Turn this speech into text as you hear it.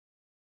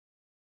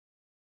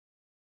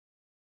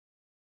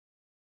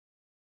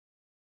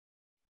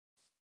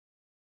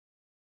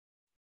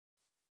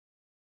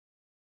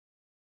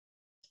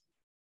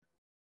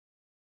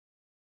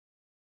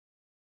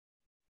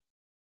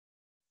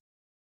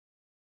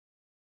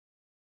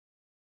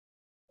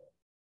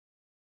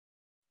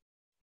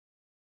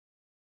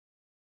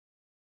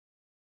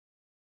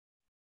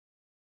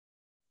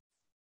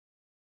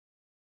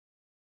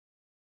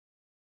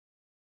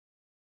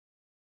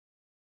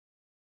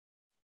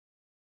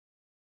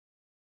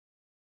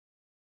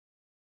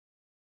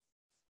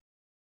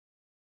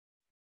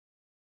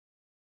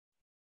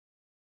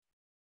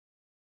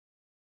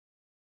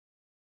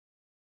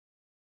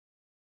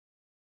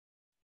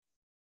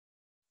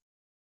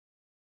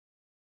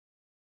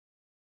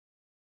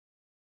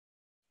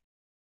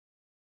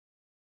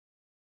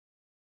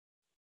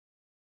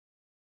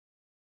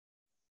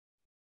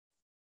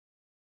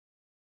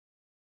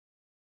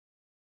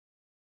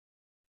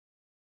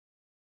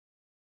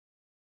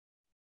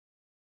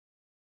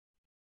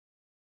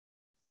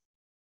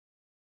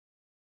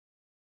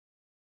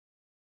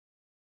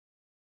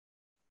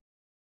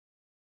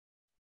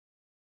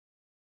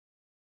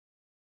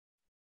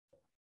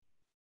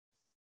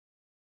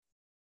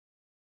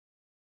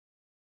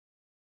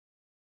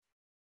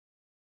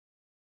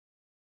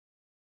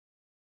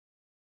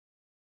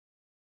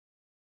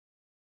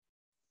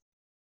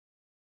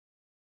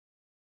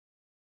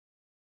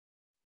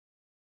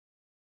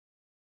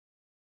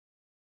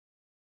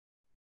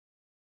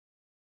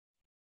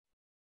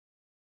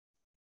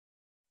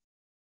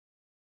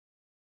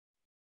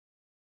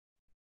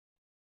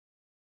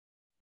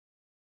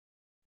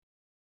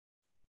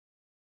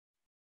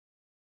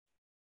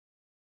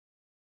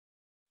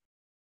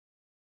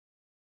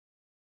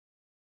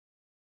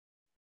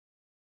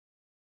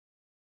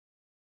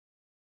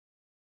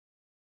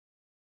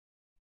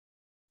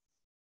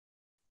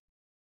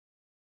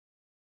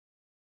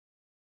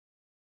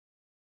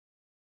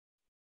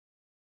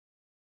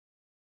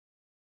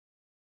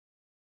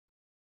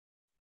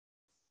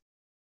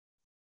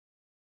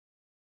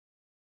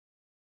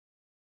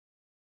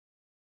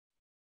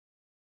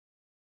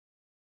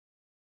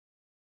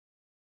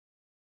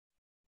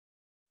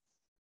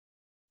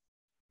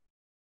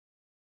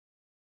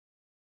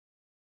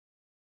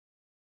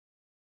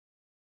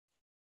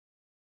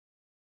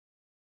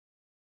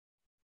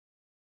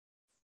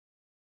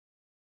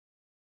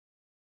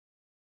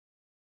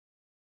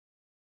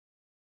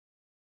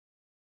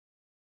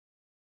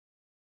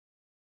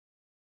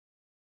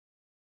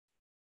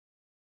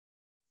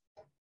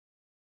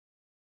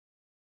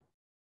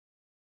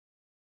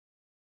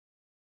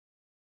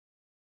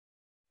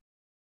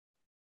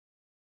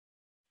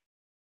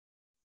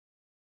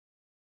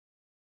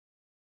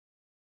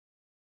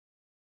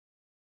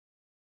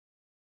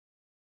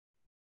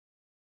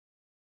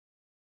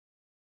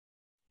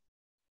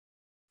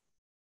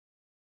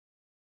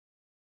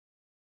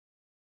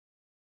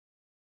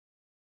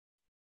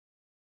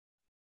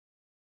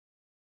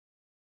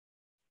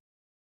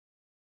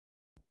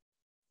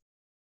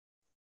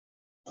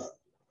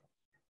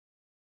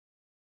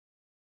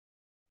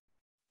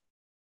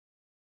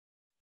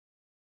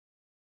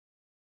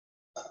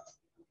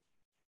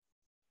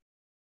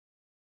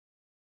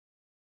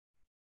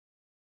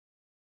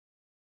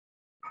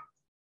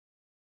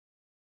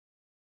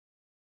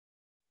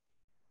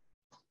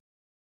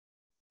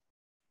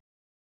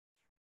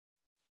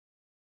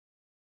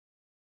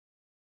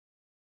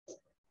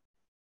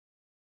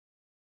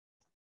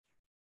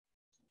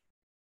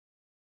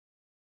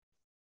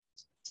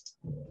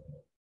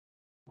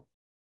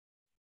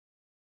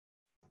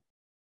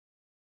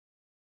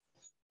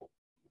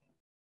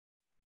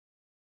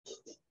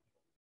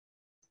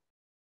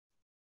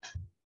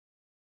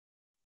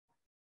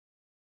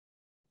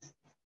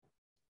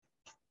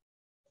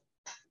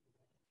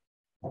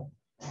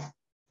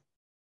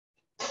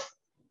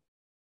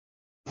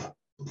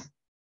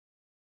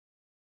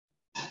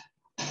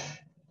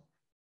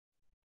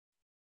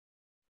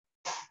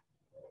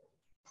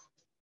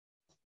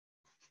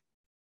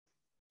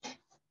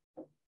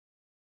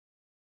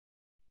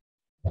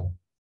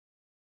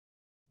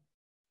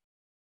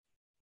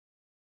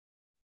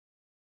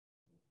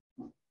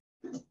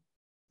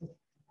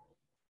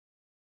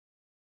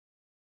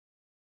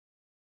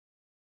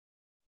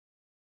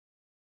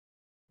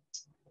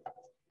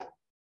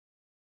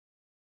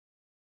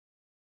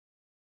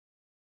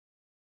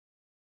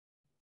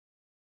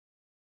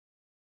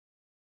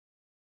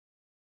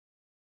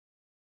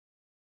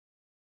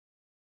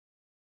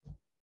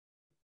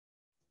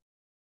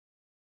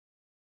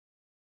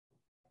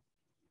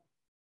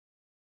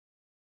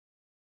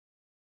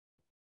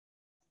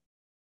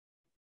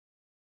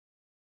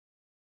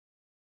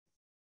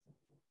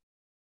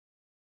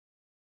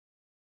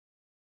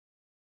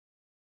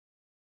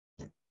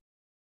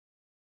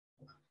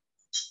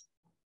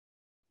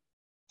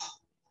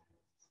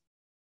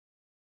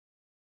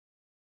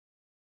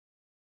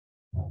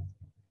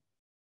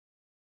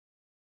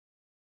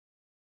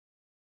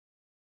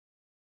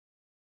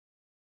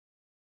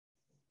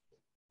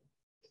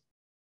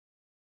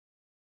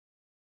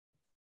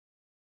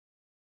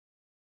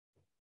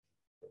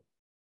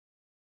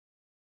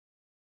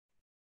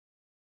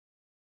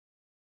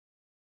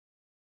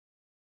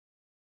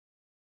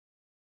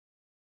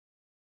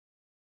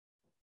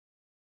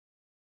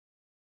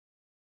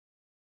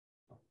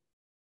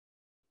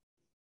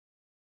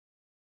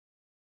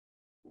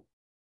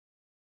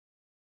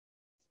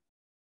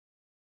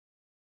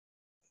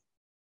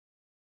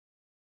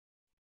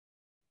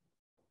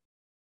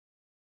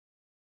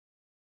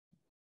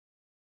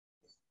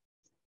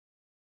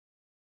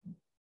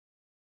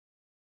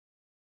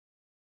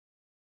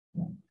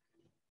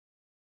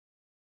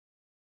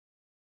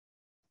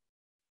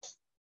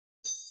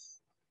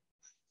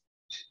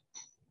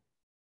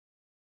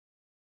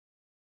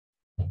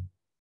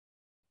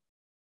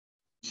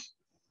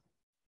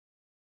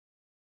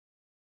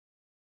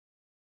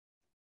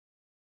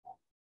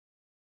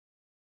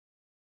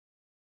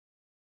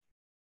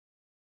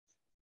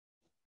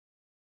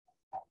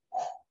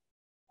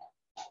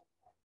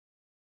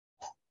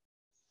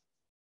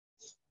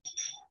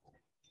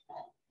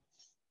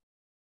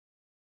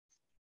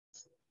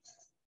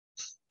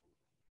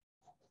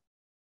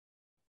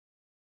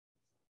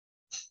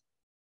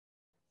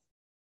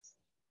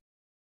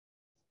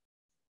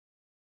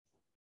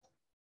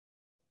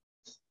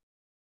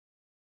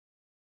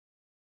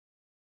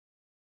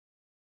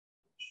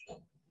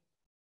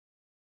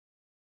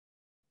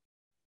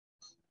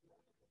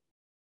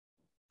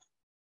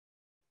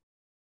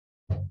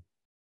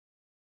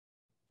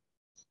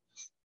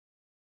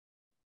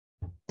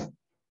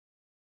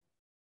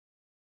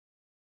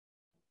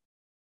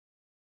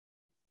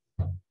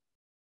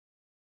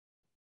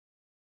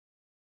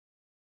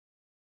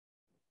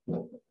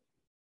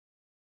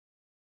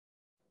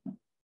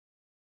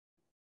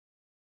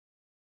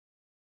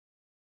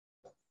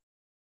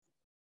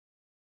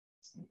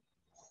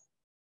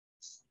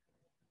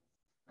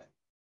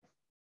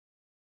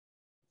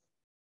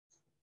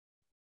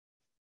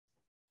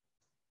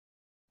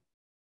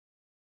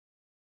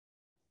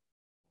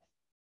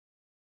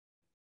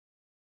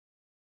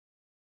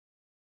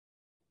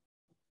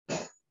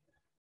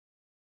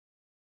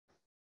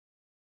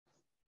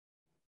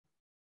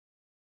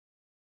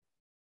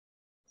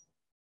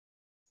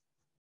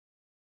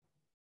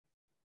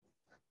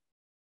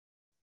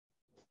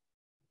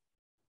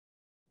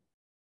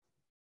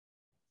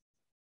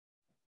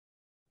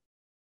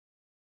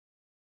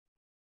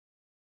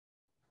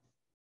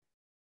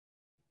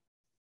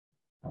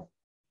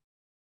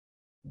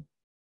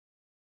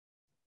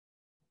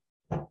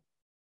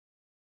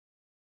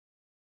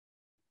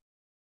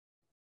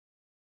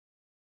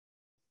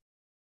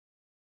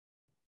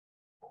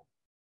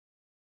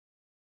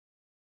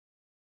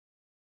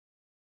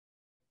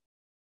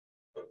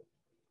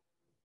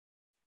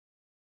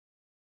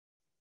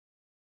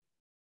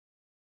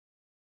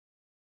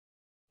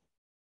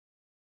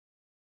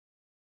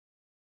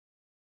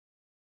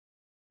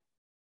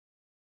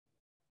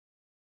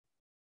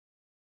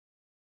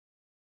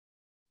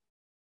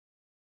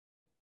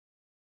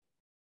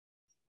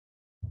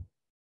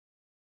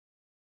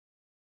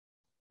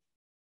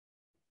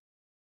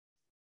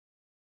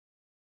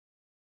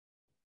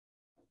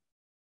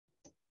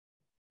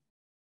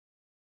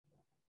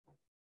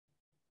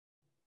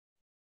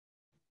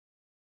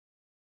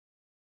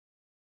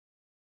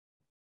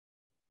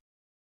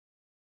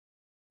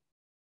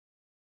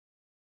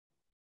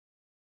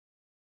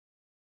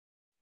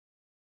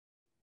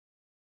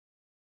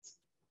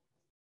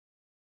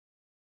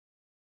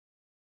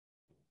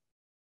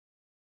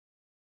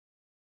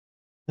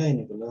Hey,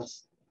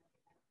 Nicolás.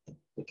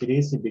 Take it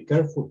easy, be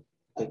careful.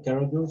 Take care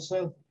of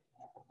yourself.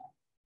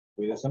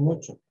 Cuídese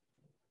mucho.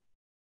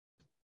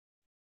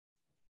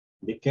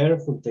 Be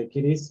careful, take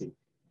it easy.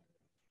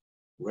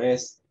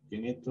 Rest,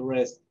 you need to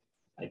rest.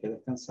 Hay que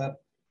descansar.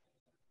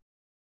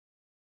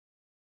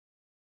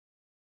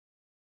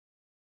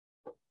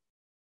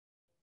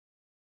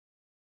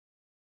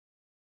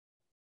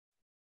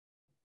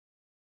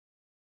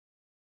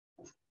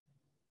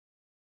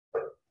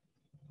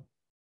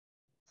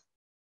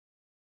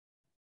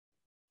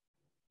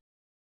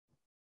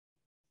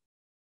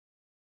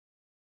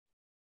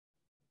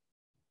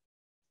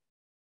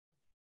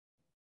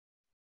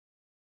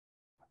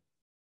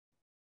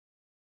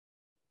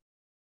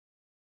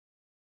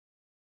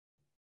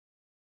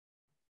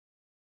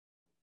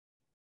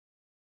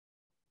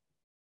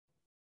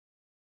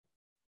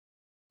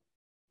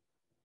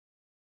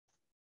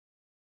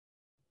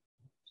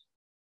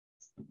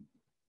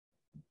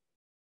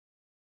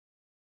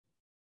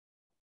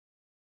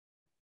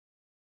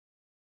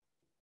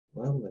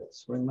 Well,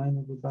 let's remind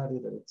everybody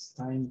that it's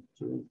time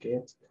to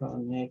get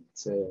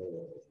connected.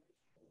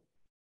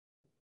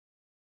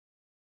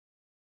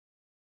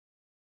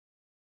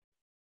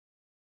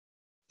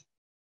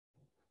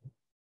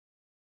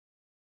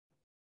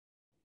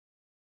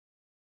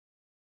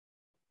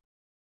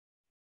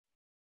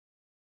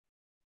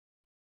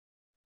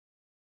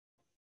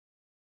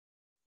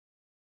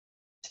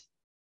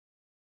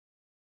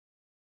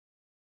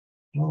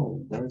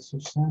 Oh, there's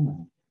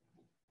Susana.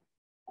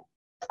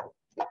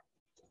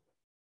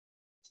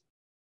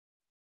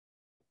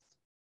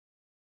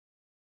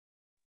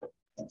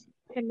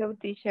 Hello,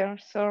 teacher.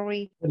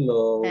 Sorry.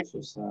 Hello,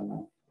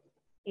 Susana.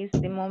 It's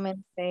the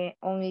moment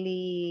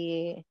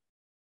only.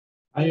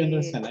 I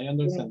understand.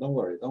 Don't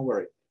worry, don't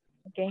worry.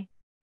 Okay.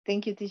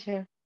 Thank you,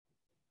 teacher.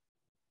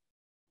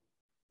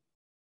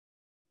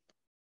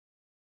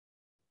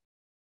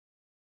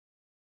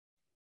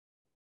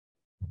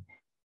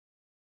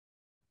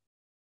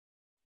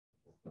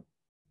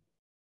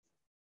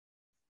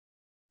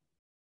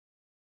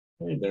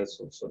 Hey, there's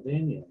also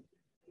Daniel.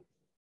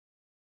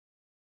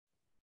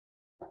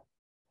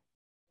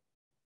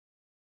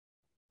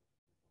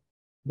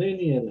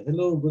 Daniel,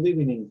 hello, good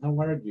evening. How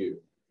are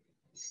you?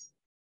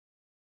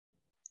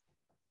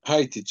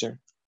 Hi, teacher.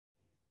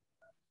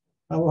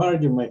 How are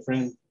you, my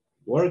friend?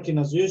 Working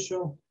as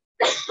usual?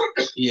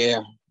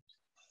 Yeah.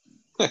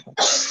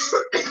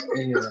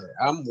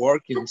 I'm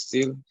working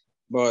still,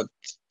 but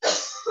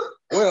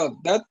well,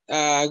 that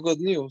good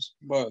news,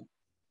 but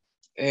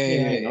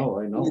Yeah,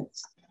 I know.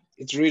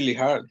 It's really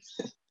hard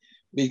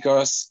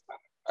because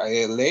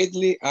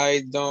lately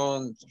I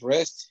don't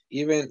rest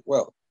even,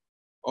 well,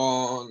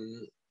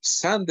 on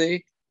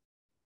Sunday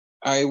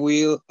I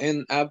will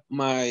end up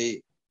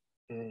my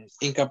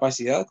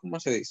incapacidad,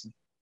 ¿cómo se dice?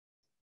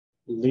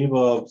 Leave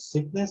of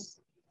sickness?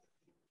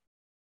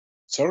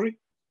 Sorry?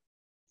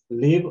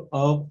 Leave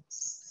of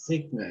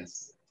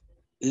sickness.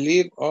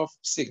 Leave of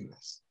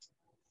sickness.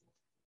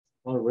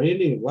 Oh,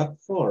 really? What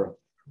for?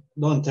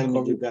 Don't tell me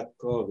COVID. you got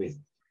COVID.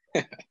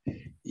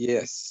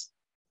 Yes.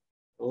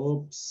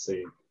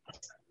 Oopsie.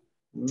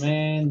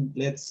 Man,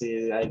 let's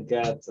see. I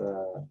got,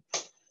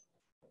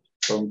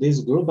 from this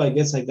group, I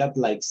guess I got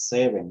like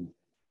 7.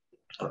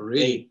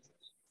 Really? 8.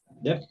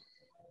 Yep.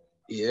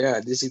 Yeah,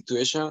 the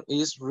situation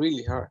is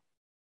really hard.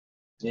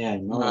 Yeah, I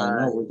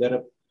know. We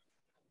gotta.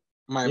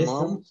 My Yes,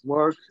 mom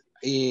worked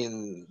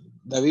in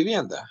the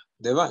vivienda,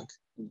 the bank.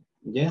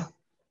 Yeah.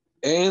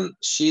 And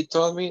she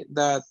told me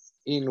that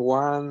in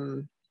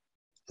one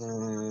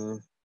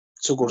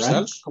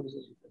sucursal,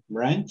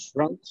 Branch.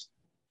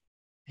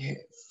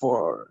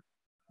 for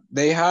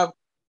they have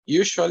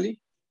usually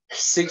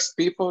 6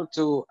 people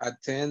to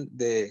attend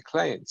the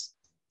clients,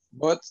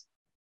 but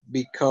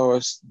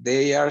because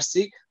they are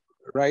sick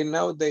right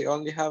now, they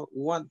only have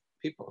one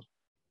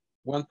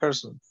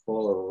person.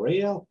 For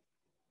real?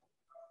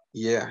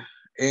 Yeah,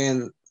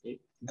 and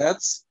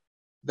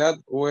that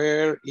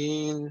were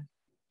in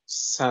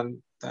Zona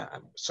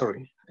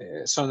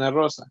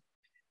Rosa,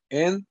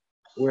 and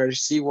where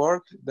she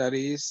worked, that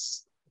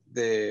is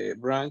the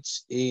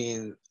branch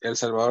in El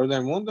Salvador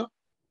del Mundo.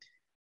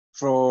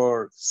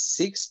 For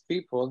 6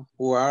 people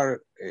who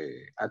are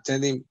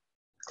attending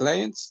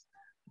clients,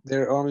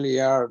 there only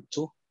are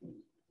 2.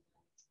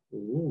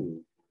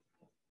 Ooh.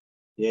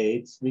 Yeah,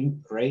 it's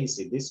been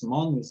crazy. This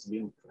month has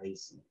been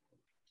crazy.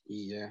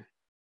 Yeah.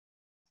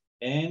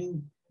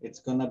 And it's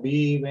gonna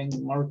be even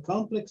more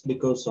complex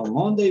because on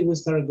Monday we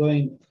start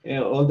going,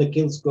 all the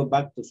kids go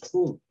back to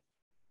school.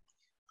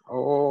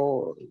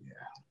 Oh,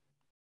 yeah.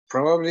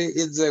 Probably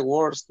it's the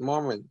worst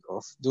moment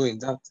of doing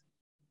that.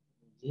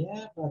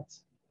 Yeah, but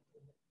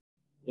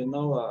you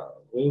know,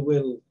 we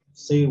will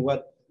see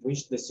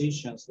which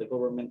decisions the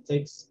government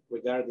takes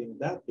regarding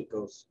that,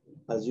 because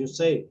as you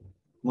say,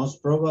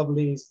 most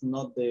probably it's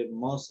not the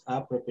most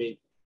appropriate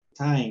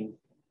time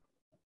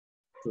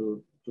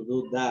to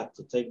do that,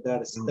 to take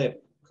that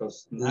step,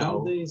 because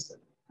nowadays,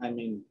 I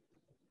mean,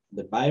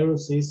 the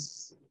virus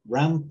is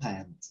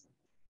rampant.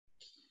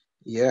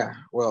 Yeah,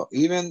 well,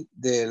 even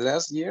the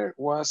last year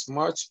was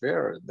much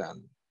better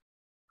than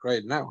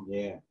right now.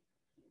 Yeah.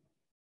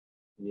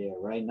 Yeah,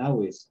 right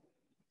now is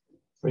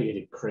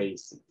pretty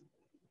crazy.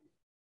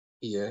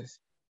 Yes.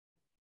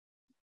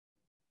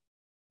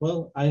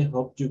 Well, I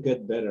hope you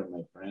get better,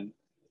 my friend.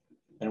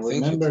 And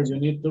Thank you, remember, teacher. you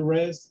need to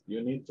rest.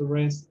 You need to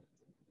rest.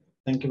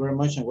 Thank you very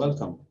much and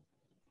welcome.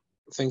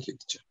 Thank you,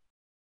 teacher.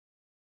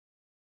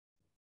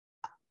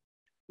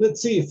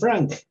 Let's see,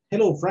 Frank.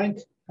 Hello, Frank.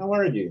 How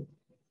are you?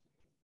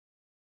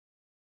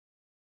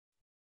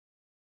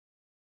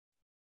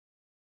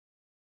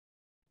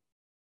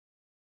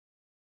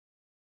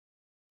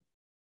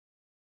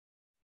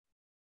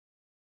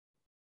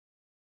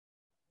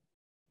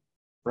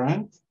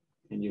 Frank,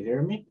 can you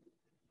hear me?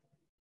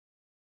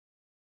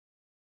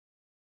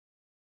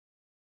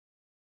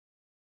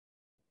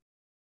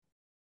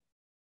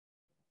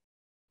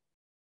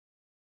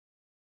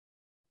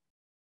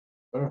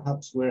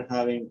 Perhaps we're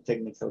having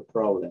technical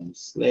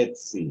problems.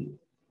 Let's see.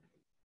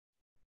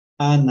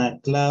 Ana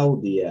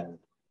Claudia.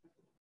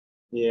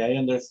 Yeah, I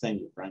understand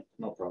you, Frank.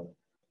 No problem.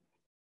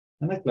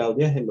 Ana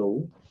Claudia,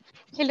 hello.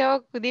 Hello,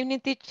 good evening,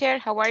 teacher.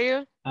 How are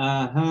you?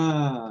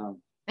 Uh-huh.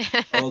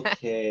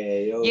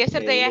 Okay, okay,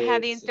 Yesterday I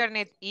had let's see.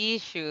 internet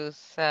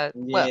issues. Well,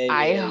 Yeah,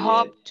 I yeah,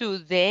 yeah, hope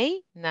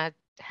today not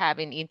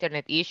having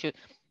internet issue.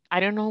 I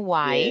don't know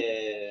why.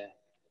 yeah.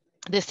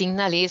 The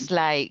signal is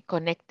like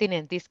connecting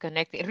and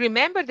disconnecting.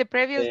 Remember the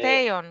previous The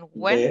day on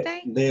the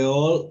Wednesday?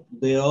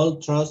 the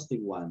all trusty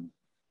one.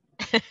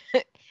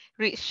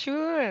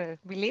 Sure,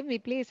 believe me,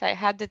 please. I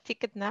had the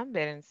ticket number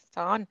and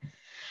so on.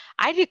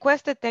 I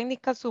requested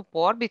technical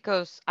support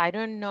because I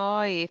don't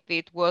know if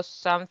it was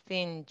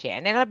something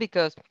general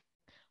because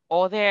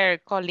other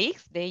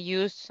colleagues, they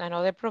use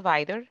another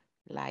provider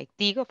like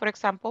Tigo, for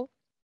example,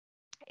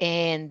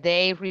 and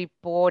they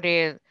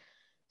reported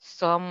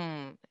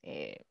some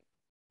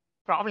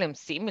problems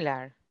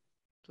similar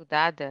to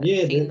that. The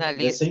Yeah, signal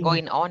is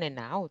going on and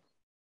out.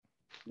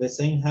 the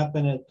same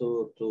happened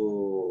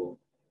to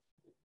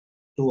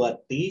a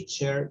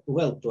teacher,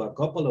 well, to a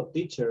couple of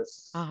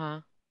teachers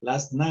Uh-huh.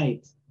 last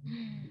night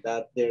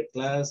that their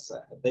class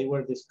they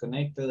were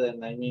disconnected,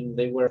 and I mean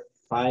they were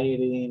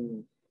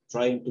fighting,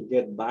 trying to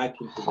get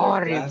back into their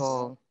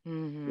class. Horrible.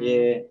 Mm-hmm.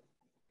 Yeah,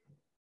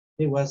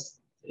 it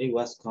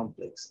was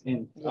complex,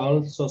 and Yes.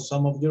 also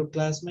some of your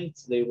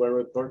classmates they were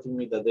reporting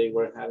me that they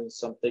were having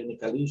some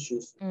technical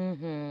issues.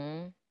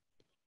 Mm-hmm.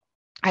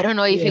 I don't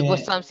know if it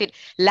was Yeah, something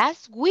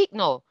last week.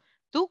 No,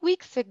 2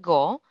 weeks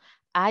ago,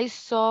 I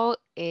saw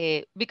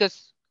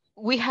because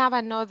we have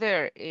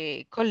another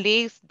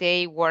colleagues.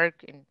 They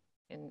work in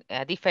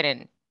a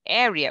different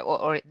area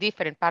or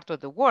different part of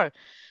the world.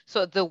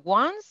 So the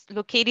ones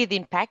located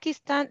in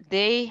Pakistan,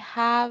 they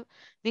have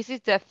this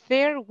is the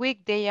third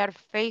week they are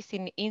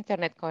facing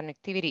internet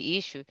connectivity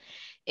issue,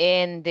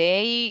 and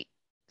they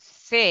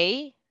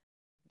say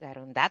that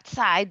on that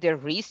side the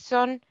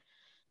reason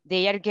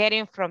they are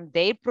getting from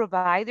their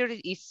provider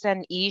is an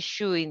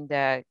issue in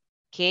the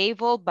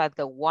cable, but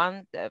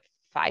the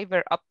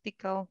fiber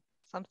optical,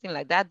 something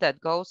like that, that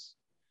goes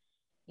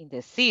in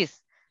the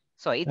seas.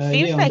 So it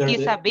seems yeah, like under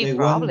it's a big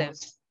problem.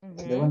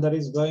 the one Mhm. that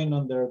is going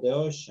under the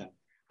ocean.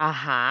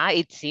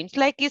 It seems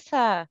like it's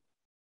a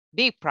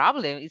big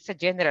problem. It's a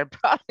general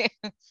problem.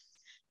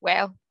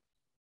 Well,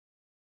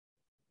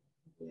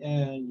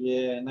 Yeah,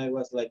 yeah, and I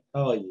was like,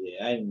 oh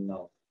yeah, I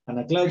know.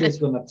 And Claudia is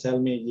gonna tell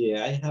me,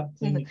 yeah, I have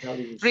technical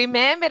issues.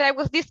 remember, I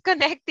was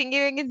disconnecting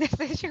even in the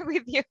session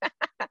with you.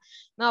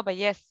 No, but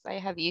yes, I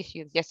have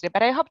issues yesterday,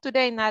 but I hope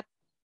today not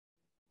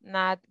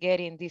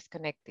getting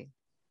disconnected.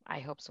 I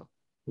hope so.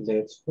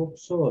 Let's hope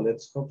so.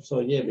 Let's hope so.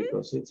 Yeah, Mhm.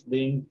 because it's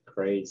been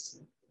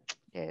crazy.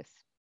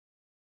 Yes.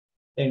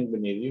 And we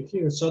need you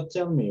here. So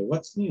tell me,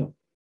 what's new?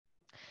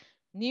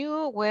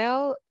 New,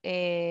 well,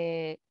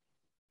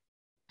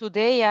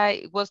 today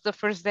I was the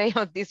first day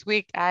of this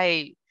week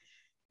I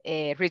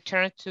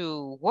returned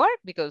to work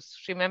because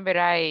remember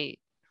I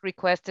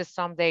requested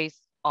some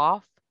days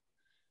off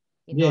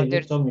in Yeah, order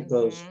you told me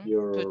because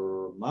to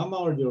your mama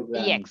or your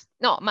granny? yes,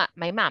 no,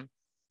 my mom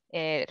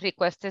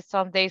requested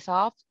some days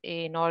off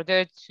in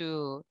order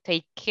to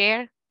take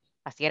care,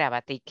 así era,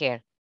 va, take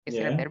care, ese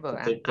era el Yeah, verbo, to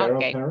 ¿verdad? take care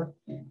of Okay, her.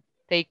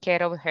 take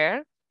care of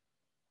her.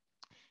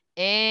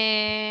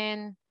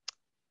 And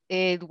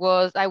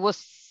I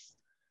was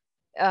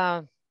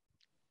uh,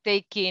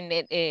 taking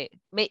it,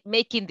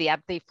 making the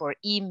update for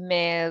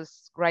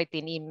emails,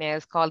 writing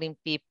emails, calling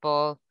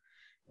people.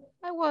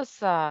 I was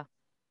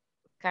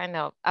kind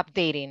of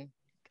updating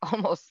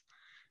almost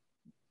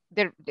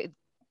the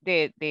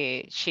the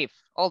the shift,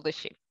 all the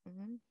shift.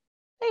 Mhm.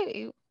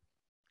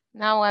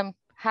 Now I'm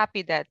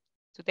happy that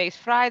today's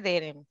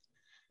Friday and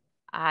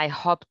I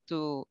hope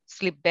to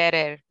sleep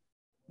better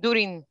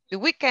during the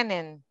weekend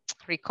and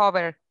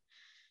recover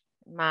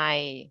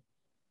my,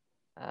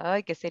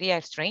 ¿qué sería?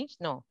 Strange?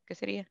 No, ¿qué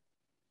sería?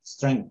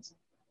 Strength.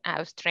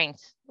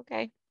 Strength.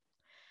 Okay.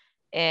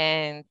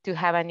 And to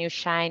have a new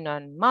shine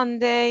on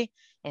Monday,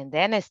 and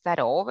then I start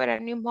over a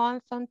new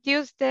month on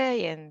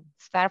Tuesday and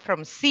start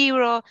from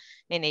zero,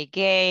 and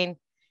again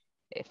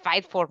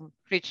fight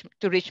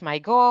to reach my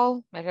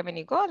goal, my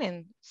revenue goal,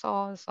 and so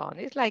on, so on.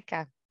 It's like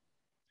a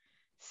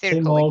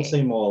circle the game.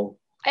 Same old.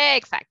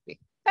 Exactly.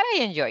 But I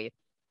enjoy it.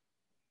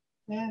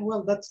 Yeah,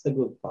 well, that's the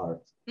good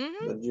part,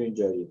 that you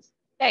enjoy it.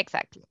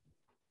 Exactly.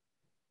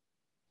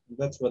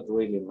 That's what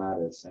really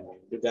matters. I mean,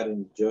 you gotta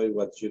enjoy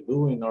what you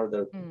do in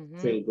order to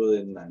feel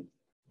good in life.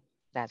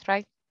 That's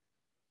right.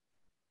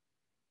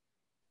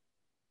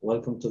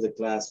 Welcome to the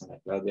class, Ana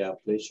Claudia. A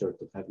pleasure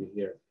to have you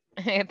here.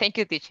 Thank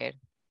you, teacher.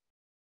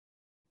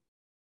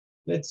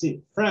 Let's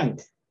see.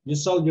 Frank, you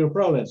solved your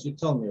problems. You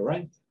told me,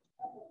 right?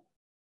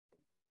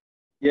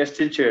 Yes,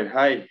 teacher.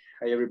 Hi.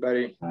 Hi,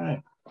 everybody.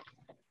 Hi.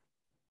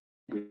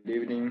 Good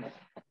evening.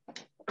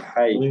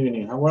 Hi. Good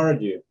evening. How are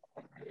you?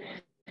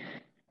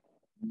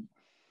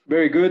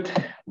 Very good.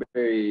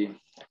 Very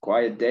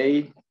quiet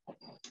day.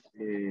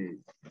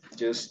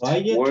 Just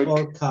Quiet work.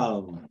 or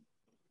calm?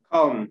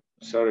 Calm.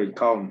 Sorry,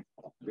 calm.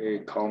 Very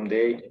calm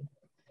day.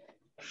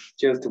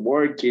 Just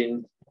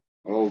working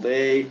all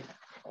day.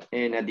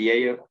 And at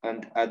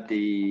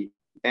the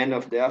end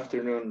of the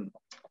afternoon,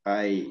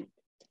 I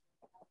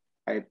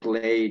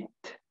played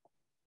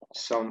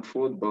some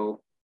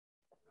football.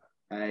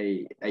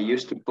 I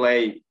used to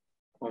play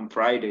on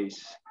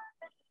Fridays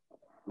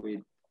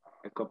with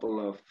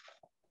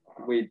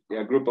with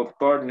a group of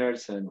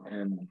partners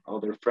and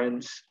other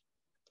friends,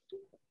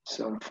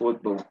 some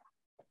football,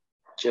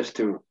 just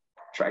to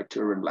try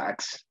to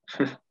relax.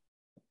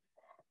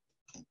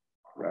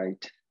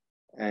 Right.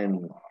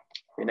 And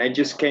when I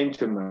just came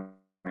to my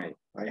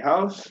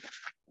house,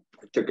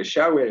 I took a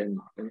shower and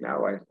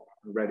now I'm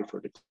ready for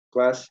the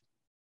class.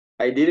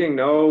 I didn't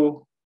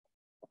know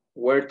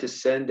where to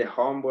send the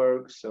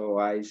homework, so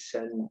I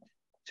sent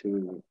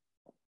to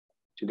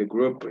the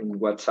group in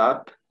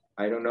WhatsApp.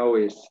 I don't know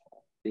if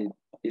it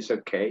is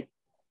okay.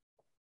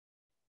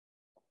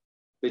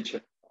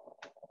 Teacher.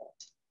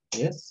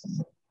 Yes.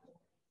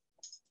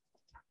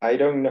 I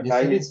don't know.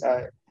 Yes,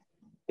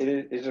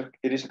 It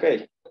is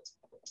okay.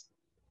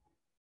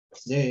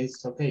 Yeah,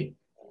 it's okay.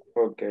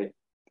 Okay,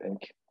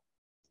 thank you.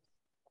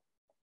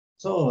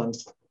 So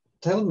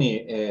tell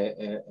me,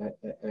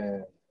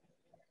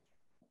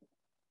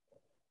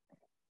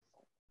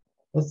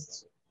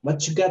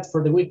 what you got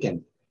for the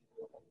weekend?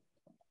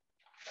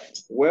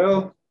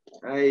 Well,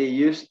 I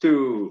used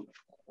to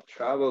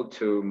travel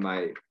to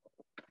my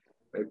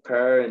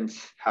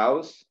parents'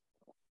 house.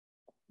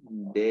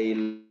 They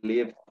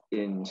live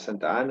in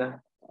Santa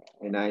Ana,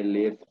 and I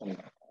live in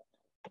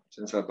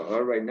San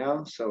Salvador right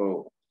now.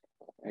 So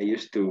I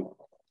used to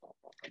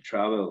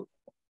travel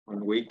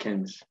on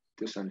weekends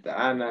to Santa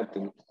Ana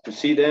to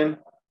see them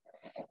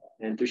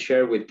and to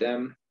share with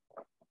them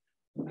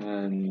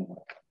and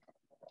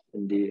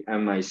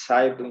my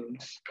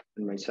siblings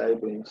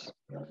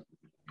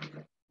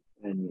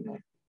and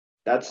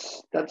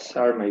that's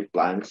are my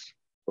plans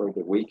for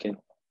the weekend.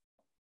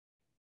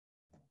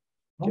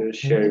 Just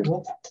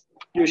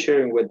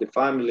sharing with the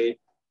family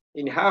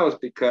in house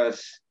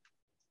because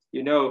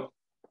you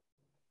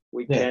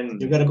can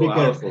you gotta go be out.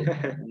 careful.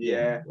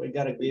 Yeah, we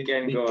gotta we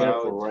can be go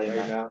careful out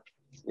right now.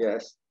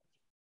 Yes.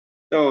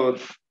 So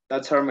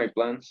that's are my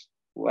plans.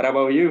 What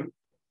about you?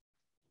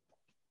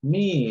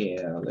 Me,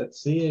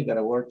 let's see, I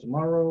gotta work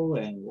tomorrow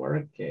and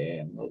work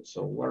and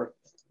also work.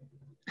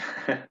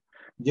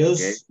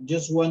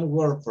 Just one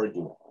word for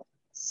you.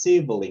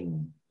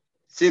 Sibling.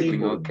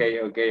 Sibling. Okay.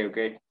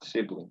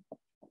 Sibling.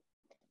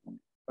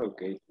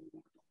 Okay.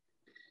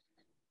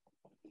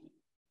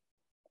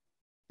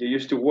 You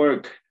used to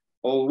work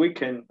all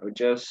weekend or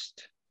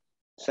just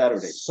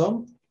Saturday?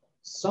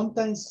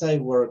 Sometimes I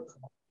work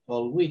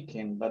all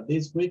weekend, but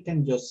this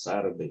weekend just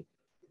Saturday.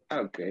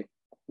 Okay,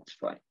 it's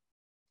fine.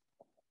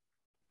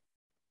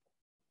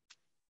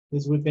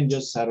 This weekend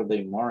just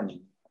Saturday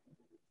morning.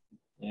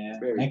 Yeah,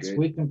 Very next good.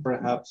 weekend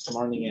perhaps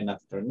morning and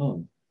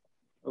afternoon.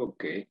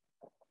 Okay.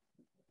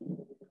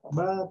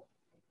 But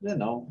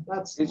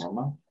that's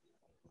normal.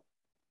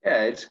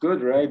 Yeah, it's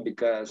good, right?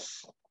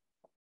 Because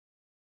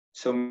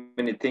so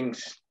many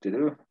things to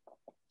do.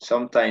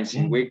 Sometimes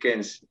in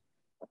weekends,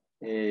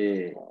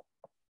 we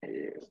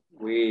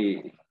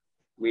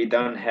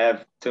don't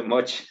have too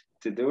much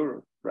to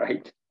do,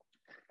 right?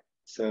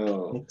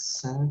 So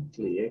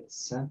exactly.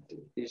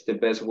 It's the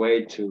best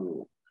way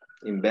to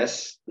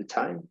invest the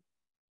time,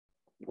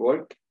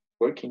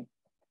 working.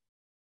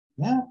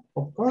 Yeah,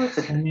 of course.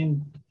 I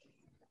mean,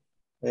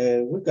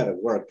 we gotta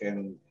work,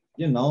 and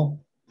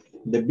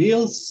the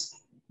bills,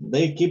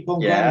 they keep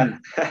on coming.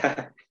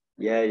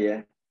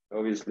 Yeah,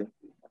 obviously.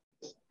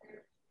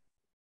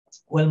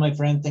 Well, my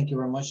friend, thank you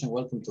very much and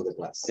welcome to the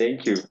class.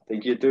 Thank you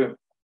too.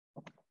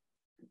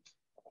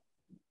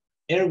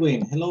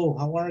 Erwin, hello,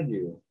 how are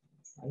you?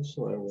 I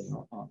saw Erwin.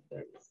 Oh,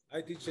 there you go.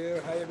 Hi,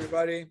 teacher. Hi,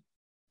 everybody.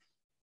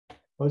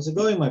 How's it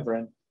going, my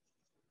friend?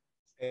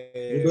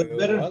 You good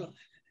better? Well,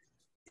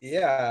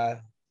 yeah,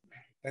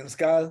 thanks,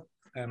 God.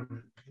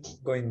 I'm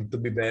going to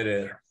be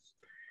better.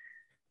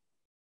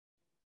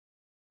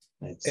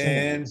 Excellent.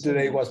 And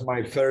today was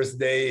my first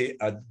day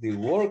at the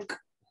work.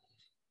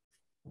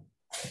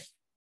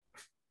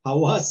 How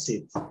was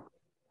it?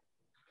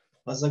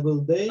 Was a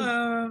good day?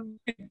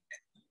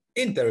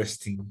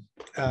 Interesting.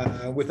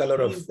 With a lot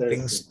of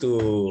things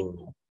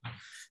to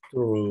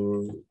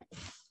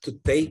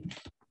take,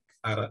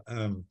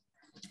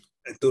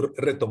 to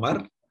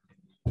retomar.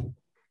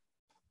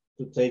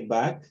 To take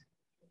back.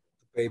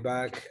 Pay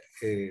back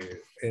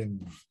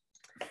and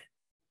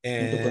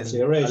into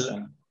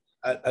consideration.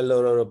 A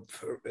lot of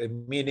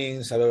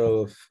meetings, a lot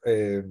of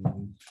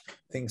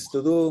things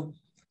to do.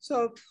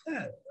 So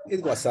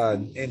it was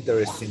an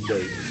interesting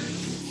day.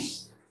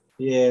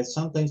 Yeah,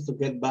 sometimes to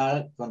get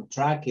back on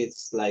track,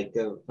 it's like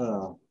a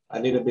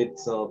little bit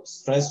of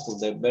stressful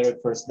the very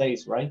first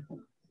days, right?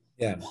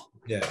 Yeah,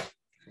 yeah.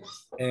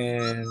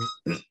 And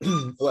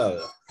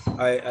well,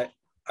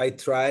 I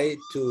try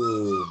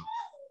to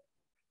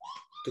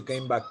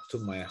came back to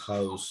my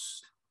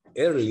house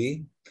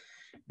early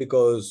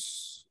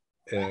because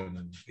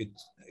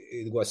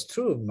it was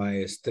true.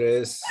 My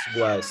stress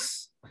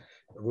was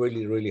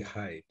really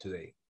high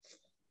today,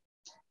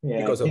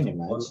 yeah, because of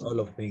imagine. all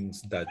of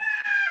things that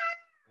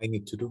I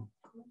need to do.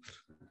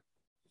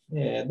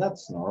 Yeah,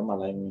 that's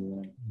normal. I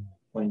mean,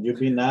 when you've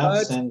been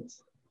absent. But,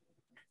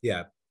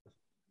 yeah.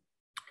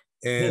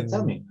 And yeah,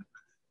 tell me.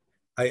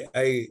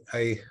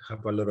 I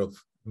have a lot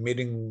of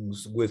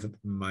meetings with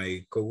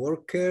my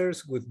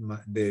coworkers, with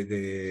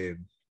the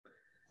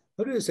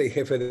how do you say,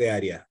 jefe de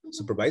área,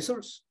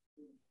 supervisors?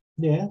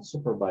 Yeah,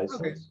 supervisors.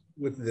 Okay.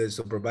 With the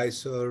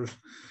supervisors,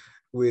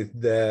 with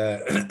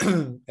the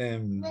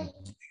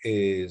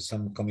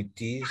some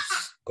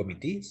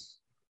committees,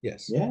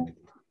 yes. Yeah.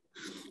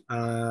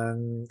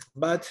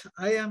 But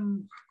I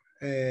am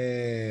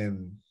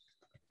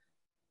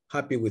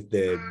happy with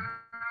the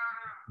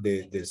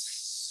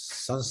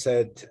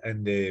sunset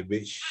and the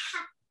beach.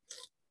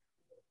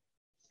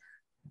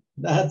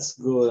 That's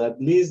good.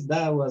 At least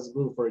that was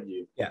good for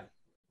you. Yeah,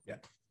 yeah.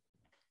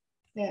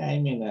 Yeah, I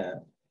mean,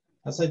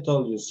 as I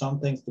told you, some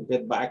things to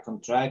get back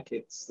on track,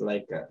 it's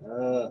like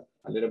a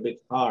little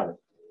bit hard.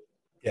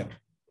 Yeah,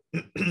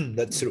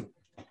 that's true.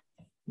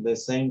 The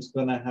same's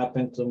gonna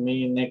happen to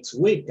me next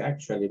week,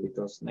 actually,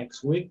 because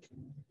next week,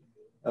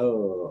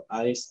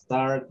 I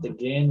start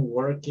again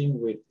working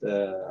with,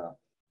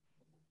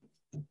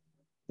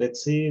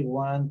 let's see,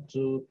 1,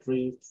 2,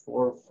 3,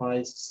 4,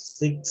 5,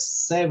 6,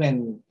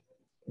 7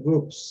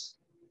 groups.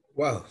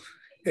 Wow,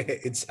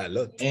 it's a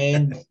lot.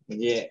 And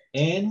yeah,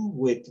 and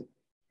with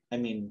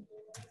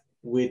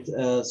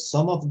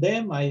some of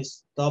them, I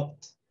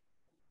stopped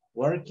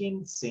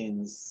working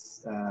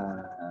since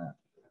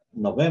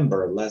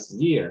November last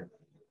year.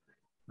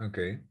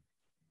 Okay.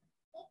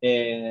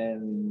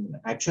 And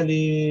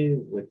actually,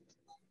 with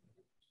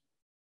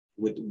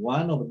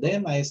one of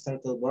them, I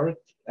stopped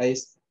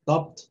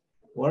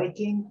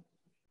working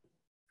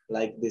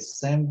like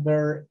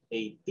December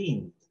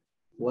 18th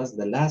was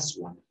the last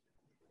one.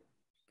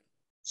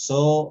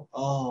 So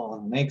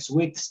next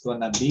week's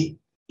gonna be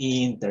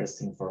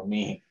interesting for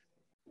me.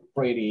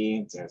 Pretty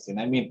interesting.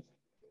 I mean,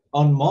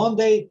 on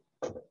Monday,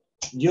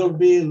 you'll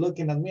be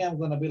looking at me, I'm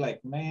gonna be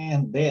like,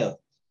 man, Dale.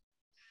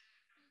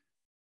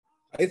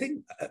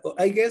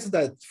 I guess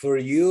that for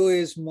you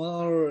is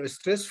more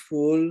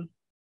stressful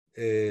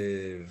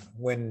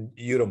when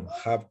you don't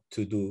have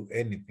to do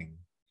anything.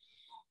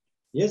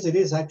 Yes, it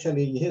is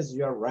actually. Yes,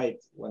 you're right.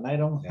 When I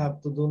don't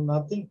have to do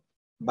nothing,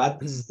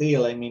 but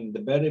still, I mean, the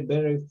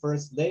very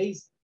first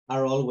days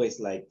are always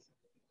like,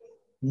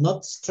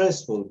 not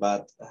stressful,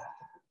 but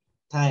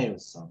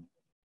tiresome.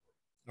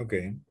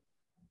 Okay.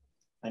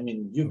 I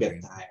mean, you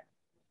get tired.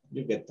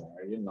 You get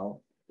tired, you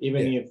know,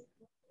 even if,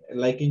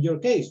 like in your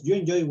case, you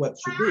enjoy what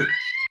you do.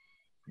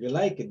 You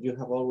like it. You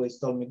have always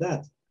told me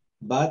that.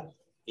 But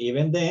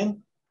even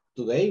then,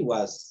 today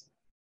was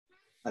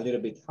a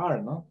little bit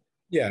hard, no?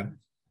 Yeah.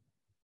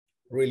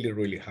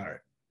 Really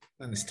hard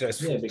and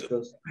stressful. Yeah,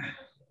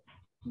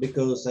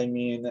 because I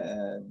mean,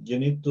 you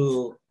need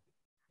to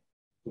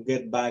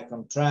get back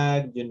on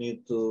track. You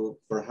need to,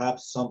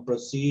 perhaps some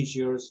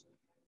procedures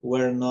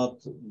were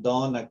not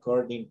done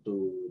according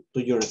to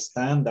your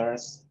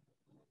standards.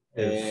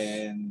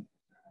 Yes.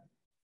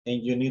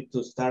 And you need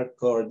to start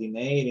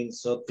coordinating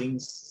so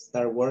things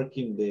start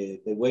working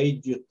the way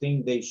you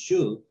think they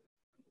should.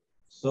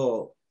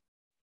 So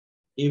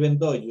even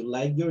though you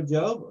like your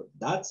job,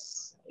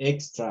 that's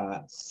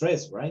extra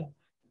stress, right?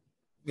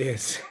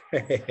 Yes.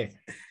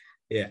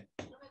 Yeah.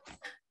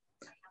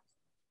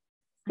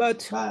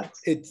 But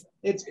it's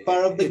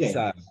part of the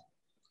game.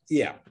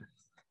 Yeah.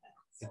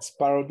 It's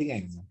part of the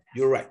game.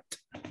 You're right.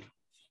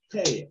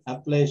 Hey, a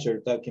pleasure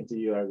talking to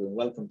you, Arvin.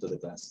 Welcome to the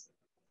class.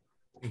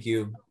 Thank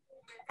you.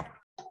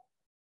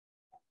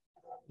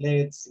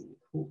 Let's see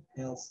who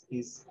else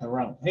is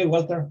around. Hey,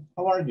 Walter,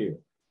 how are you?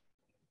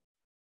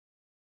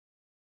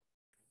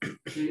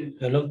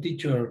 Hello,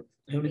 teacher.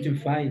 Everything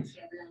fine.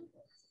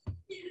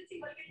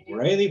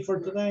 Ready for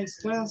tonight's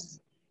class?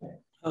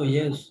 Oh,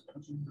 yes.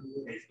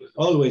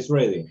 Always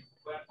ready.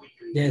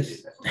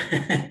 Yes.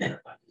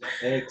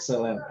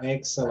 Excellent,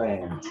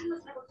 excellent.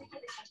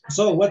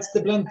 So what's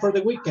the plan for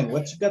the weekend?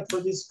 What you got for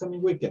this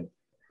coming weekend?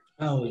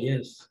 Oh,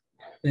 yes.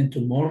 Then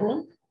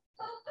tomorrow,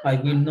 I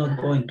will not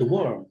go into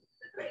work.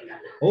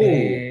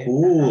 Oh,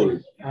 cool.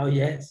 Oh,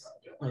 yes.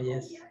 Oh,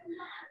 yes.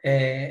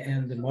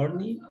 In the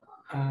morning,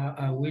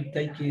 I will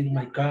take in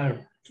my car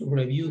to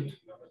review.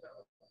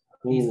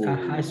 It Ooh.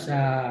 has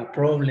a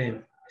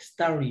problem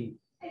starting.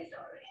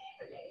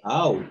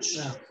 Ouch.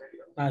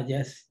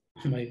 Yes.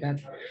 Oh my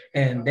God.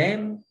 And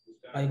then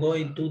I go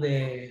into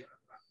the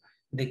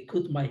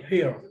cut my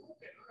hair.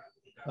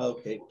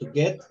 Okay, to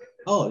get,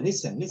 oh,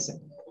 listen.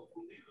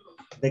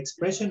 The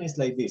expression is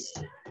like this.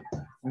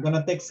 I'm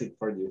gonna text it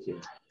for you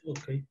here.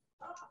 Okay.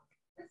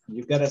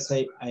 You gotta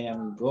say, I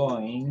am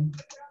going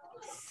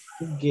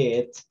to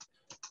get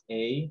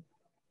a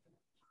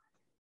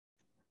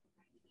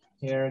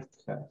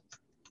haircut.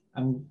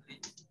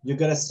 You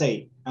gotta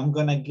say, I'm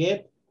gonna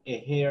get a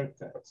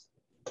haircut.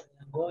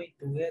 I'm going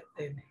to get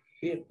a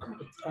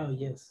haircut. Oh,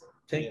 yes.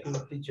 Thank you,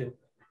 teacher.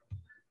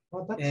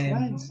 Oh, that's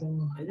And nice.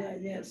 yeah,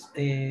 yes.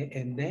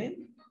 And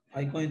then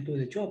I go into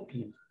the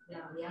shopping.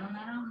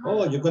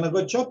 Oh, you're gonna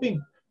go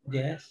shopping?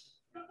 Yes.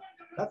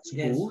 That's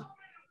Yes. cool.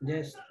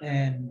 Yes.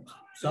 And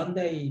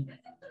Sunday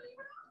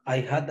I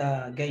had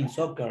a game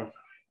soccer.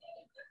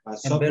 A And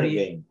soccer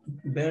game.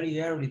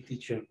 very early,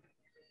 teacher.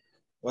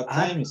 What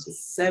At time is it?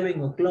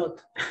 7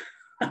 o'clock.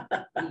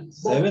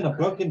 7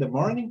 o'clock in the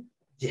morning?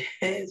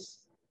 Yes.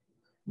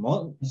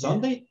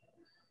 Sunday?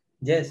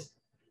 Yes.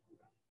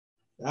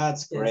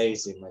 That's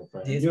crazy, my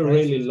friend. Yes, You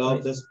crazy, really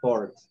love the crazy.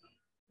 sport.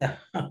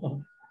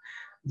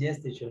 Yes,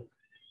 teacher.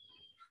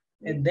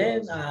 And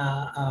then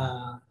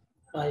I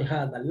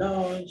had a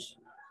lunch,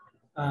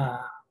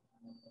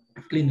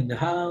 cleaning the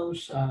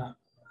house,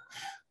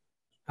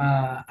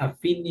 I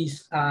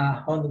finished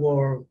a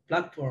homework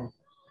platform.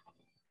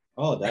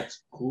 Oh,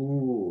 that's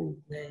cool.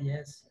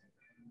 Yes.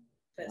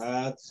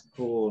 That's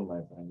cool,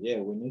 my friend. Yeah,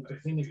 we need to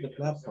finish the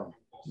platform.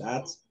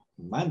 That's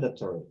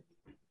mandatory.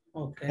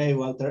 Okay. Hey,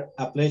 Walter,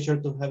 a pleasure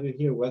to have you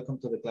here. Welcome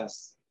to the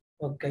class.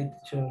 Okay,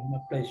 teacher, my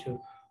pleasure.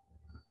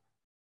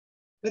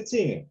 Let's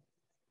see.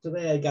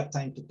 Today I got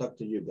time to talk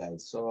to you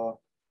guys, so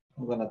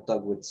I'm gonna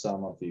talk with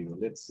some of you.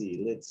 Let's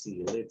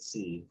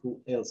see.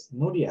 Who else?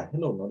 Nuria.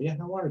 Hello, Nuria.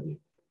 How are you?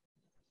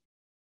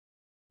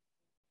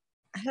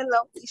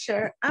 Hello,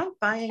 teacher. I'm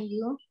fine, and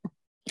you?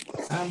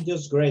 I'm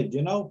just great.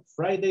 You know,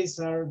 Fridays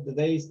are the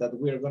days that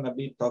we're gonna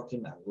be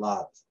talking a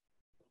lot,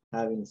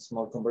 having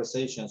small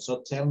conversations.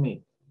 So tell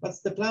me, what's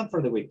the plan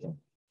for the weekend?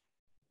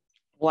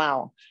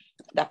 Wow,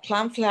 the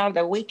plan for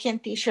the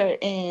weekend, teacher,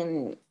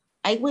 and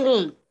I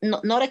will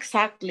not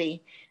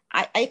exactly.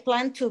 I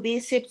plan to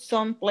visit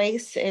some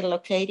place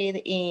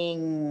located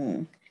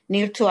in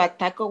near to a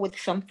taco with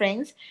some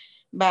friends,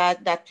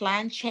 but that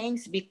plan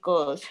changed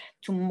because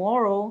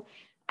tomorrow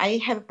I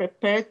have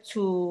prepared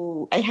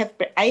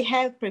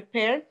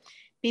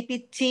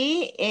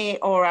PPT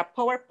or a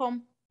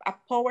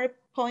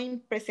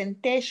PowerPoint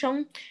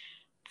presentation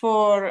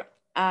for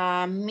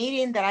a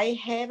meeting that I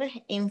have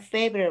in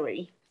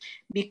February,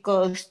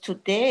 because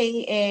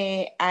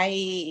today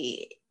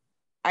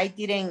I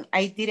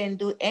didn't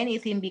do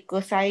anything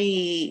because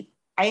I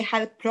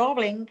had a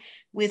problem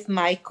with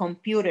my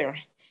computer.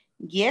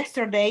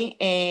 Yesterday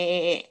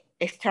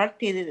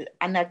started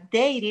and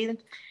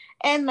updated,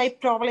 and my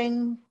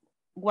problem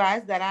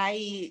was that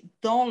I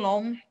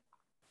download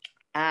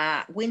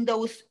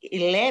Windows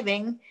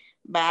 11,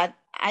 but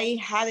I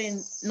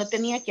haven't, no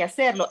tenía que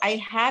hacerlo. I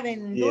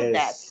haven't done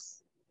that.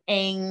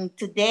 And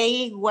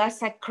today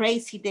was a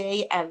crazy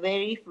day, a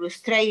very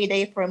frustrating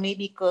day for me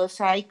because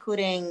I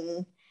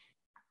couldn't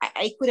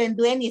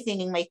do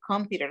anything in my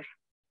computer.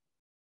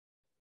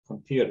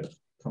 Computer.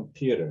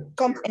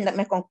 In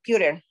my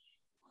computer.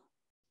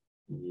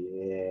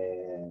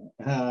 Yeah,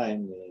 I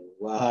mean,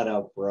 what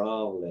a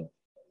problem.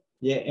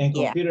 Yeah, and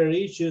computer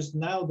issues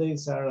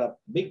nowadays are a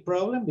big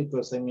problem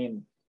because, I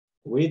mean,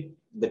 we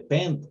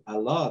depend a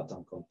lot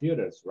on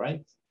computers,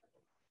 right?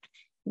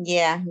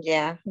 Yeah.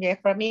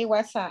 For me, it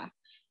was a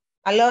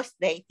lost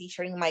day,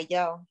 teacher, in my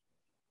job.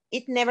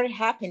 It never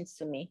happens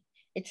to me.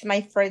 It's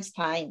my first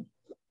time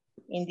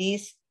in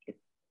this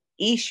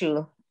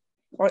issue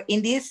or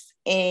in this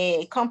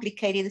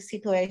complicated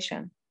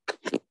situation.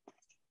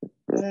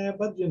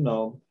 But you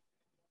know,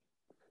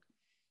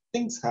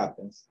 things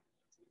happen.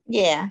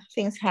 Yeah,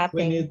 things happen.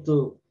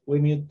 We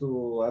need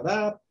to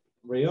adapt,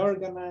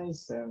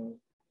 reorganize, and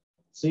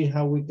see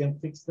how we can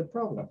fix the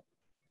problem.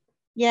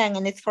 Yeah,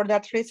 and it's for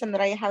that reason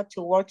that I have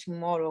to work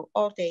tomorrow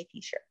all day,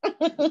 teacher.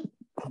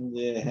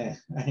 Yeah,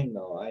 I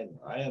know,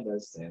 I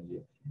understand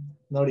you.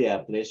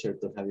 Noria, pleasure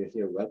to have you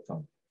here.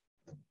 Welcome.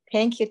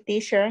 Thank you,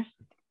 teacher.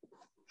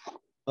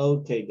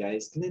 Okay,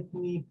 guys, let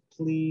me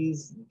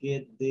please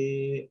get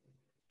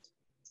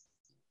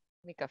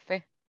Mi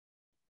café.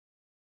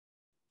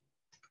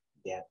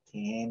 The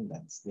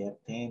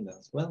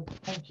attendance. Well,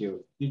 thank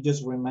you. You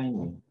just remind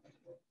me.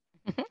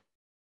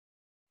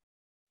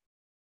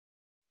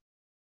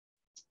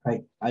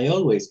 I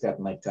always got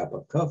my cup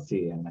of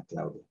coffee, Ana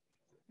Claudia.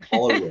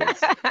 Always.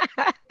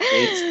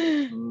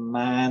 It's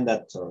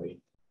mandatory.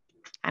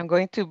 I'm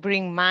going to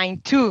bring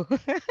mine too.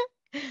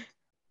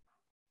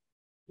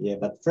 Yeah,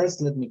 but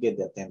first let me get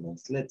the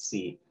attendance. Let's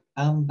see.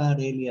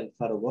 Ambarelli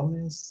Alfaro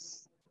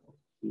Gomez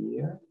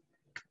here.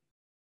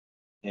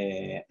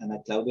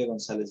 Ana Claudia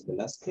González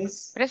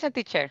Velázquez. Present,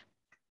 teacher.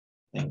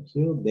 Thank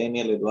you.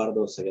 Daniel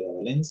Eduardo Ceguera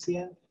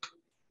Valencia.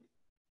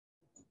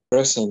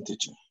 Present,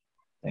 teacher.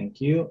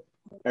 Thank you.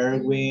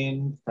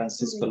 Erwin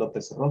Francisco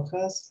López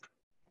Rojas.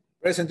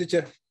 Present,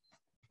 teacher.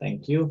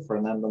 Thank you.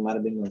 Fernando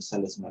Marvin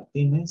González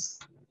Martínez.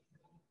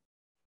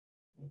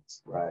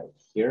 It's right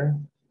here.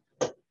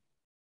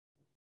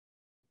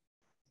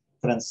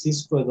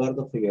 Francisco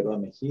Eduardo Figueroa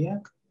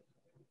Mejía.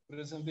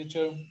 Present,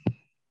 teacher.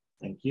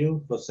 Thank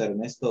you. José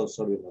Ernesto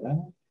Osorio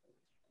Morano.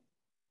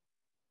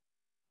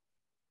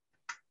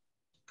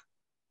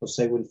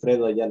 José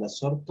Wilfredo Ayala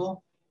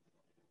Sorto.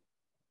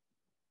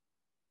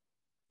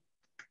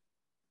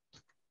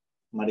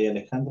 María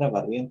Alejandra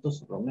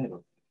Barrientos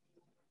Romero.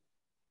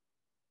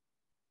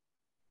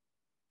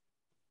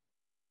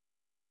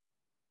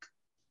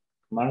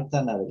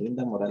 Marta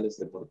Nadelinda Morales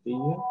de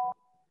Portillo.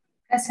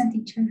 Present,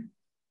 teacher.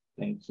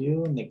 Thank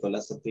you.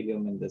 Nicolás Atilio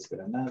Méndez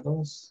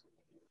Granados.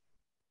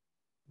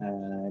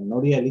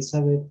 Nuria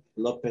Elizabeth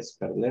López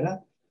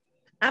Perlera.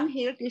 I'm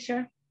here,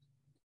 teacher.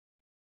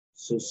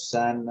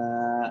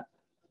 Susana.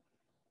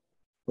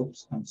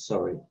 Oops, I'm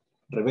sorry.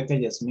 Rebeca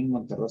Yasmín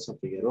Monterrosa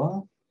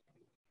Figueroa.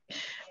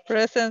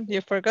 Present,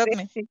 you forgot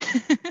me.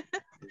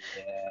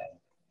 Yeah.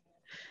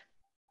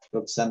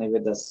 Roxana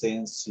Iveta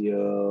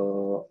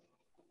Asensio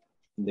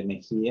de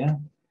Mejía.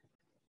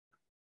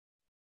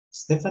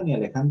 Stephanie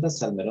Alejandra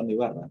Salmerón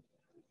Ibarra.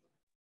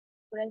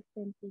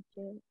 Present,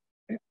 teacher.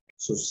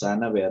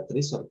 Susana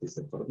Beatriz Ortiz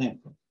de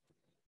Cornejo.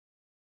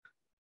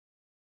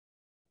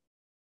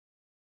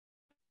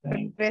 Thank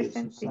you,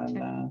 Present,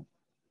 Susana.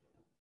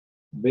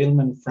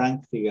 Vilman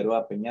Frank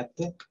Figueroa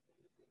Peñate.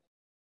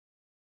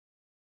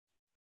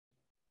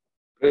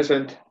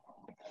 Present.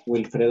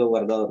 Wilfredo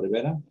Guardado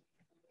Rivera.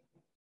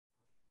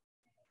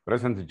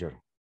 Present,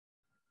 teacher.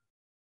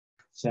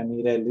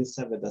 Shamira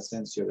Elizabeth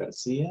Asensio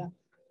García.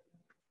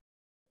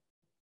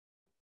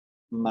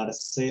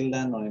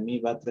 Marcela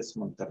Noemí Batres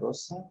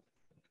Monterrosa.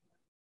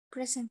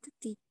 Present,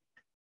 teacher.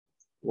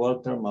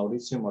 Walter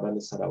Mauricio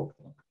Morales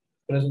Araujo.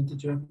 Present,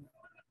 teacher.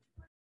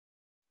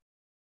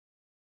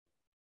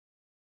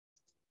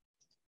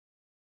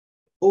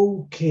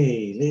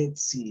 Okay,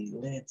 let's see.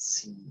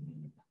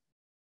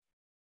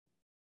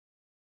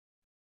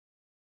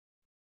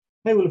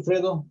 Hey,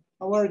 Wilfredo,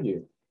 how are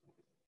you?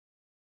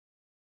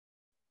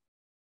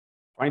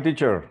 Fine,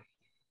 teacher.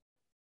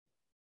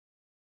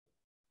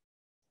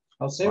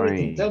 How's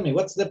everything? Fine. Tell me,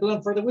 what's the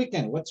plan for the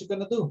weekend? What you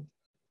gonna do?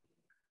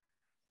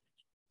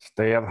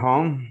 Stay at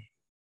home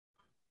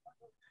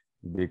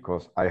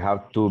because I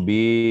have to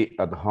be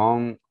at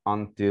home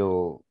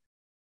until,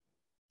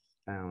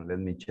 let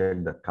me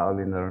check the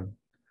calendar.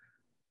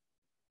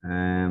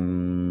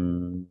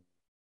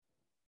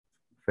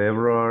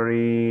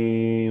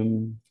 February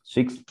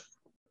 6th.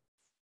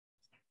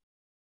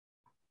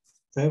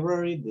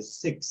 February the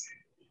 6th.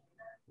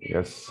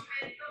 Yes.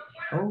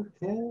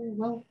 Okay,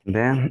 well.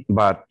 Then,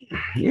 but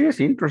it is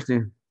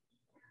interesting.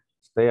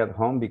 Stay at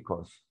home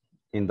because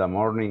in the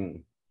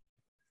morning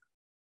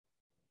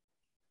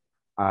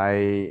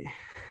I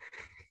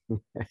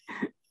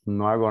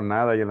no hago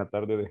nada y en la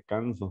tarde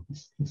descanso.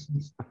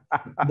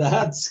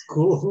 That's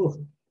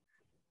cool.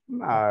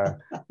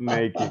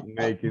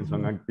 Making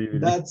some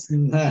activities. That's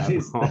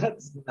nice.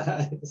 That's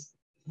nice.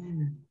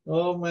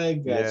 Oh my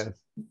gosh. Yes.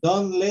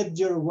 Don't let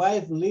your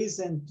wife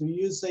listen to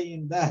you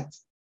saying that.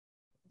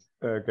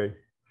 Okay.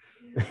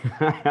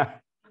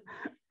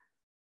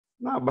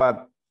 No,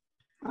 but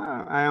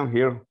I am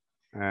here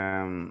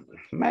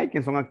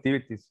making some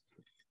activities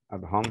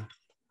at home,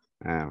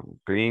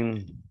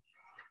 clean,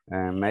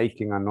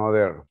 making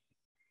another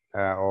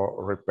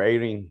or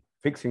repairing,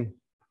 fixing.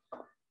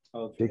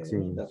 Okay,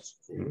 Fixing. that's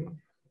cool.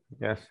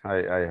 Yes,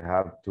 I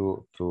have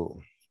to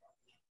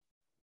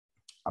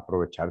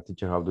aprovechar,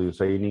 teacher. How do you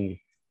say in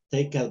English?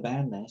 Take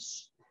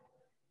advantage.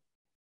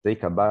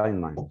 Take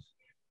advantage.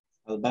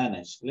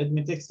 Advantage. Let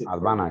me text it. for you.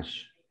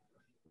 Advantage.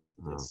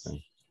 Yes.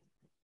 Okay.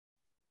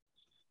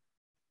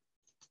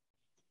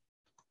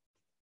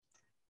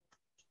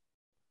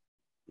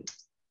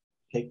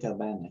 Take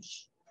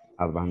advantage.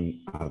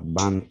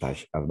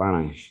 Advantage.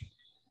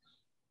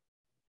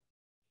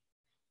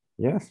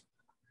 Yes,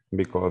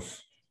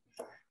 because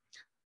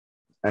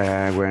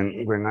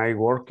when I am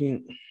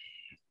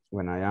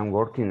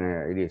working,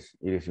 it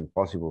is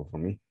impossible for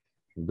me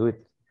to do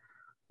it.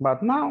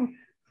 But now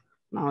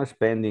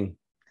spending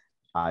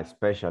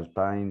special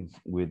times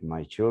with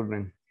my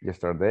children.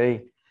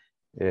 Yesterday,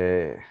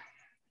 it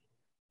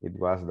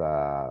was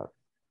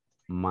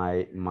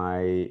my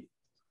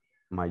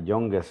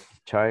youngest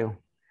child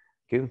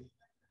kid.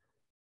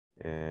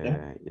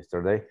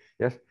 Yesterday,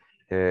 yes,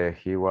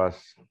 he was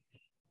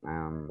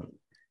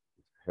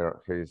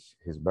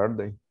his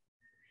birthday.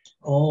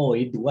 Oh,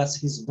 it was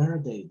his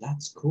birthday.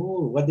 That's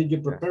cool. What did you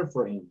prepare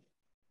for him?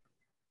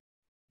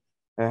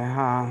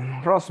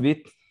 Roast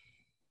beef.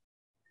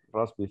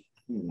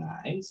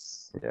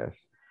 Nice. Yes.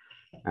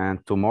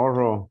 And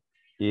tomorrow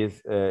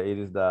it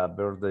is the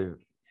birthday.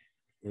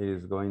 It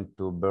is going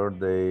to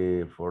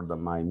birthday for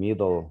my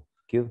middle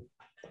kid.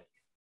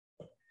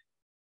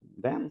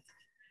 Then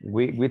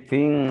we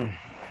think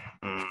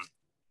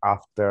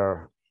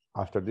after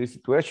this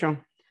situation,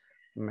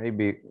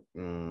 maybe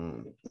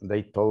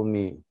they told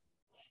me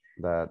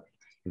that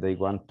they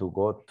want to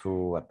go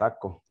to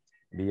Ataco,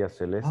 Villa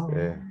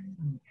Celeste.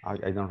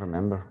 I don't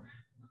remember.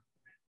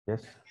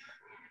 Yes.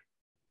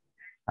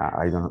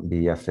 I don't,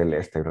 Villa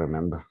Celeste, I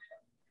remember.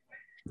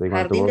 They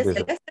want to Jardín go de to,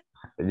 Celeste.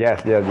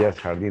 yes,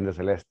 Jardín de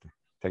Celeste.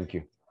 Thank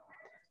you.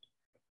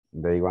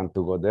 They want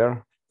to go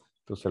there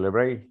to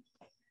celebrate.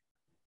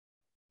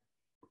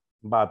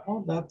 But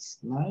oh, that's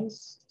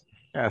nice.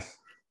 yes,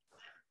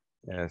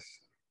 yes.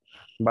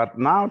 But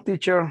now,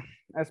 teacher,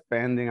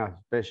 spending a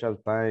special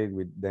time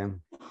with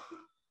them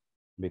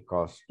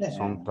because Yeah,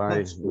 sometimes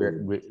that's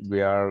good.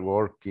 we are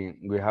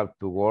working, we have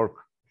to work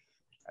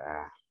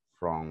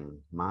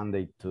from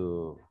Monday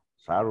to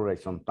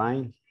Saturday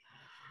sometimes.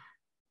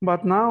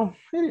 But now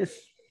it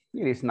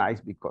is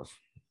nice because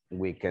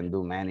we can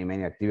do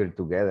many activities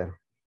together.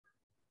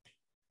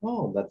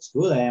 Oh, that's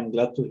good. I am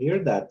glad to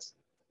hear that.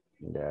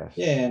 Yes.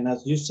 Yeah, and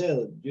as you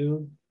said,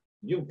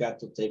 you've got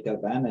to take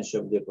advantage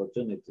of the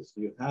opportunities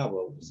you have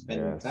of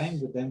spending Yes. time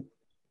with them.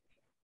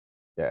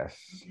 Yes.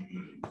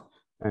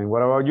 And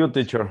what about you,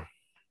 teacher?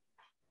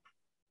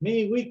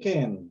 Me,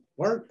 weekend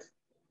work.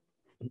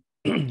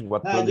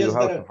 What plan do you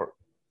have for?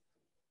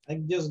 I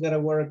just gotta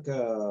work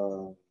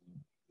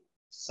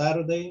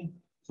Saturday,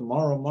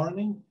 tomorrow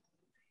morning,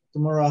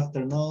 tomorrow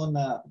afternoon.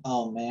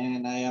 Oh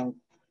man,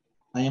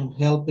 I am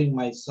helping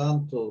my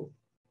son to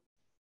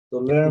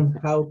learn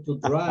how to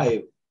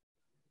drive.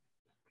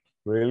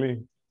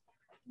 Really?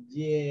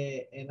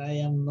 Yeah, and I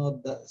am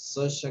not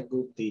such a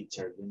good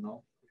teacher, you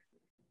know.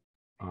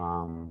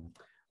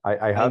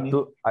 I have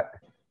to.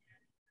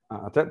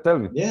 Tell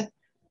me. Yeah.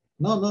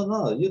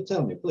 No. You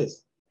tell me,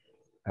 please.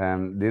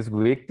 This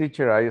week,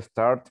 teacher, I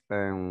start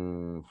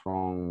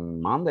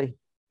from Monday.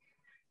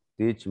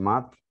 Teach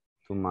math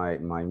to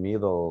my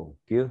middle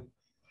kid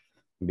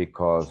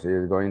because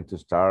he's going to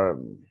start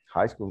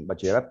high school,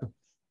 bachillerato.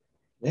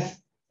 Yeah.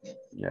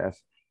 Yes,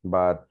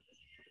 but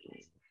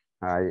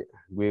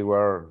we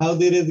were. How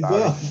did it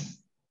go?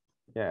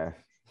 Yes.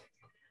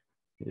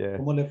 Yeah.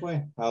 ¿Cómo le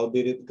fue? How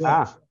did it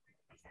go?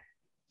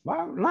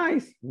 Well,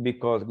 nice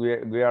because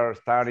we are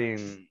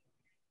starting.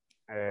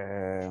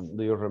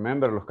 Do you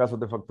remember los casos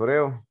de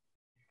factoreo?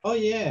 Oh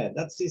yeah,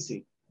 that's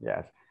easy.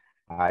 Yes,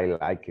 I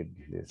like it,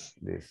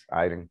 this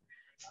item,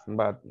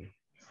 but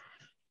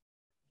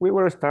we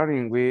were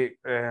starting. We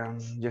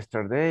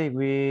yesterday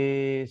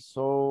we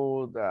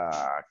saw the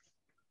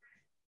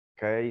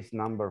case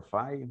number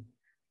 5,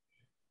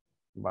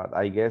 but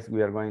I guess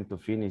we are going to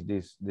finish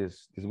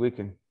this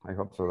weekend. I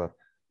hope so that.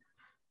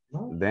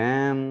 No.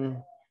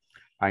 Then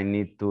I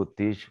need to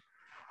teach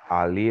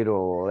a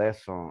little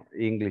lesson,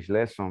 English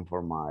lesson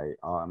for my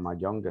my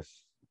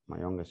youngest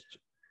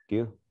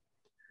kid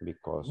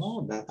because.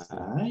 Oh, that's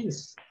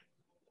nice.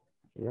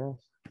 Yes,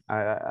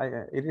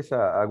 it is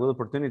a good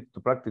opportunity to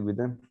practice with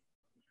them.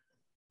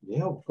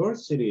 Yeah, of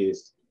course it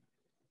is.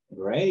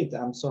 Great.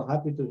 I'm so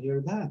happy to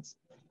hear that.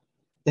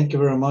 Thank you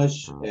very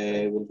much,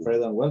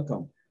 Wilfredo, and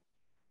welcome.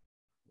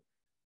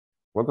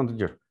 Welcome,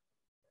 teacher.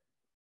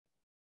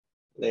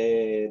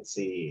 Let's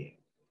see.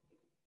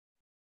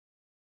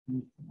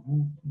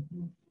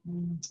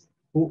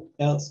 Who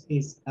else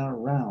is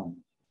around?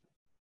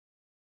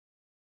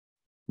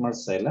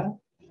 Marcela,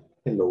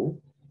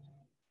 hello.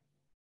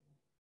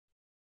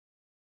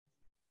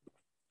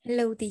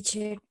 Hello,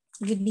 teacher.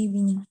 Good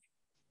evening.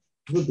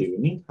 Good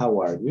evening. How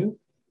are you?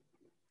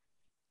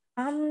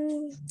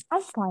 I'm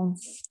fine.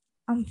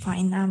 I'm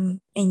fine.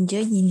 I'm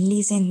enjoying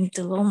listening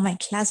to all my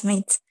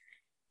classmates.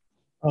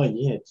 Oh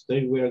yeah,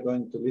 today we are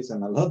going to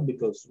listen a lot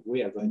because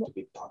we are going to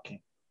be talking.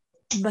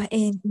 But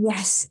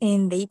yes,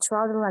 and they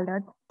travel a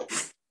lot.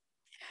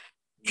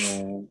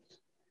 Yeah.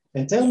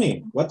 And tell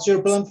me, what's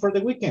your plan for the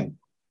weekend?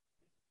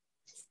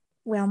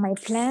 Well, my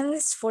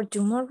plans for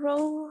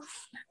tomorrow,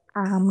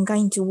 I'm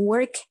going to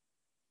work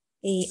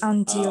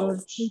until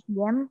 3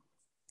 p.m.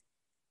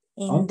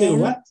 Until then,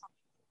 what?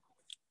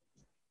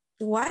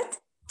 What?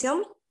 Tell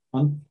me.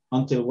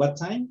 Until what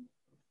time?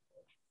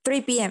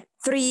 3 p.m.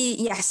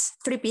 3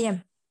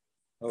 p.m.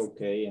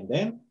 Okay, and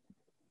then?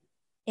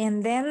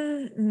 And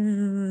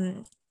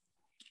then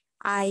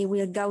I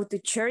will go to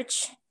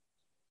church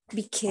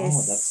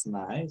because that's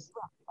nice.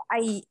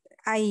 I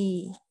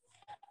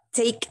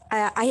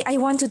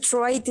want to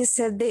try to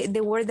say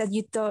the word that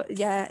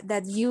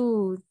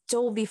you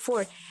told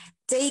before.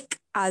 Take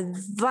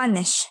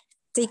advantage.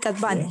 Take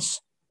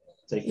advantage.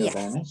 Yeah. Take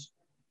advantage.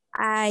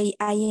 I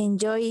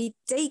enjoy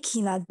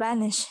taking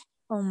advantage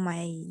on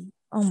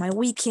my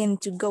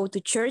weekend to go to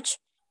church,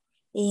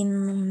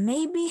 and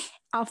maybe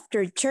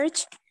after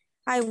church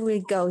I will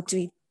go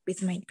to it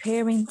with my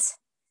parents.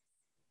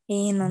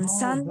 And on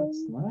Sunday,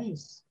 that's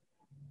nice.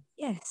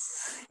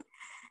 Yes.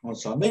 On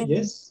Sunday,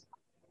 yes.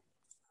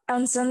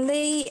 On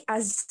Sunday,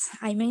 as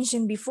I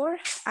mentioned before,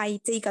 I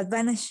take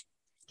advantage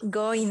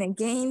going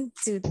again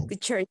to the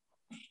church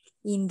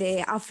in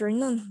the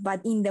afternoon,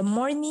 but in the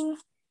morning,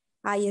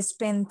 I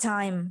spend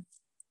time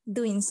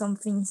doing some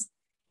things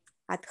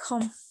at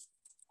home.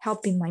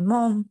 helping my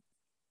mom,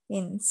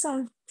 and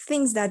some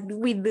things that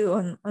we do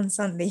on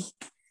Sunday,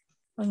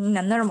 on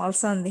a normal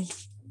Sunday.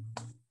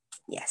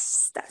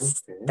 Yes,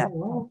 that's Okay, that.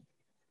 well,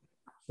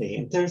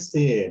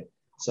 interesting.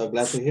 So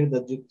glad to hear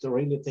that you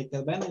really take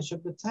advantage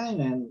of the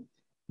time and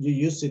you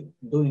use it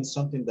doing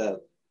something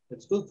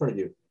that's good for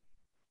you.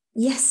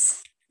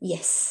 Yes,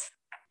 yes.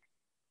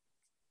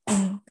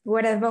 And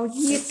what about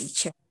you,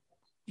 teacher?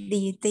 Do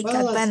you take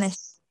Well, advantage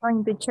of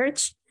going to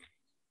church?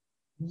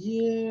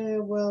 Yeah,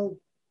 well,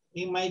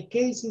 in my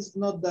case, it's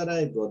not that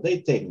I go, they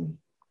take me,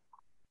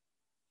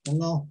 you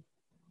know,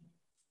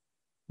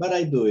 but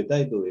I do it,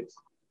 I do it.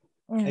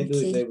 I do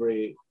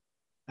it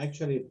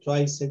actually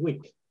twice a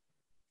week.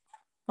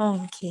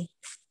 Okay.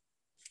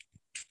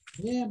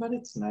 Yeah, but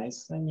it's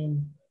nice. I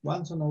mean,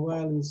 once in a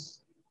while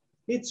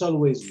it's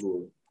always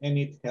good and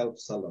it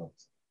helps a lot.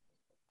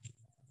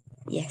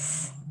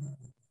 Yes.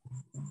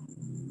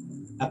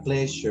 A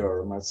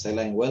pleasure,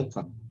 Marcela, and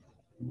welcome.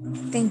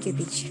 Thank you,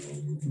 teacher.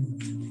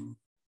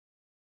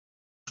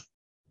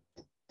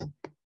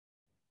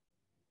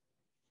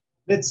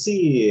 Let's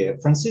see,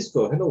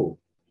 Francisco, hello.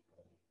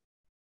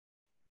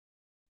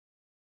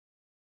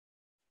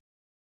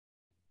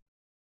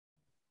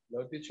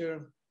 Hello,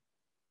 teacher.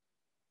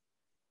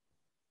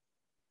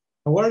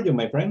 How are you,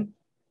 my friend?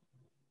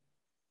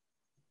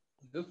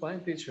 Just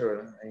fine,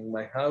 teacher, in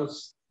my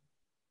house.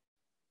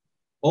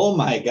 Oh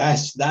my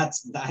gosh,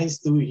 that's nice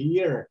to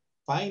hear.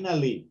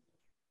 Finally.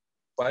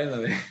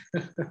 Finally,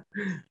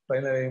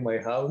 finally in my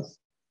house,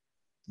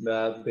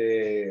 that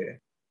the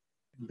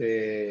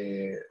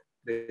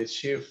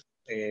shift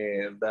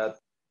that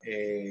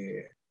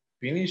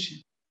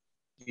finish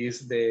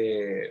is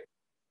the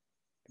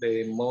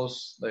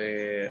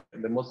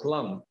most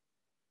long,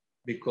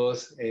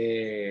 because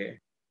they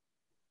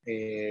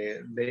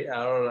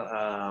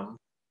are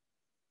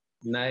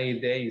 9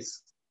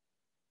 days.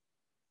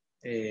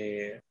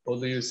 How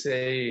do you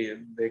say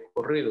the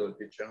corrido,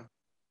 teacher?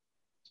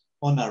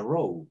 On a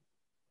row.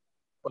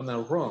 On a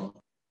run.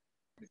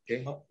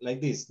 Okay. Oh,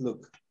 like this,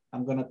 look,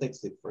 I'm gonna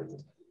text it for you.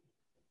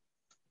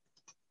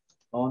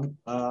 On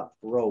a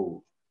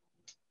row.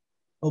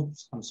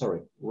 Oops, I'm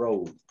sorry,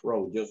 row,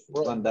 just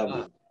Row. one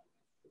W.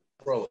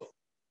 Row.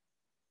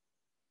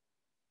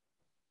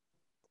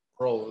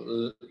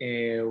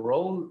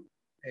 Roll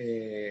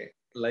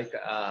like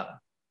a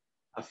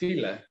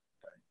fila.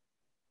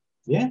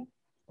 Yeah,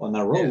 on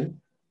a row.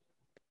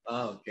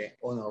 Yeah. Okay,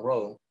 on a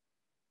roll.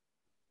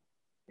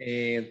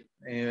 And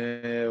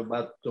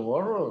but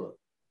tomorrow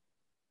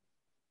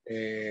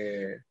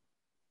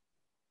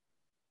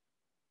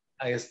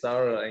I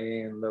start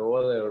in the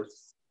other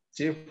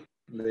shift.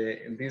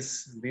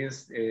 This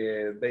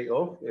day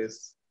off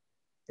is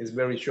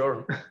very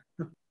short.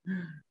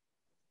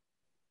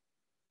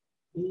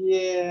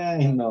 Yeah,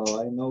 I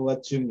know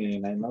what you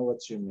mean. I know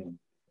what you mean.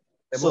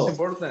 The So, most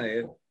important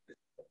is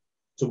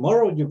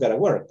tomorrow you gotta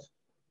work.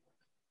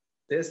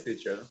 this,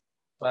 teacher,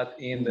 but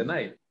in the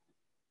night.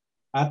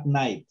 At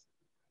night.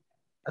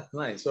 At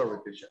night, sorry,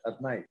 teacher,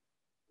 at night.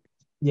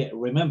 Yeah,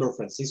 remember,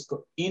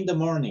 Francisco, in the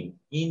morning,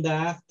 in the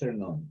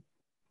afternoon,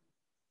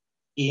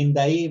 in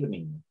the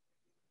evening,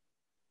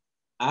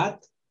 at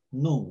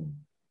noon,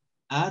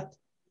 at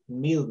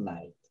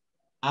midnight,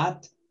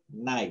 at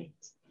night.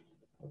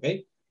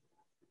 Okay?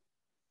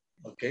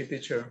 Okay,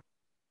 teacher.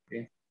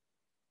 Okay.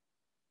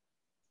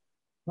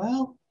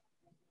 Well,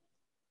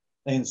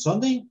 and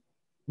Sunday?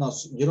 No,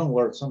 you don't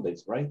work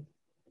Sundays, right?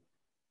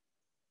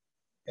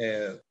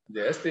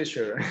 Yes,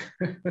 teacher.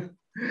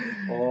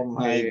 Oh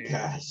my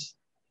gosh.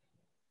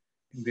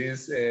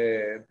 This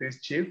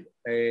shift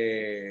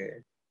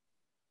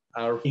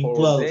are 4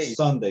 Include days.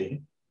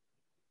 Sunday.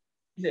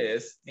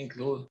 Yes,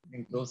 include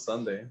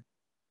Sunday.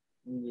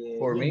 Yeah,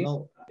 For me,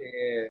 know.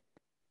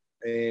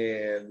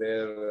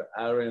 there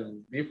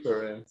aren't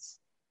difference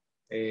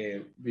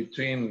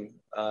between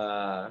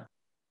a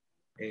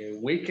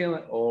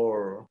weekend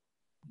or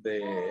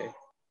the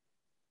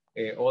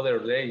other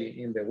day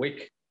in the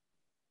week.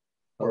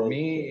 For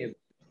me, it's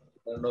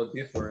not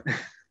different.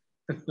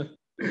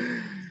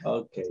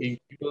 Okay.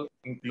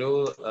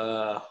 Include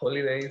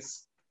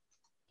holidays,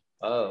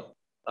 all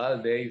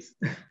days.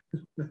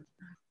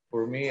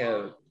 For me,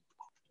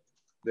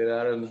 there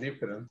aren't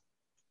different.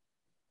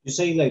 You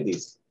say like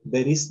this,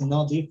 there is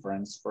no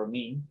difference for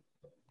me.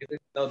 It is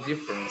no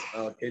difference.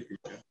 Okay,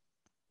 teacher.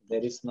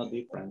 There is no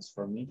difference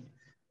for me.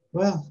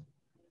 Well,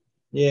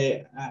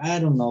 yeah, I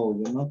don't know,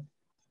 you know.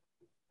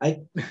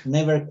 I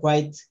never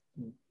quite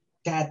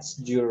catch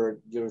your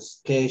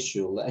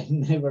schedule. I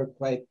never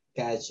quite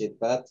catch it,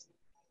 but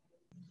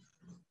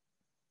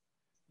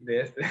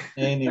Yes.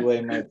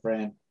 anyway, my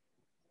friend,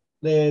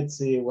 let's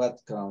see what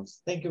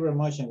comes. Thank you very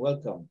much and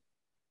welcome.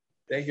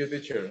 Thank you,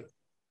 teacher.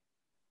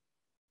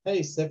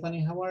 Hey,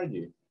 Stephanie, how are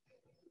you?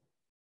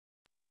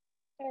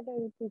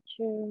 Hello,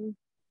 teacher.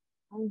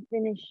 I'm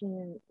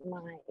finishing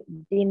my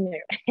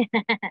dinner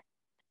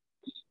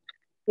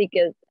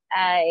because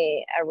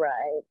I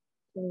arrived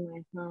to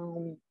my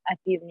home a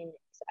few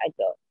minutes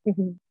ago.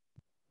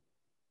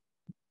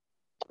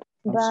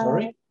 I'm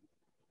sorry?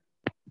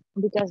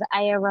 because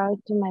I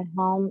arrived to my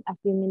home a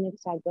few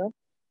minutes ago.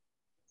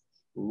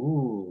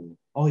 Ooh.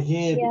 Oh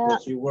yeah, Yeah,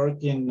 because you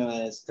work in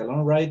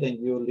Escalon, right? And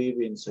you live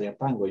in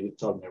Soyapango, you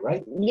told me,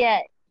 right?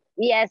 yeah,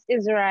 yes,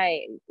 it's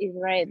right. It's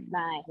right.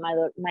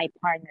 My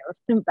partner,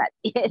 but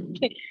yes,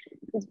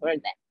 it's for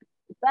that.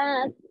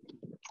 But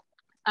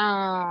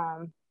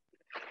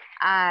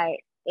I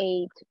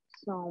ate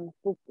some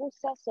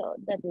pupusa, so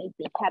that made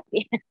me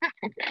happy.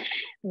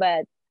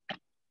 But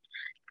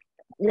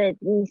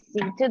let me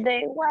see.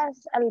 Today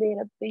was a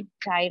little bit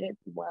tired.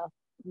 Well,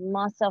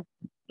 most of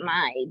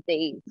my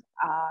days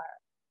are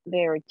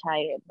very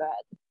tired,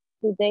 but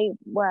today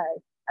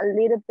was a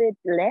little bit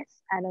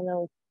less. I don't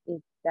know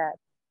if that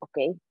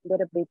okay, a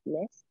little bit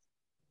less.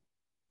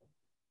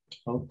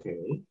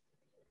 Okay.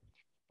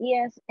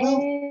 Yes, Well,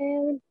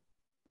 and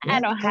I yeah,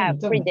 don't tell have me,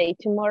 tell free me. day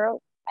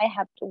tomorrow. I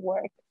have to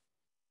work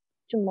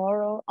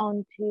tomorrow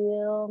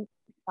until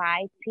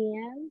 5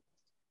 p.m.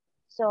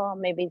 So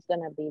maybe it's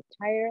gonna be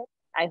tired.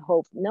 I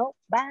hope no,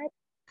 but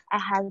I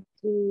have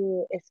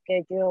to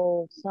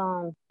schedule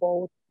some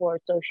posts for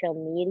social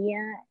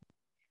media,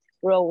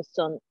 wrote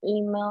some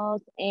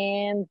emails,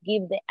 and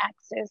give the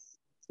access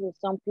to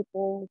some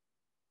people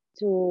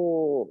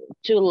to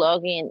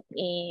log in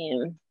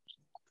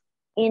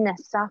a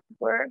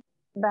software.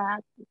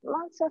 But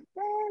most of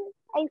them,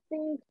 I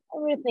think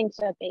everything's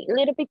okay. A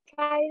little bit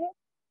tired,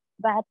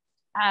 but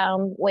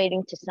I'm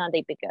waiting to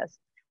Sunday because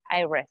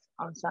I rest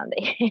on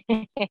Sunday.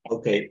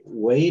 Okay,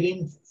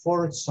 waiting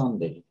for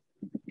Sunday.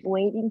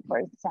 Waiting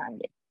for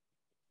Sunday.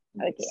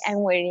 Okay, Yes.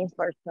 I'm waiting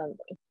for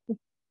Sunday.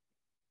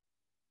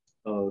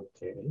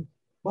 Okay.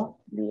 Well,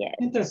 Yes.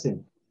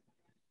 interesting.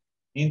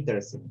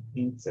 Interesting.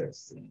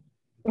 Interesting.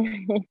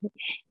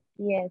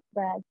 Yes,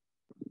 but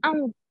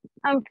I'm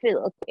I'm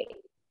feel okay.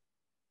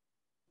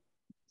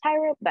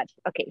 Tired, but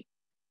okay.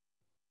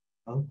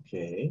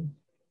 Okay.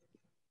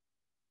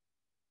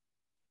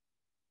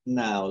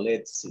 Now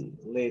let's see.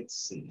 Let's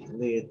see.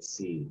 Let's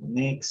see.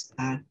 Next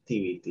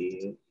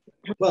activity.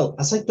 Well,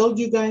 as I told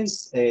you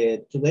guys,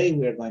 today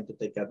we are going to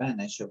take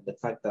advantage of the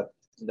fact that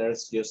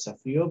there's just a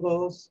few of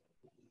us,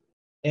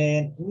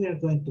 and we are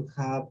going to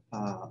have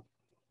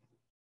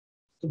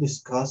to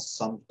discuss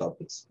some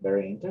topics.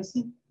 Very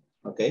interesting.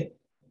 Okay.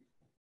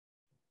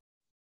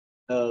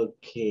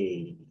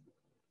 Okay.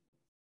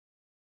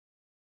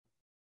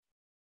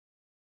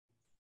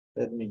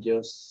 Let me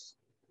just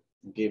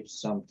give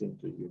something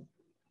to you.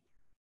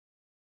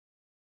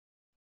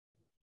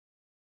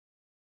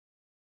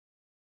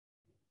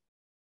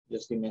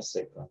 Just give me a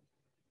second.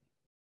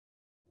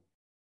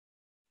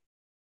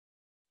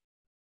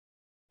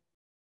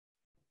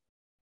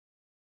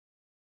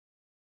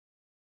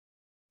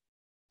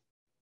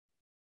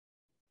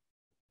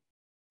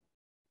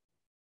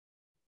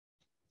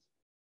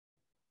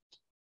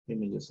 Give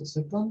me just a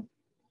second.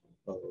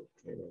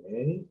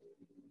 Okay.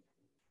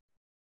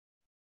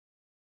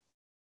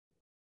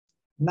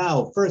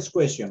 Now, first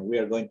question, we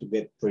are going to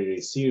get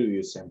pretty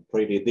serious and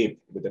pretty deep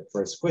with the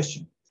first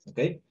question,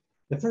 okay?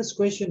 The first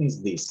question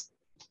is this.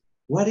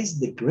 What is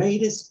the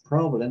greatest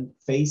problem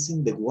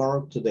facing the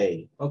world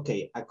today?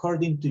 Okay,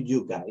 according to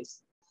you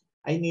guys,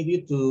 I need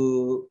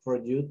you for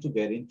you to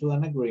get into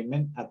an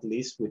agreement at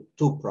least with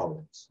two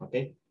problems,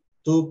 okay?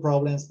 Two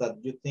problems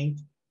that you think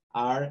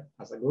are,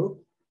 as a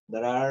group,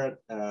 that are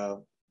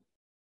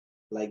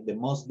like the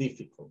most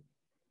difficult.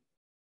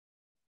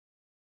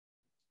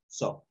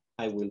 So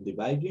I will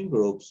divide you in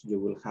groups. You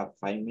will have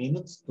 5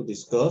 minutes to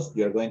discuss.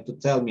 You're going to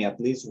tell me at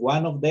least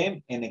one of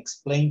them and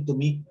explain to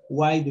me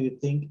why do you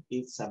think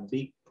it's a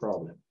big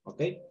problem,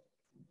 okay?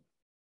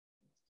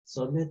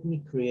 So let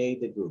me create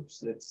the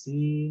groups. Let's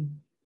see.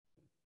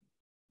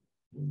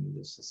 Give me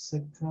just a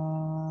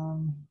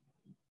second.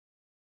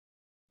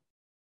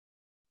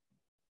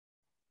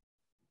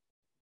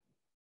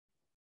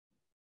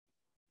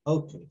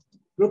 Okay,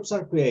 groups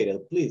are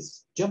created.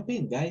 Please jump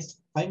in,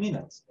 guys. 5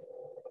 minutes.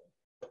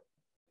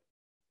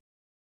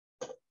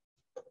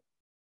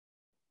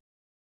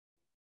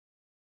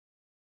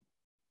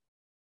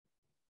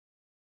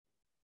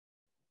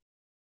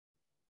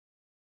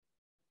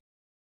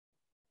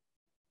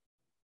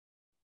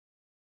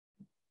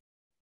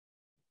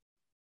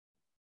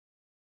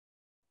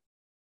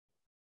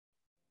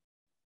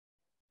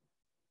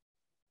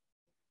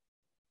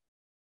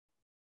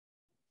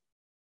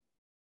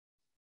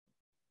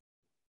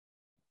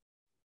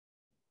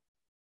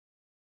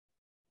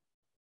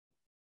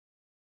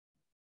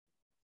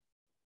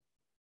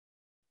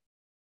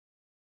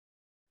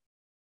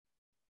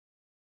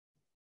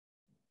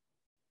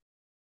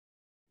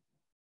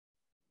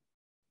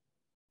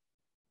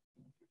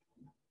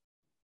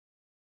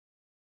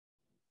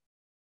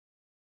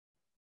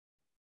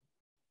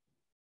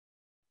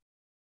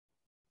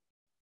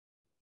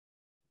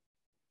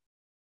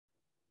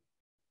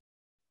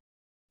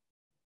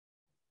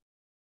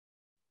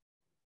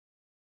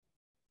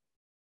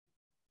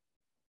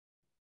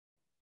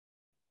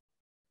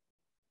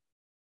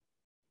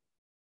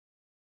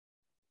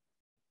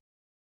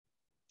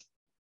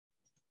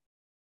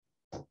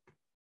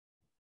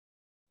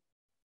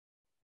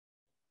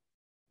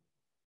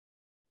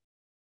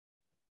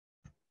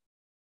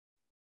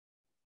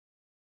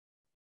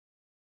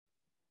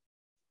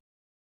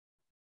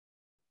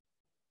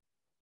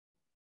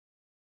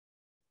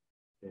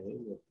 Okay,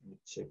 let me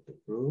check the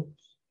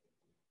groups.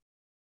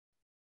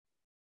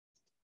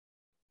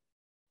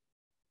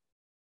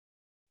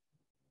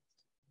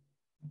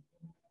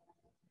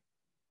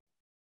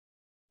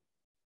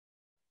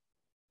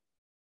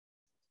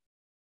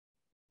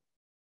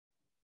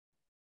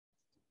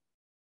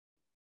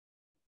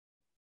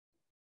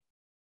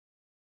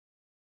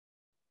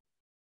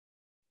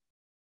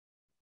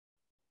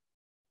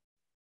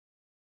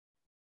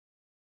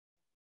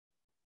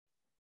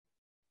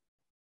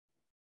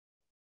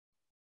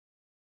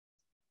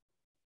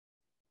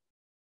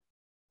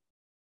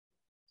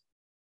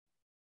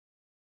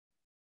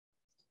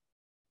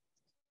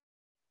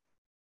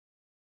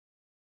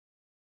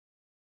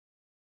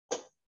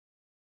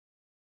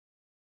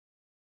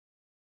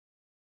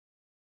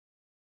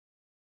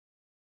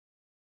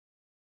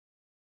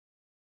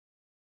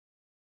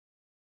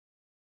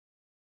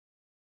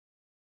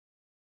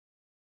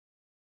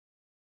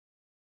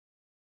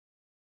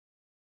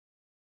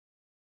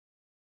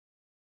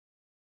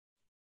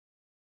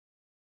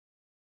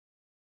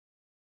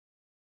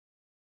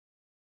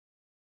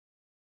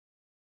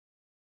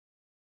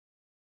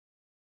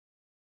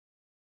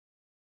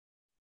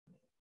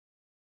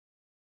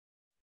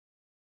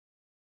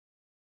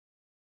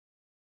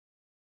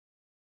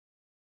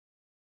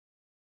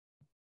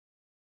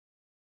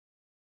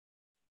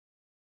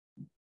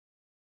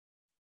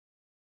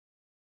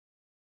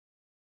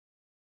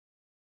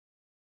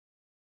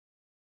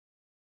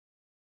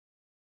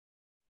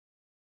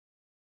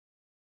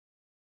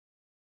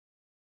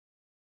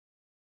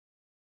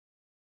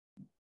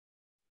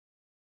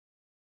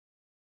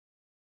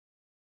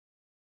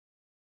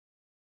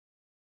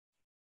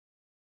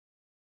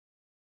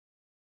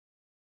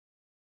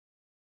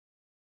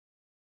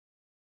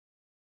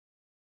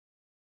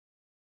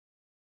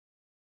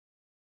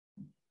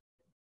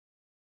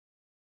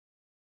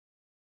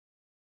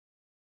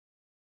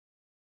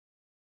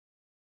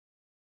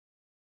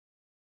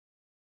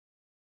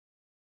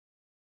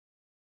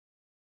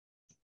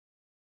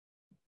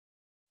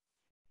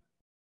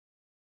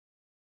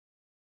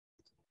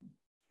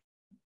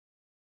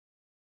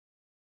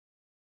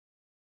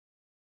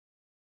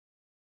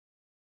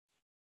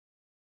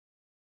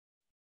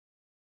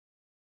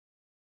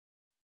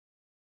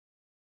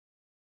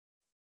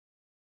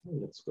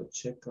 Let's go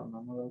check on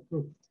another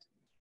group.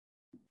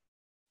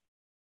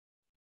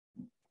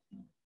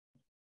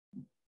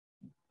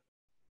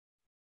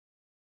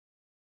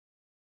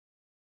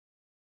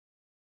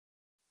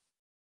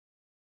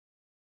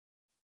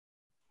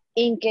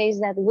 In case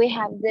that we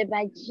have the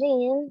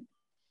vaccine,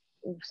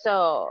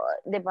 so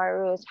the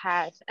virus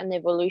has an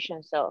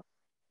evolution, so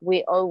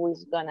we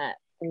always gonna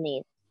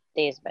need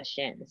these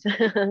vaccines.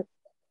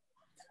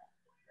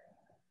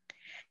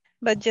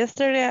 But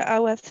yesterday I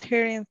was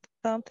hearing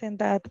something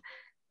that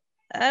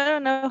I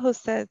don't know who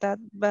said that,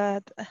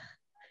 but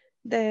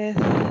the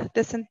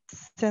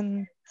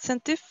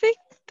scientific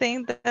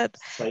thing that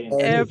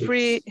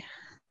every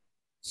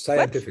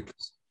Scientific. what?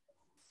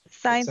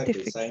 Exactly,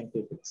 Scientific.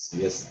 scientifics.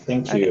 Yes,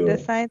 thank Okay, you. the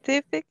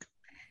scientific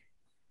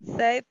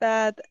say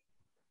that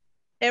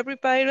every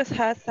virus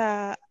has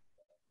a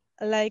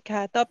like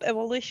a top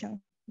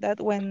evolution that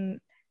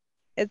when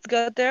it's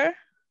got there,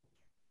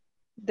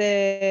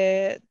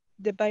 the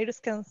virus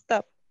can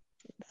stop.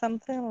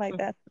 Something like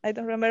that. I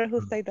don't remember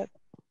who said that.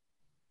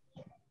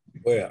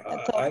 Well,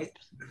 So,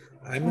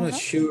 I'm not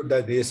sure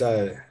that is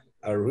a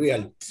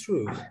real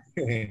truth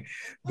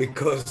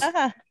because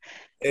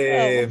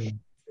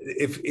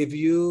if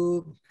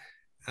you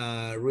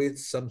read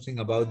something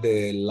about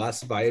the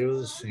last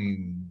virus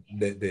in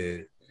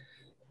the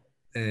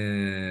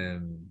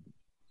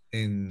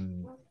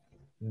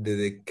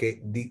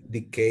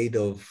decade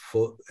of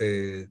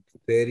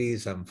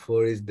 30s and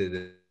 40s,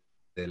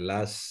 the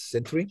last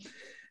century,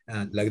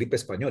 la gripe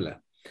española.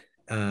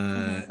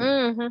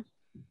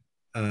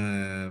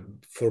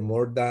 For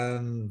more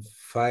than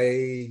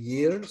 5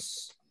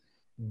 years,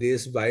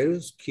 this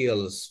virus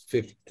kills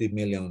 50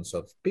 millions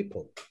of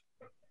people.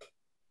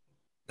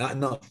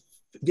 No,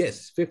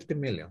 yes, 50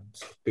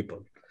 millions of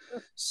people.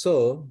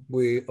 So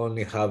we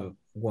only have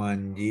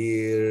 1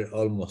 year,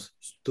 almost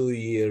 2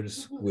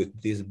 years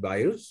with this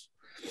virus.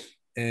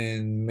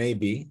 And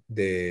maybe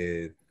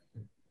the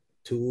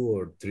 2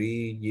 or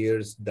 3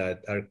 years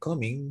that are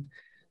coming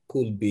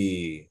could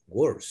be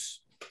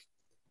worse.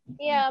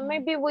 Yeah,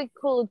 maybe we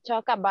could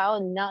talk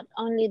about not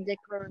only the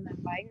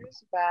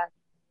coronavirus, but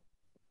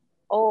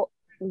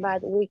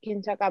we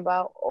can talk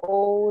about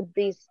all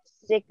this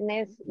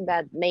sickness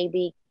that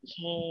maybe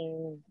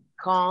can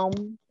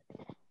come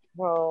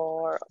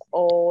for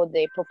all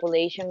the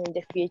population in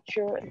the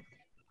future.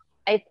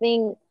 I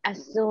think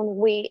as soon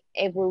we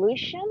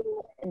evolution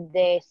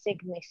the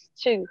sickness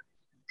too.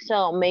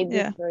 So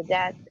maybe for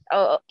that,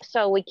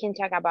 so we can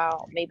talk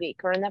about maybe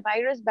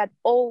coronavirus, but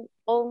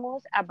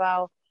almost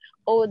about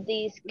all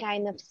these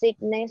kind of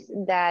sickness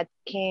that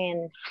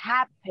can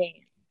happen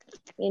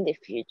in the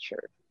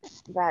future.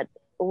 But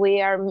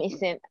we are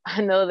missing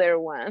another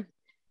one,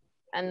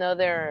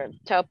 another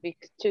topic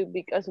too,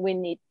 because we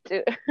need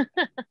to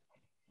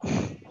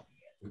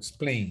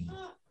explain.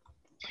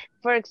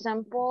 For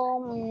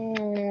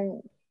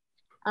example,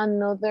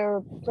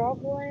 another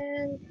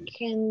problem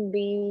can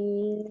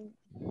be,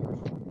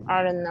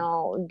 I don't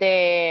know,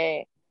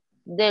 the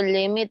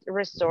limit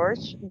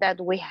resource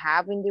that we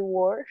have in the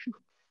world.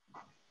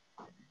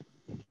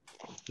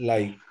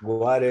 Like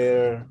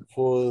water,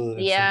 food,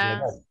 and something like Yeah.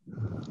 that.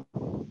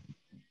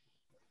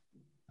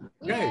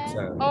 Yeah, it's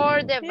Yeah,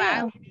 or the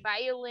Yeah.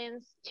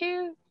 violence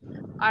too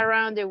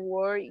around the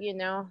world, you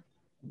know,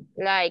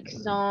 like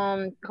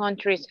some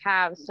countries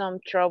have some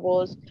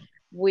troubles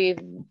with,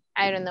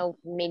 I don't know,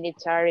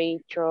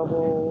 military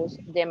troubles,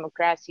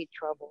 democracy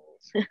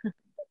troubles,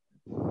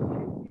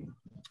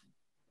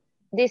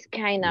 this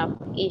kind of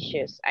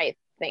issues, I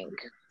think.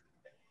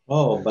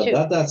 Oh, but Too.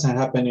 that doesn't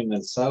happen in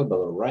El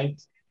Salvador, right?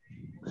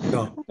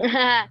 no,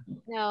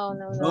 No,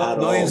 no, At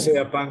no in all.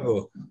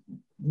 Soyapango.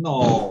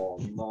 No,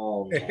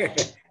 no, no.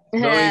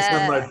 No in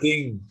San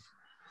Martin.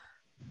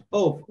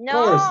 Oh, of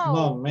course, no,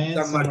 No. man.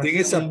 San San Martin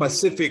is a Martin,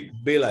 Pacific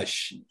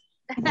village.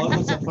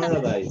 almost a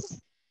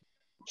paradise.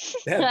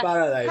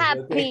 Paradise, okay.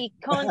 Happy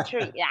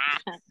country. Yeah.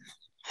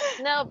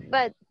 No,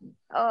 but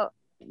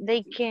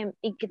they can,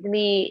 it could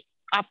be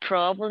a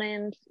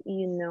problem,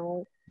 you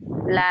know,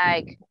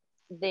 like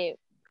the,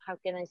 how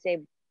can I say,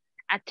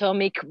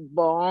 atomic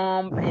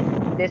bomb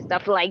and the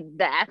stuff like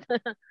that,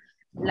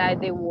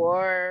 like the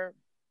war,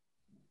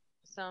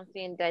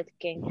 something that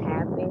can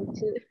happen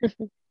too.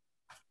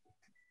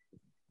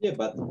 Yeah,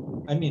 but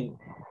I mean,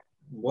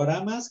 what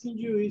I'm asking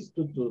you is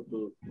to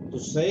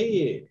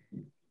say,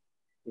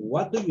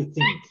 what do you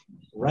think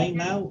right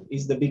now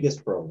is the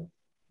biggest problem?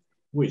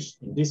 Which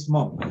in this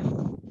moment?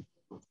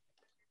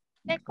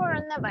 The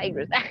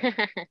coronavirus.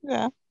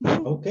 Yeah.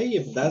 Okay,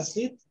 if that's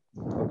it,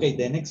 okay,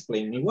 then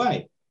explain me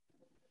why.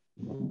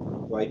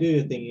 Why do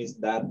you think is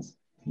that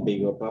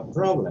big of a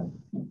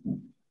problem?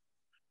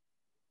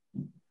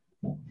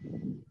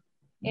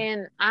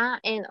 And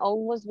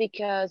almost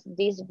because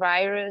this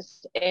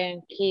virus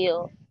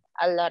kill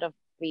a lot of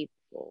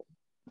people.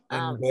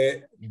 And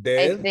I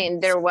there,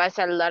 think there was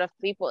a lot of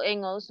people,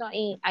 and also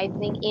I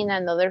think in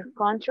another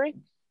country,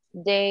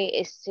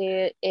 they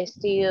still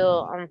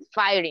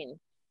fighting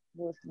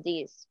with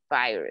this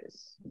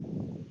virus.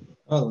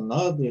 Well,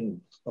 not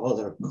in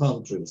other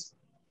countries.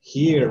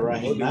 Here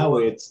right now,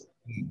 it's,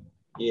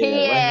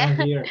 yeah, right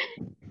now Yeah.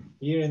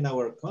 here in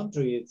our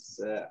country, it's,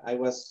 I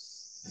was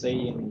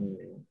saying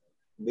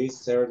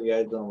this earlier,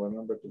 I don't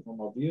remember to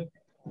whom of you,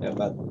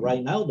 but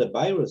right now the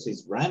virus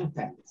is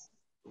rampant.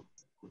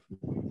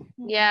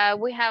 Yeah,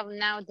 we have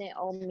now the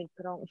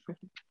Omicron.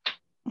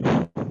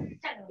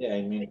 Yeah,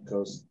 I mean,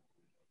 because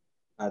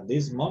at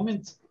this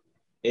moment,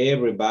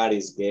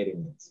 everybody's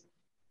getting it.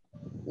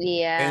 and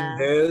Yeah.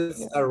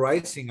 deaths are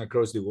rising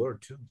across the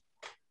world too.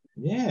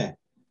 Yeah,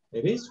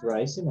 it is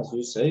rising, as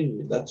you say,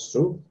 that's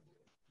true.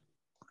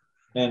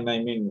 And I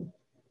mean,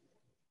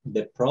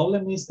 the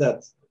problem is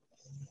that,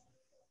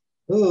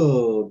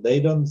 oh, they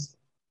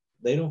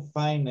don't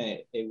find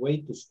a way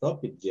to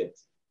stop it yet.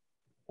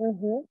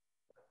 Mm-hmm.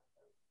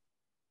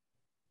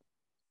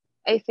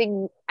 I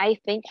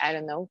think, I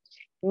don't know,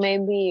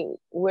 maybe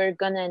we're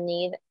gonna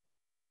need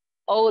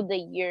all the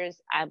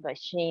years of a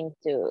machine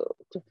to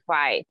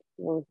fight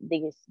with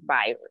this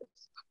virus.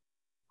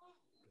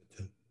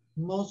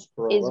 Most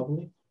It's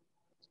probably.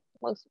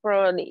 most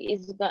probably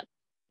it's gonna,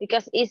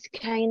 because it's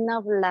kind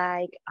of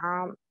like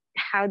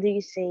how do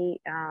you say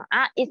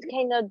it's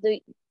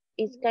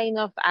kind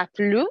of a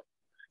flu.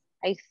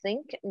 I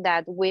think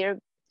that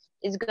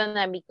it's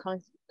gonna be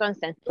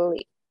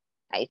constantly,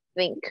 I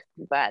think,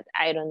 but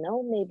I don't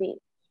know, maybe,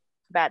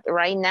 but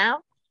right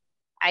now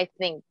I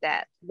think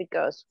that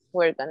because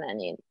we're gonna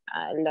need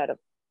a lot of,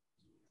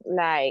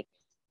 like,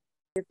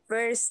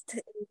 First,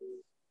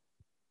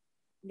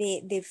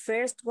 the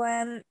first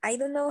one, I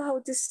don't know how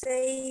to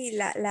say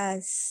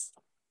las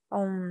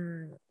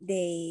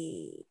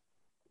the,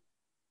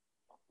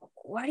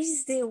 what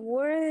is the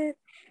word?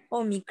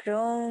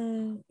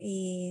 Omicron,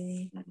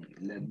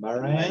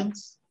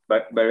 Variants.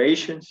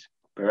 Variations.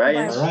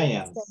 Variants.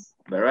 Variants.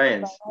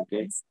 Variants.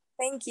 Okay.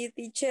 Thank you,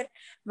 teacher.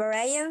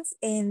 Variants,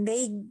 and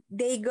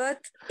they got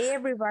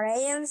every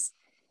variance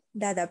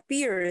that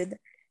appeared,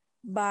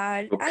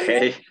 but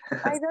Okay.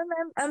 I don't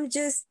know, I'm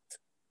just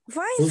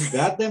fine. Who's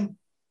got them?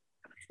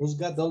 Who's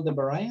got all the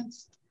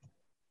variants?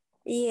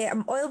 Yeah,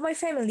 all my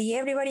family,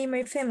 everybody in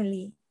my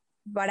family,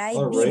 but I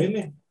Oh, didn't,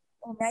 really?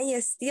 and I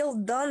still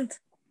don't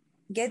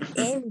get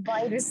any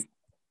virus.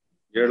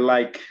 You're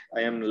like,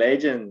 I Am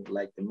Legend,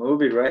 like the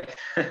movie, right?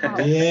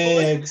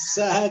 Yeah,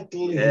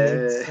 exactly.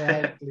 Yeah.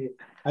 Exactly.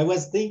 I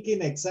was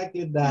thinking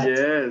exactly that.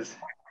 Yes.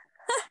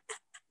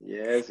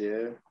 Yes,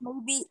 yeah.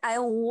 Maybe I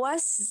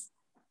was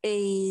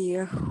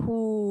a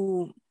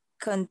who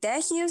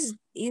contagious.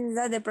 Is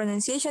that the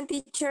pronunciation,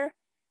 teacher?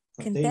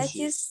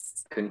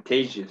 Contagious.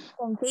 Contagious.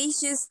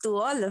 Contagious to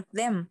all of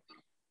them.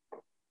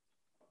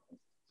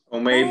 Or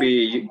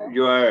maybe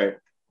you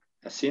are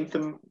a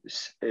symptom,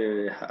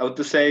 how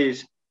to say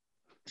is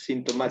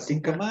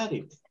symptomatic.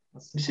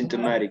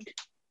 Symptomatic.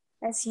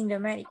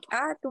 Asymptomatic.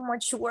 Too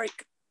much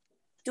work.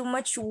 Too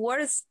much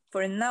words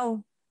for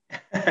now.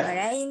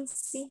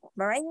 Variancy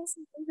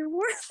in the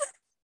word.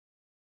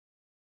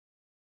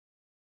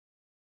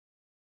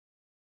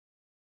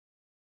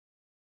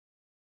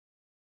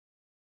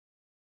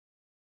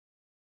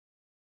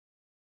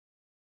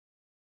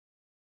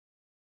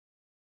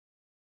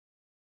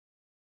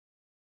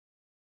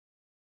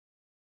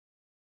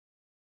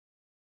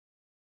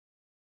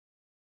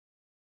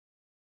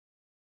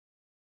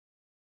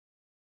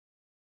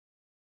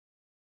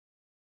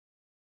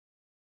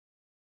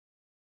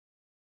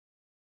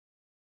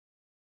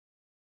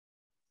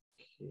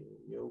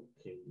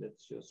 Okay,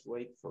 let's just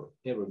wait for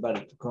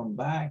everybody to come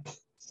back.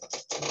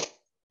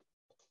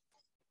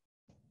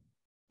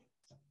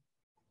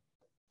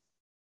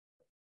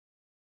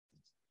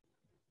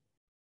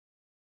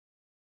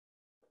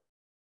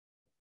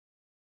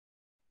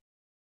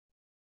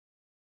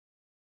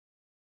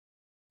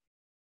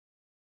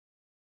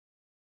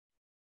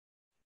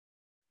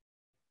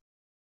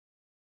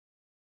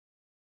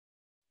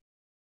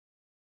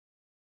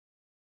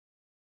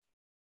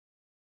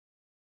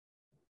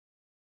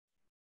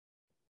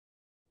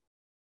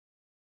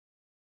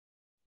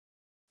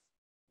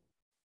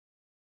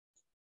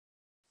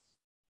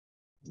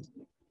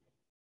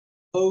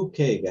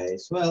 Okay,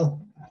 guys.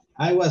 Well,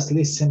 I was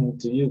listening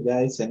to you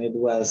guys and it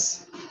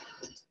was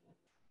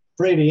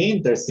pretty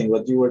interesting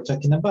what you were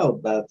talking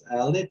about, but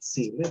let's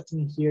see. Let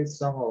me hear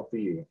some of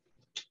you.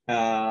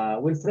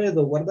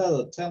 Wilfredo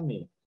Guardado, tell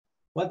me,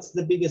 what's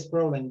the biggest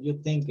problem you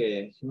think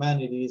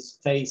humanity is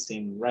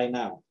facing right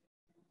now?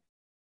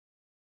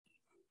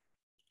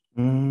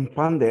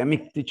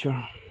 Pandemic, teacher.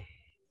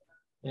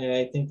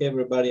 I think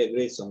everybody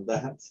agrees on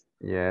that.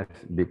 Yes,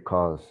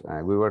 because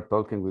we were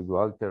talking with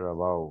Walter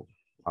about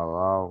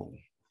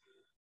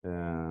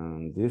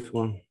this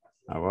one,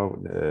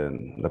 about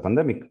the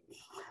pandemic.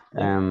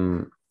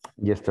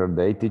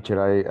 Yesterday, teacher,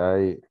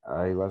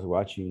 I was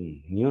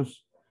watching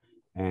news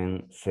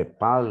and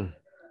CEPAL,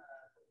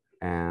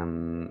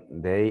 and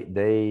they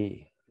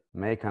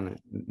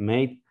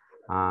made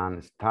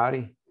a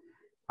study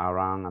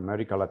around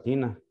America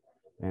Latina,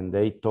 and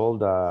they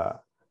told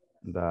la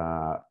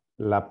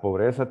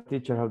pobreza,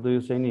 teacher, how do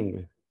you say in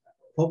English?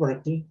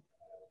 Poverty.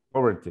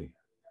 Poverty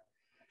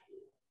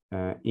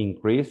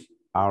increased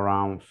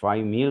around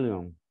 5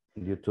 million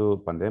due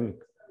to pandemic.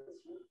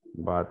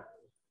 But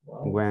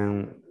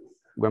when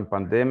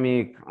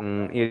pandemic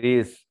it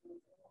is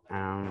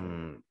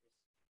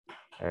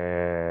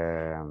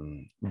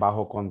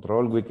bajo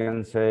control, we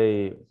can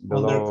say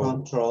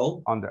below,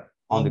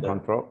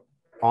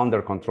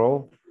 under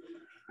control.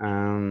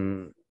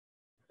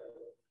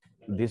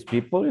 These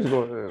people is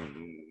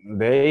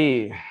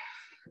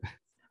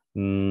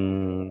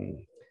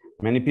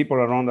many people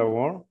around the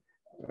world,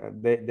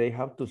 they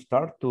have to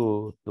start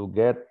to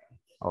get,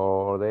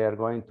 or they are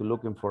going to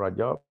looking for a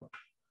job,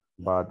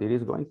 but it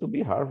is going to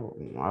be hard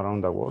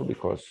around the world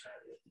because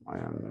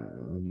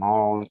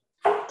now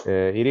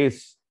it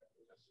is.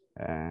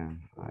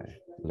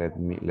 Let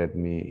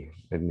me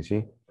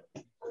see.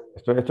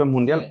 Esto es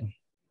mundial.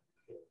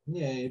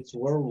 Yeah, it's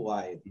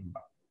worldwide.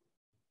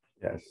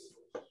 Yes.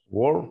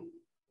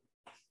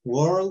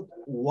 Worldwide.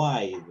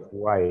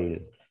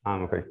 Wide.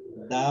 Okay.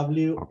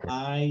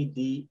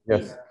 W-I-D-E.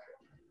 Yes.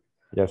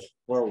 Yes.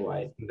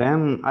 Worldwide.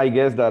 Then I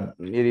guess that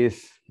it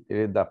is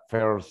the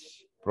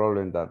first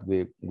problem that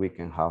we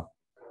can have.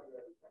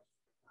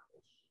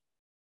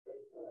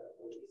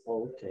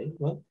 Okay,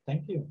 well,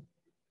 thank you.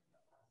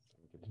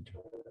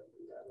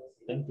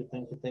 Thank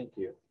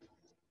you.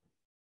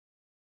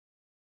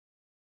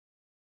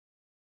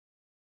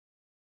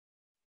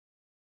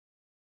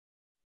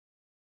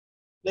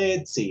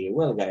 Let's see.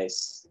 Well,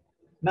 guys,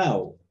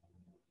 now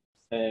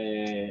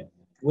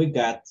we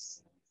got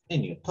a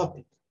new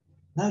topic.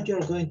 Now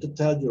you're going to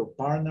tell your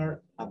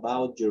partner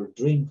about your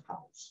dream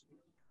house.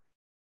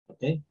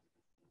 Okay?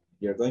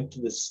 You're going to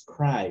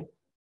describe,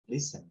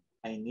 listen,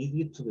 I need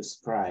you to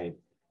describe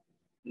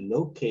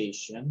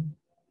location,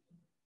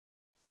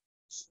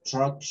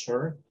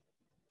 structure,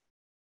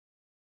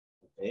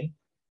 okay?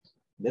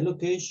 The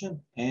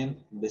location and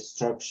the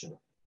structure.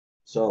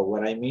 So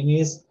what I mean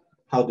is,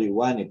 how do you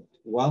want it?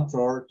 1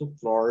 floor, 2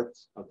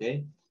 floors,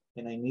 okay?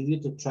 And I need you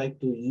to try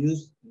to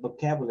use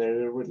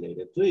vocabulary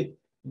related to it.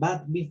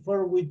 But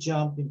before we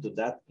jump into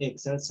that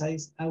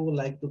exercise, I would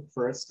like to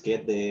first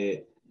get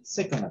the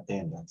second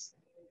attendance.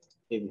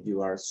 If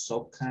you are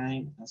so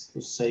kind as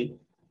to say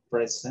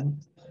present,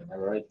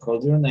 whenever I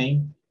call your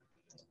name.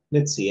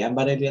 Let's see,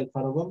 Ambarelli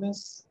Alfaro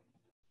Gomez.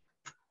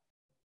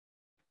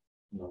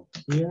 Not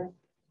here.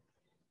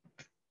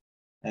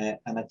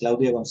 Ana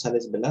Claudia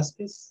González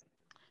Velázquez.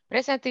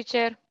 Present,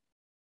 teacher.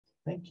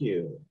 Thank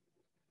you.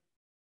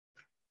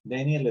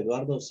 Daniel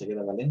Eduardo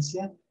Ceguera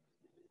Valencia.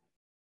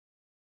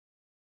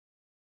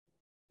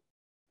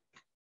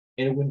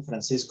 Erwin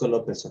Francisco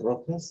López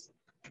Rojas.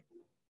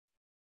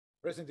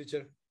 Present,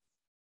 teacher.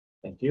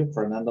 Thank you.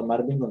 Fernando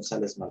Marvin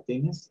González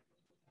Martínez.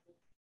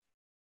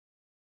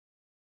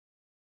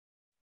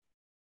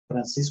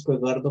 Francisco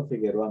Eduardo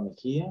Figueroa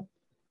Mejía.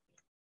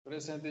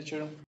 Present,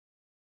 teacher.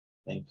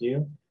 Thank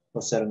you.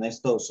 José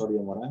Ernesto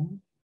Osorio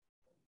Morán.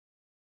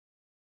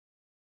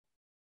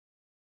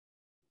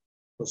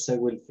 José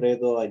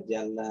Wilfredo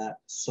Ayala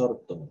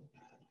Sorto.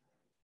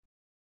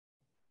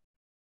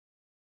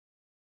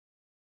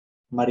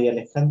 María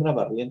Alejandra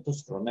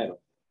Barrientos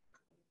Romero.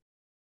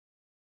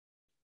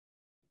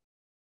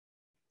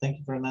 Thank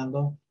you,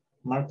 Fernando.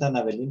 Marta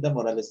Ana Belinda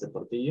Morales de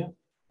Portillo.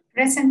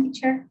 Present,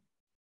 teacher.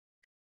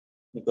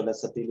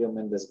 Nicolás Atilio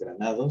Méndez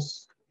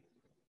Granados.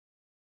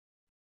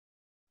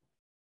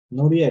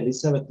 Nuria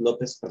Elizabeth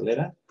López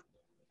Carlera.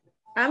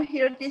 I'm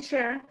here,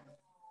 teacher.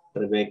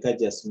 Rebeca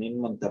Yasmín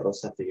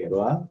Monterrosa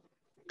Figueroa.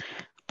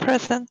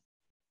 Present.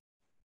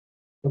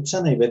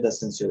 Roxana Ivette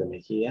Asensio de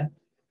Mejía.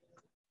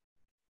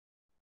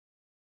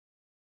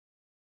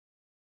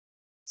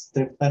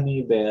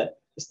 Stephanie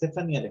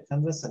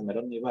Alejandra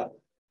Salmerón Ibarra.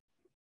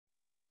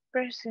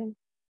 Present.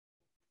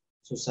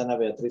 Susana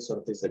Beatriz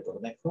Ortiz de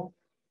Cornejo.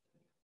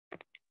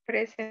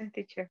 Present,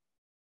 teacher.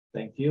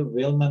 Thank you.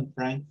 Vilman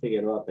Frank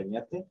Figueroa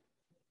Peñate.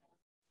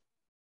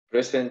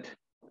 Present.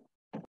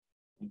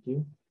 Thank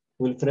you.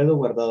 Wilfredo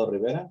Guardado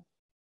Rivera.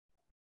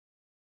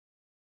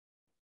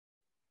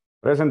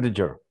 Present,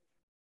 teacher.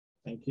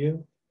 Thank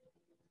you.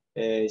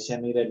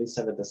 Shamira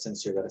Elizabeth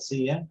Asensio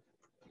García.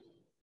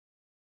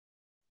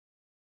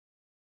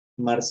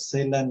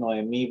 Marcela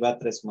Noemí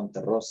Batres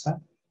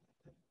Monterrosa.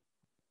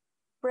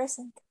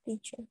 Present,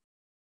 teacher.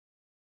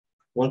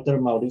 Walter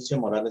Mauricio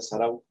Morales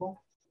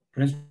Araujo.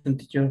 Present,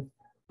 teacher.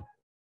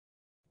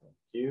 Thank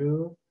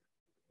you.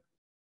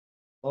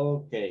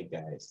 Okay,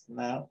 guys.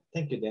 Now,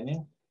 thank you,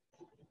 Daniel.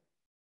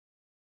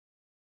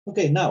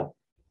 Okay, now,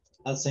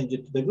 I'll send you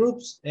to the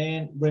groups,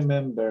 and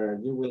remember,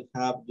 you will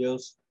have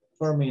just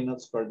 4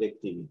 minutes for the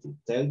activity.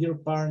 Tell your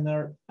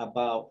partner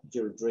about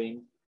your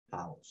dream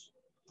house,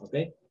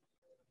 okay?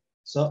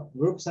 So,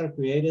 groups are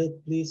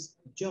created. Please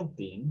jump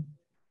in.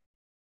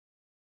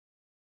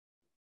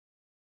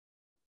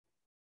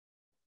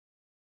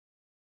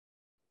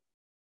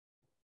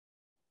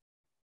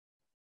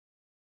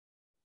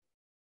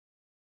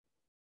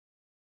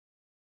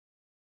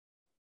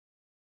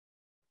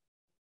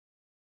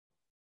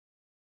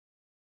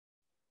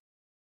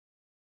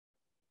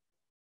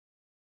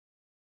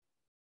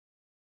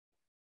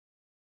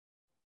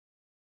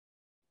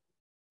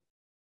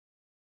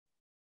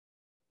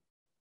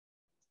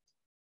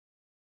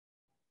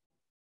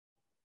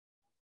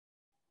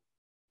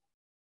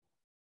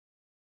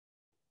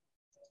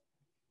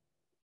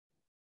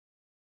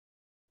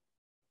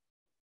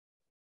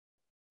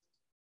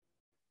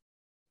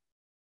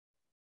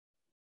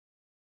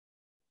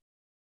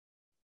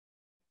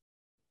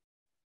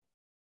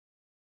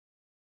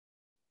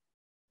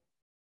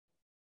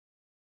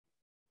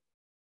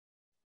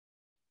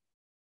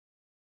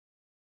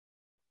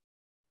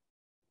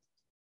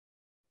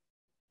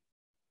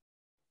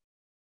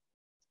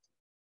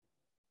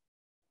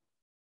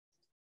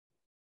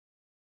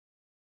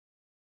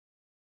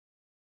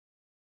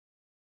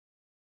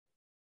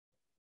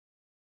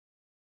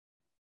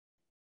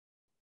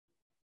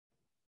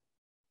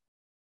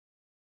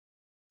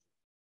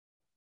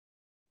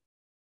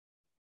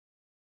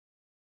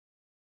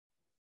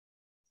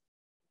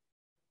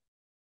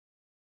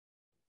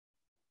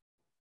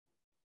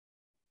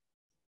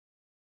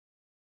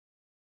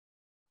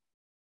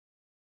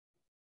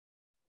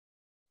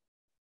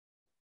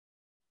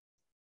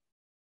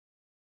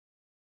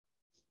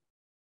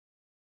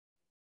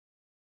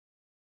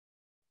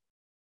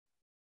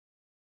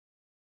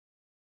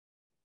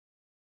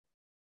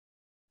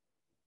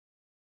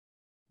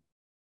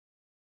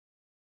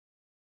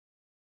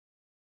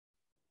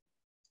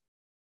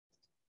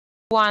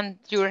 Want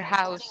your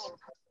house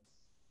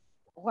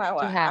Wow,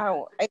 to have?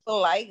 I would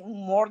like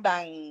more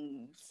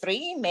than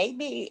 3,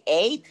 maybe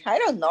 8. I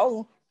don't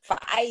know.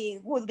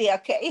 5 would be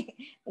okay.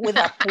 With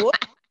a pool,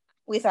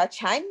 with a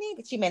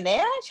chimney,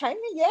 chimenea, chimney,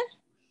 yeah.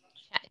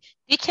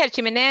 Teacher,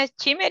 chimenea,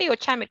 chimney o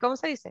chimney, ¿cómo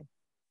se dice?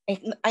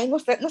 Ay, no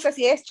sé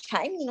si es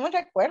chimney, no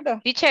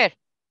recuerdo. Teacher.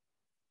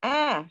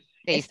 Ah.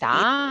 Se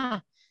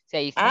está.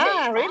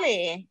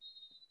 Really?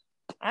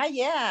 Ah,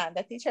 yeah,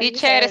 the teacher.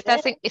 Teacher,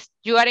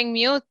 you are in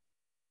mute.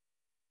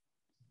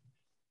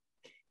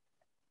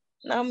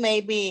 No,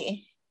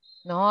 maybe.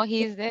 No,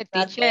 he's there,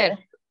 teacher. There.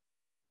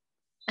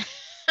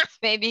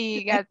 Maybe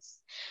he got,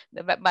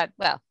 but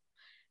well,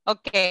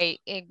 okay.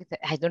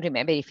 I don't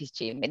remember if it's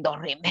chimney. Don't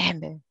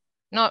remember.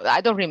 No,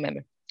 I don't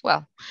remember.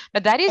 Well,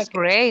 but that is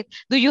great.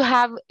 Do you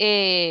have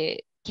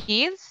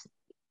kids?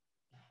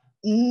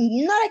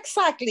 Not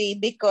exactly,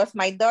 because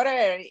my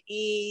daughter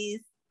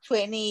is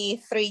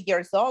 23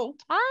 years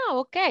old. Ah,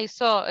 okay.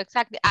 So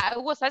exactly. I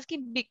was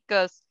asking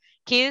because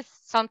kids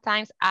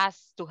sometimes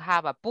ask to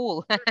have a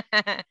pool.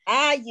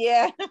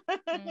 Yeah.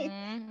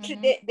 Mm-hmm.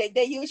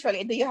 They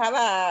usually, do you have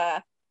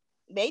a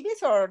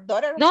babies or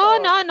daughters? No,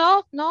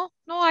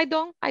 I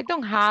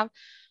don't have.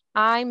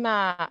 I'm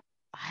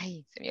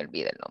ay, se me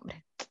olvida el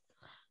nombre.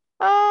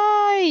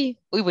 Ay,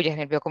 uy, voy a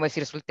nervioso como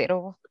decir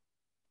soltero.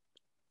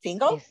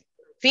 Single?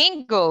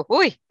 Single.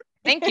 Uy,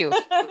 thank you.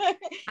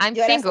 I'm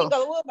You're single. a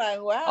single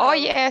woman. Wow. Oh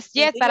yes,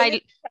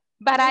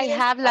 but I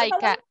have like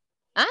a,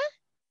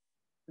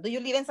 Do you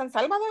live in San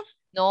Salvador?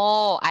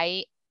 No,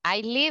 I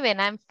live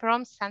and I'm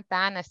from Santa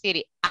Ana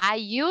City. I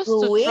used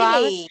to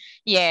travel. Really?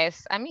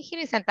 Yes, I'm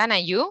here in Santana.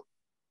 You?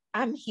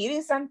 I'm here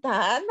in Santa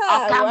Ana.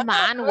 Oh, come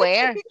Wow. on,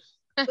 where?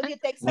 Could you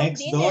take some Next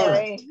dinner?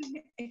 door.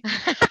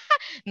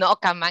 No,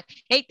 come on.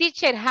 Hey,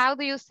 teacher, how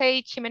do you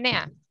say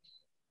chimenea?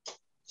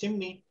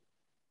 Chimney.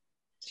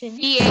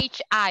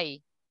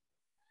 C-H-I.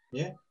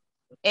 Yeah.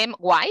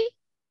 M-Y?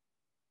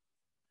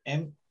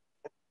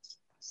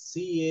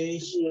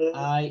 C-H-I-M-N-Y.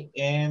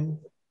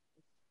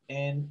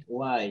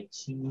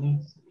 Chimney.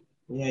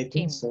 Yeah, I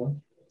think so.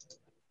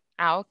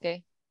 Ah,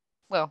 okay.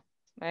 Well,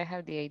 I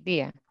have the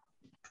idea.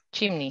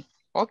 Chimney.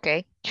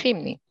 Okay,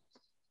 chimney.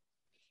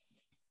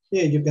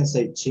 Yeah, you can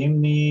say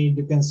chimney.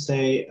 You can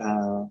say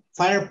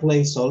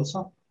fireplace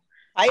also.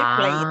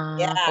 Fireplace.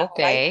 Yeah.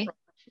 Okay.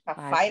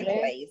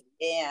 Fireplace.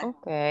 Yeah.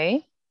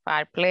 Okay.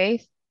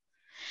 Fireplace.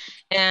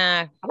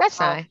 That's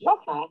nice.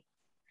 Okay.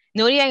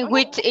 Nuria,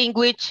 in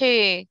which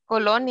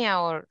colonia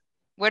or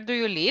where do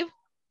you live?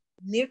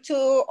 Near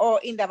to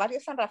or in the barrio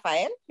San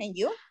Rafael, and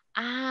you?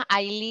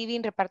 I live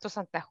in Reparto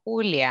Santa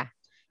Julia.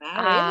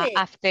 Really?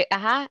 After,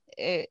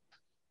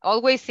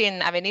 always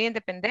in Avenida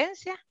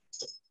Independencia.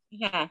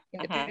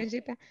 Uh-huh.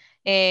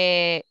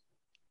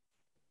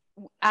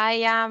 I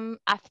am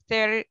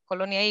after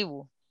Colonia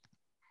Ibu.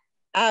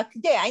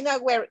 Yeah, I know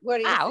where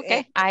is.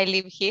 Okay. I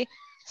live here.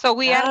 So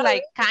we are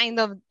like kind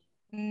of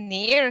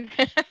near.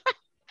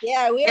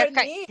 Yeah, we are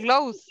near.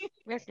 Close.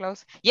 We're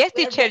close. Yes,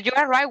 teacher, you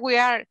are right. We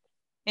are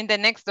in the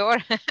next door.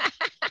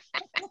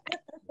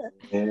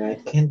 I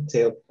can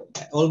tell.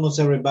 Almost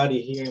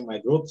everybody here in my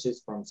groups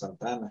is from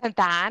Santana.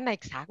 Santana,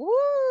 exactly.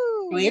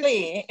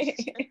 Really?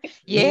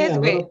 Yes, yeah, a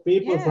lot of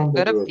people from the a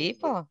lot of group.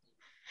 people.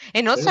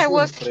 And also There's I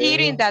was Wilfredo.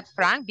 hearing that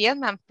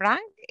Vietnam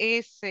Frank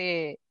is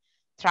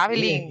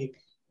traveling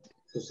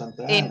to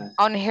Santana.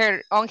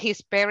 on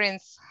his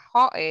parents'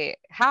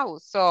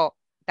 house. So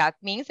that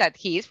means that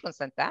he is from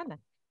Santana.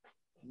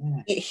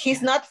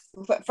 He's not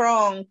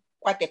from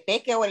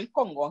Coatepeque or El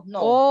Congo, no.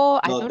 Oh,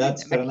 I no, don't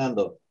that's remember.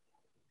 Fernando.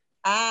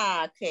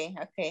 Okay.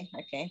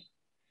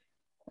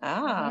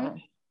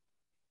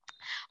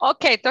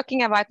 Okay,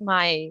 talking about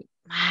my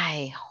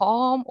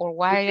home or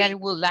what I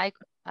would like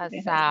as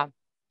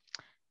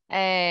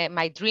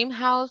my dream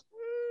house.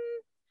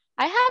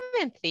 I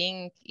haven't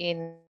think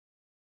in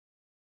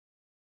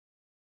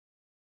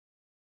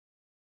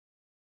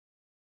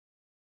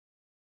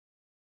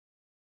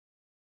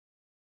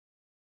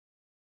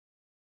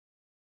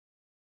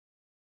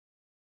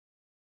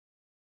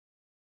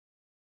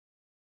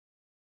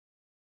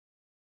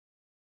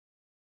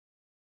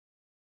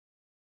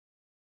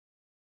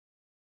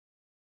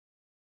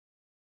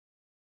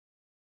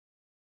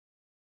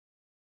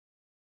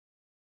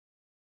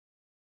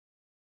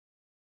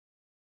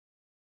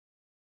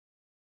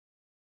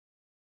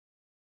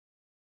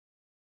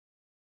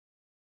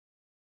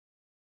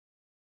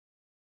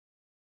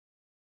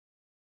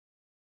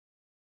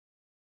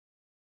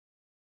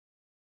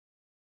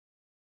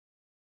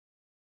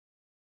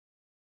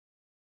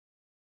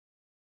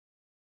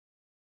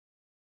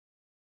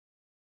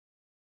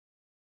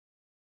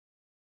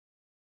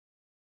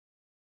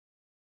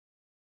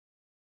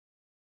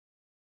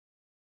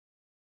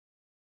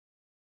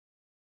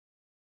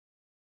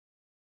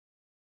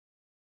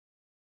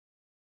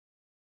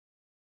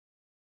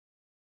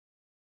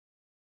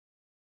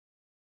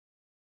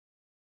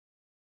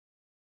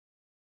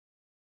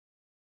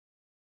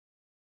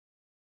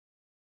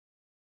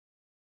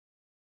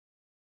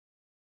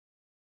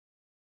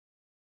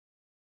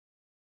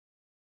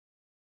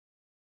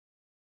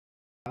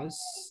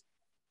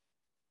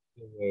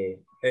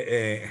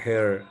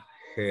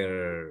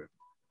her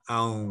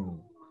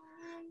own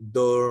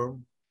door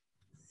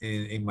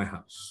in my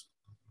house.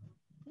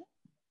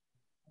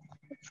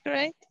 That's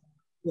great.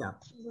 Yeah.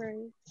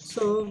 Right.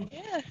 So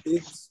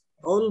it's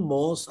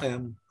almost I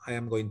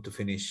am going to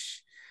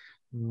finish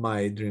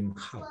my dream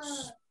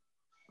house.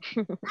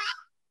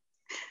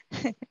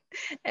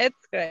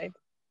 It's great.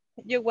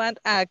 You want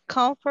a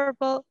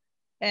comfortable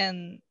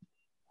and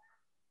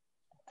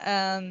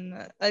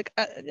like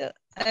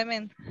I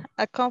mean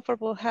a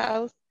comfortable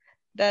house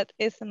that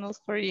is enough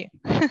for you.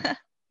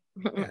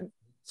 Yeah.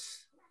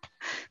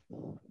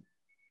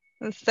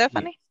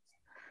 Stephanie?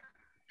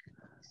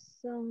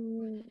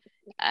 So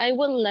I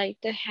would like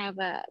to have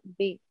a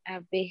big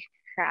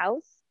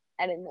house.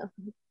 I don't know,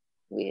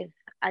 with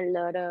a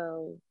lot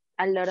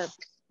of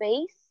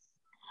space.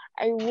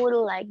 I would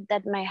like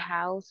that my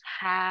house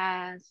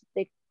has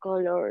the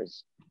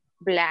colors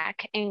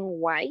black and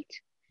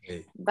white,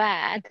 Okay.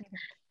 but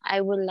I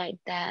would like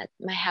that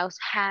my house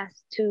has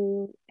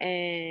two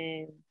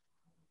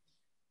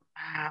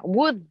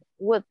wood.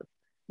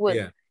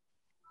 Yeah.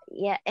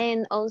 Yeah,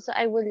 and also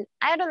I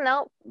don't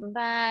know,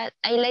 but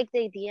I like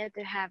the idea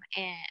to have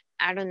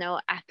I don't know,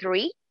 a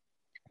tree,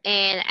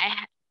 and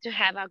to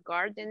have a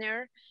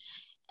gardener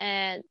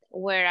and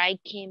where I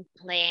can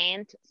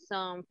plant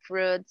some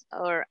fruits,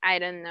 or I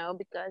don't know,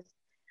 because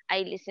I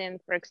listen,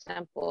 for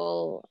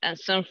example,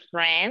 some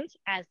friends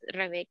as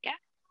Rebecca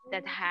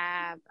that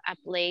have a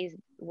place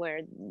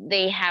where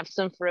they have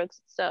some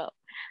fruits. So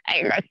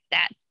I like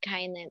that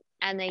kind of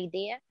an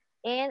idea.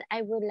 And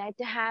I would like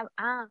to have,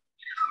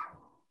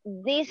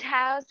 this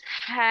house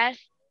has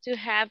to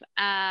have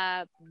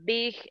a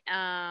big,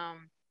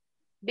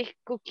 big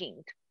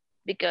cooking,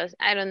 because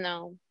I don't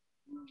know,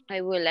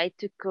 I would like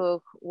to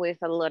cook with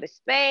a lot of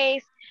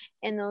space,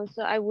 and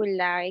also I would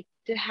like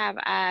to have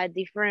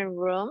different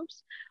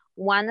rooms.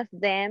 One of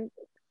them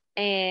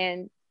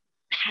and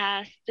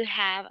has to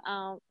have,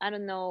 I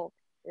don't know,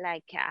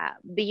 like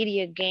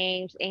video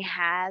games. It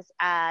has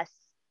as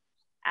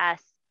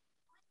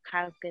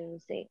how can you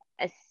say,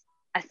 a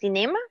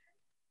cinema,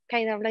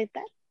 kind of like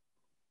that,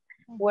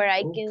 where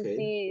I can Okay.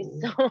 see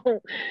Cool. some.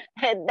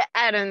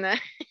 I don't know.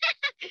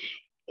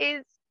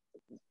 It's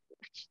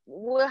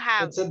will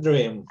have It's a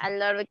dream. a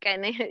lot of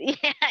kind of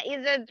yeah,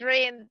 it's a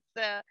dream.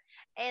 So,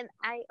 and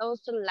I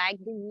also like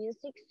the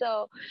music,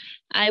 so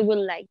I would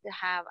like to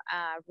have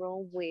a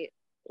room with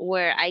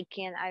where I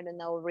can, I don't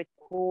know,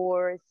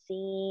 record,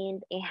 sing,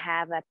 and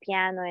have a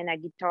piano and a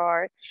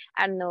guitar.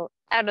 I don't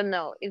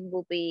know, it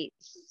will be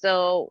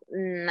so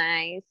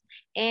nice.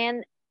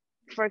 And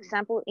for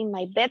example, in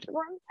my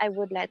bedroom, I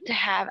would like to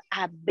have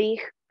a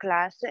big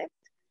closet,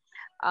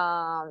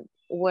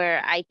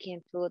 where I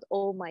can put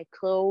all my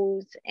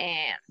clothes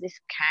and this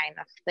kind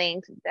of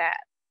things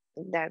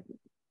that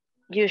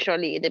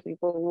usually the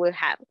people will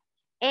have.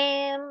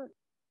 And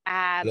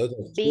a A lot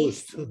of big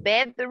tools too.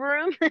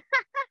 bedroom,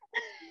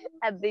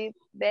 a big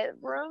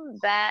bedroom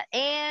that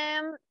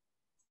and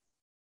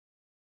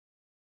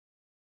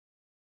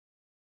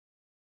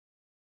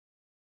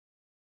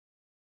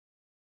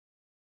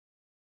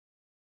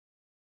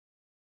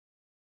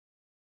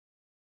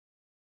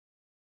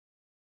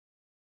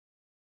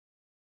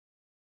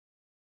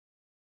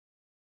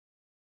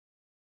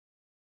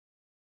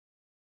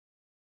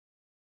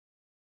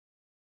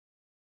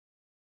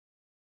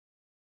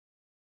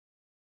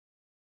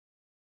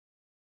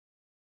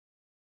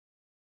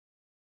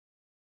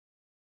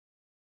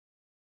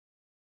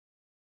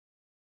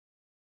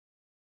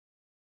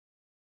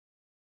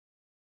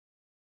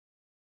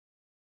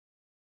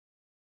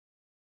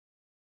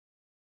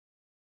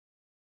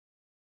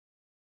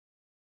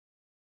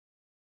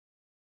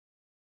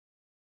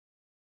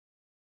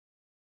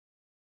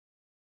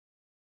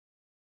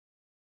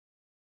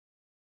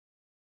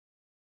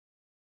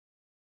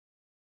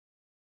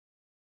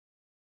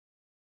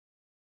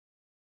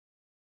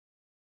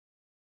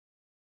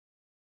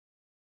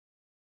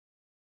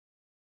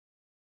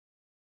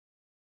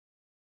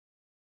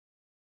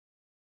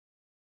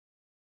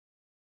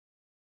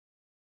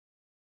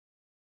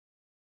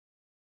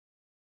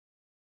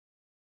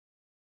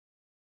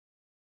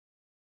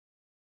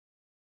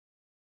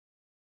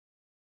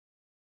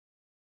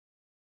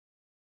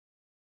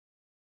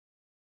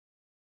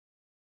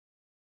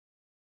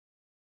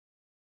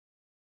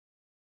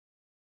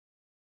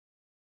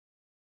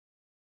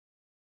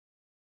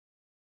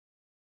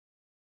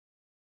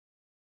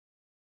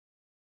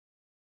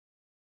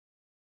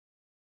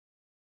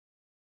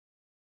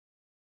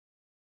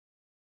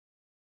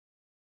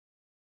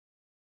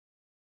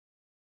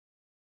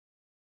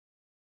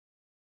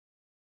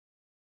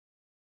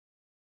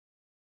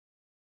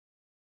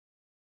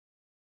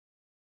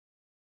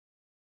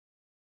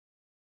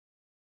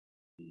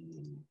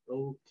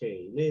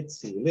Okay, let's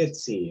see,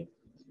 let's see.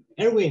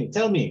 Erwin,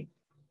 tell me,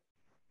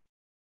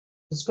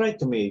 describe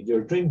to me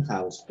your dream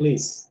house,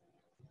 please.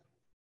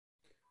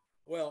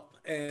 Well,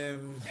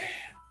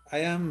 I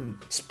am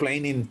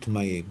explaining to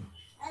my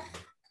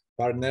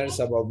partners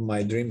about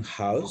my dream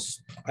house.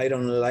 I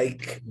don't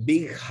like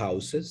big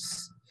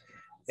houses,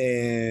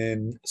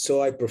 and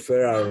so I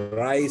prefer a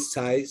right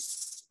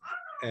size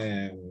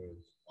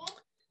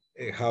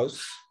a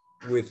house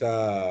with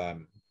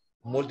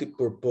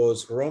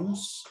multi-purpose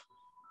rooms.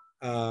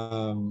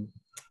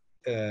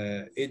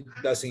 It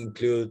does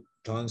include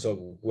tons of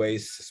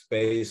waste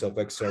space of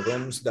extra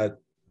rooms that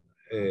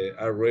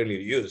are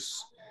rarely used.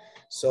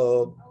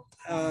 So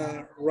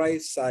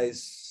right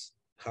size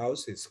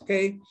house is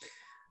okay,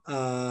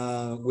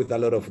 with a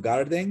lot of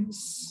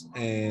gardens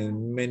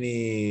and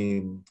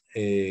many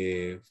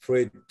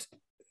fruit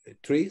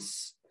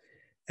trees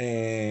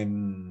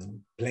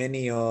and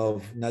plenty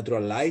of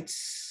natural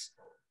lights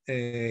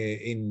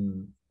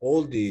in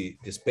all the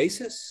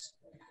spaces,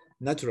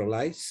 natural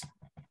lights,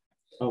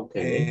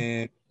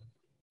 Okay.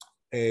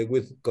 and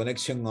with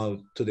connection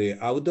to the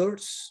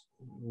outdoors.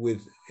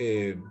 With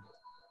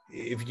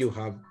if you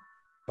have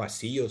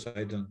pasillos,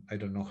 I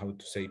don't know how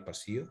to say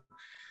pasillo.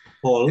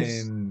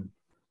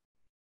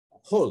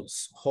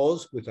 Halls.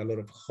 Halls with a lot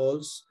of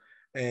halls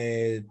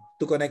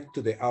to connect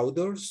to the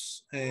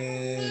outdoors,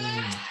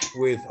 and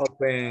with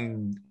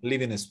open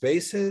living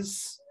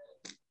spaces,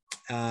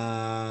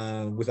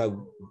 with a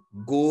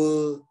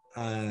good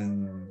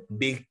and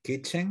big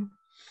kitchen,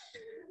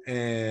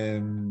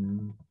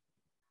 and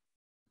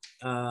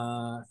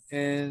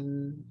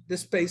the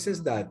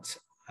spaces that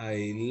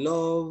I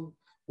love,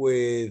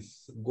 with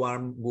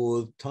warm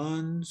wood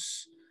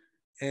tones,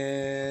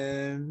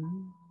 and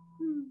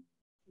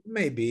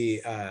maybe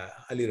a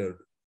little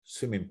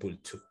swimming pool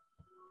too.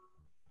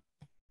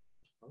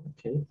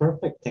 Okay,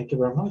 perfect. Thank you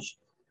very much.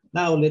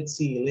 Now let's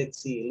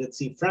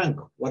see. Frank,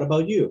 what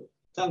about you?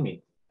 Tell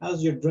me,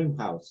 how's your dream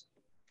house?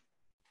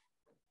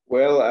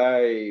 Well,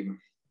 I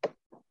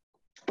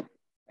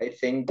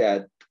think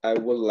that I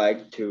would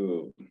like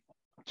to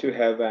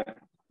have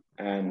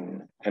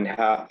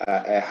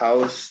a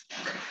house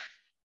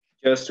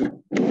just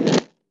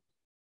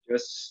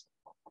just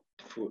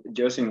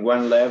just in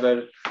one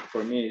level.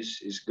 For me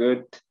is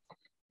good.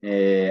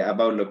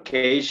 About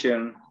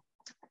location,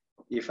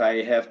 if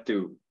I have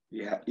to,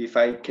 if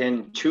I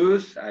can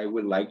choose, I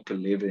would like to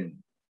live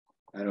in,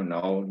 I don't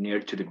know, near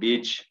to the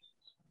beach,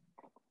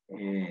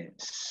 in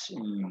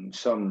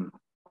some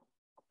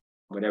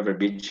whatever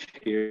beach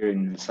here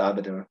in El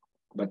Salvador,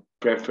 but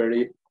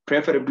preferably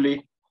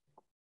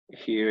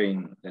here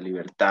in La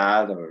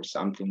Libertad or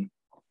something.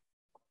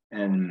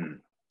 And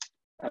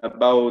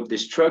about the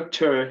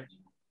structure,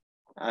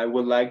 I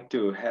would like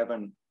to have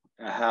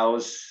a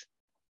house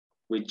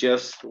with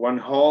just one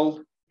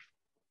hall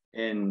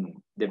and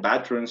the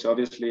bathrooms,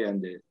 obviously,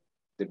 and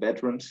the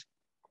bedrooms,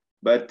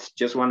 but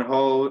just one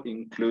hall,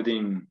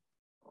 including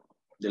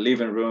the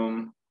living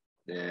room,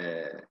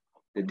 the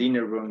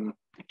dinner room,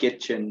 the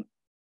kitchen,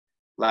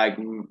 like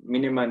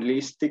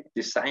minimalistic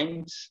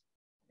designs.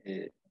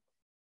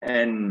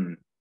 And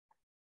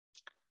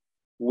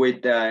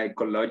with the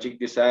ecologic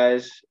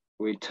designs,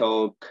 we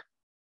talk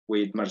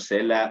with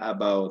Marcela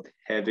about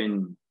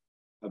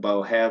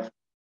have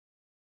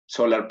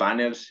solar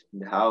panels in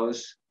the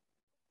house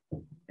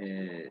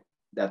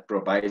that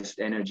provides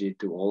energy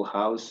to all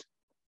house.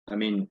 I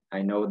mean,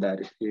 I know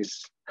that it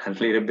is a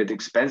little bit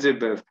expensive,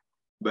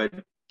 but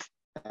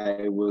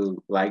I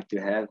will like to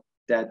have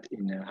that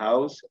in a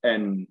house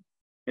and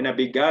in a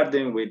big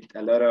garden with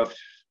a lot of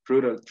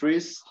fruit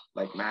trees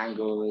like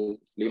mango,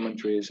 lemon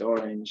trees,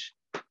 orange,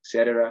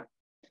 etc.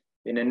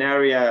 In an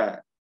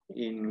area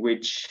in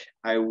which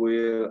I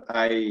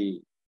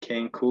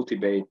can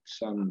cultivate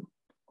some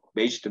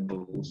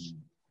vegetables.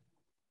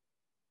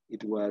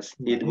 It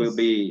will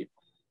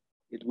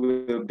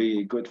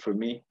be good for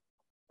me,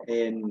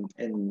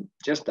 and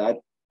just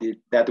that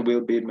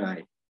will be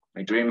my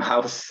dream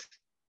house.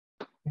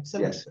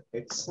 Excellent, yes.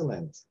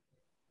 Excellent.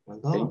 Well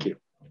done. Thank you.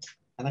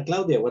 Ana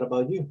Claudia, what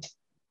about you?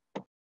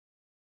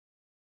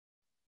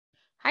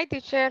 Hi,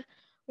 teacher.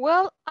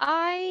 Well,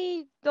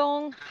 I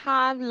don't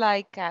have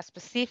like a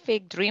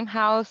specific dream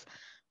house.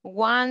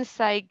 Once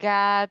I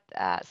got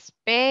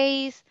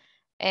space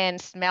and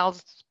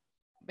smells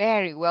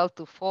very well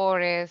to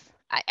forest,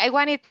 I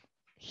want it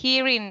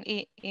here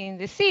in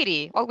the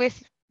city,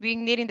 always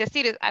being near in the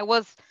city. I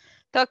was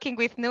talking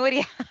with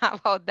Nuria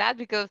about that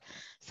because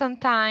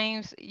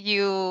sometimes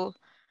you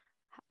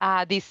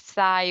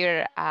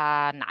desire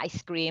an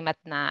ice cream at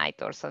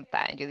night, or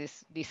sometimes you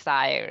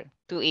desire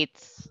to eat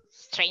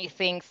strange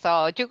things.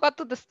 So you go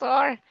to the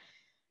store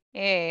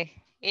in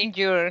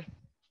your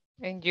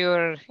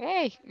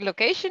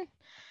location,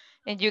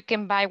 and you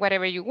can buy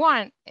whatever you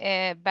want.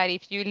 But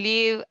if you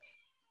live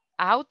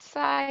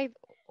outside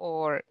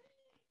or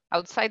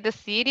outside the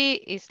city,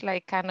 it's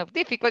like kind of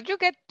difficult. You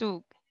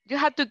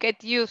have to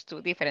get used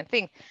to different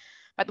things.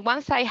 But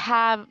once I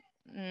have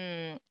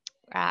a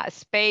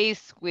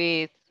space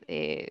with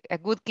a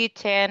good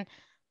kitchen,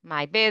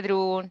 my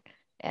bedroom,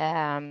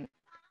 and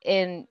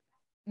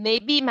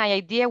maybe my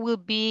idea will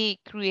be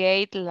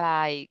create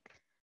like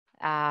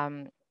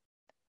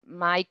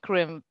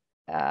micro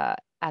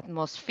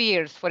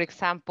atmospheres. For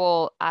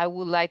example, I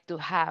would like to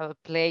have a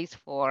place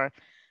for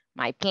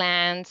my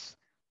plants,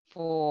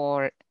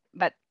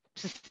 but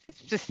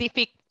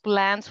specific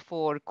plants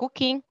for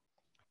cooking,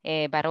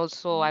 but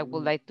also I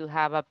would like to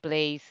have a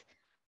place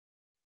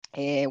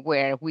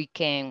where we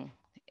can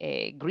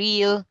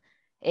grill.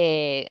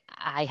 I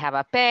have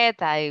a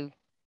pet. I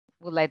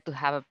would like to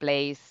have a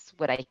place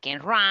where I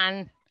can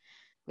run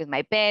with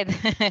my pet.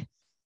 And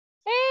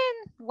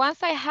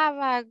once I have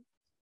a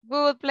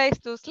good place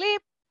to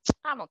sleep,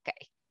 I'm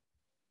okay.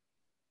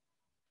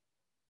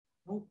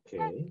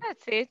 Okay.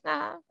 That's it.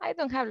 I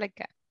don't have like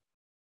a...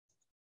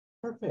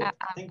 Perfect.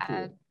 Thank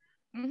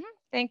you.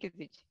 Thank you,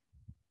 teacher.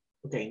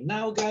 Okay,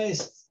 now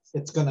guys,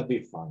 it's gonna be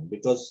fun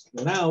because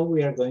now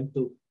we are going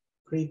to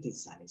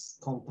criticize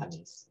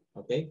companies,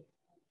 okay?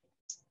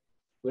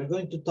 We're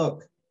going to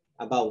talk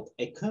about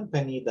a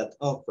company that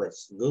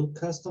offers good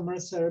customer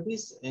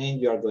service, and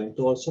you are going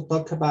to also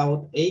talk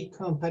about a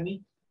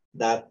company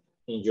that,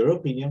 in your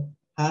opinion,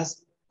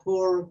 has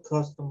poor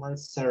customer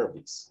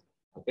service,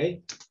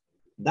 okay?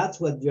 That's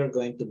what you're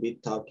going to be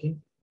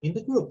talking in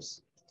the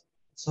groups.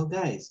 So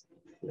guys,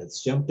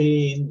 let's jump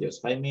in,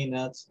 just 5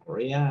 minutes,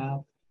 hurry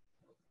up.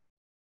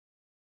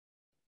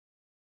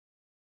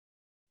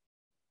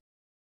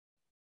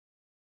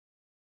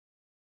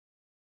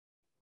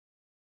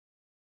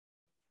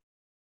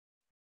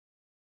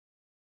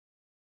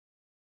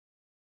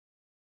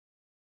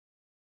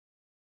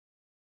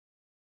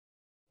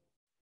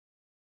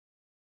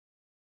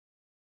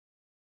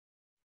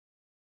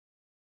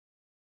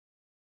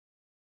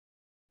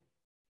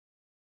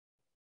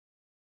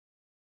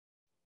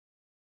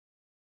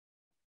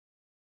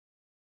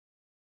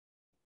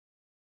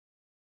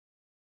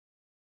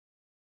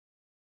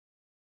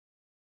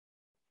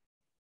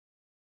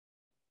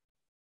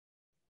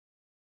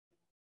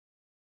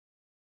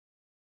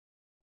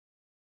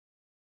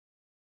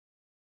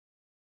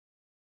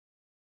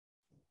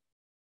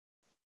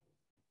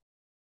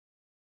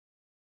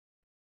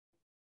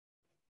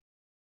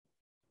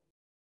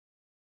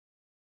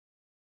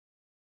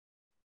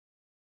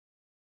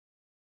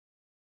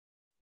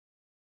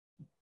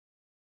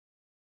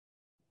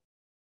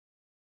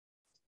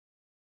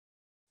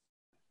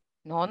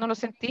 No, no lo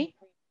sentí.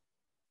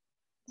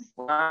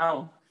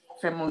 Wow,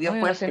 se No, movió yo no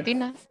fuerte. sentí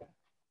nada.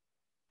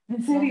 ¿En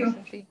No, serio? no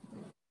sentí.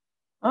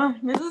 Ah,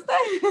 me asusté.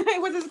 I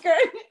was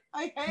scared.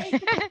 I hate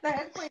the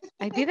earthquake.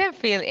 I didn't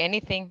feel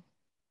anything.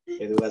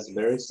 It was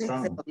very Sí, se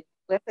strong. movió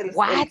fuerte el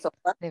What?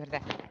 sofá. De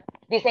verdad.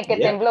 Dicen que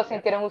Yep. tembló,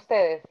 ¿sintieron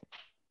ustedes?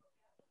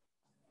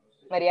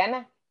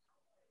 Mariana?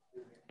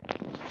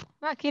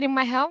 Not kidding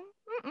my home.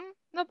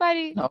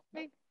 Nobody. No.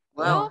 No.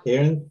 Wow.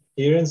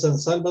 Here in San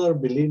Salvador,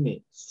 believe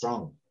me,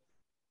 strong.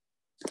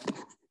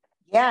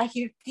 Yeah,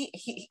 here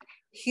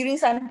in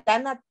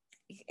Santana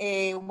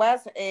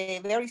was a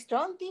very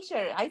strong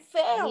teacher. I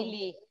felt.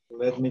 Really?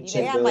 Let me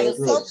check Yeah, the other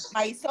groups.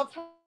 myself.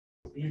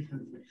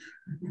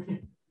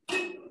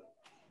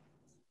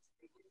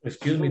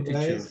 Excuse me, teacher.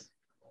 Guys,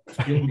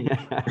 Excuse me.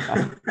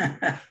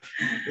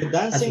 you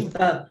dancing?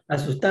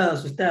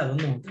 Asustado,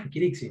 no,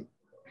 tranquilísimo.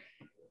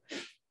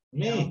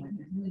 Me?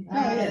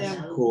 Ah, I yes.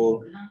 am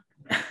cool.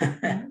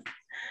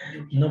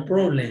 No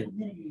problem.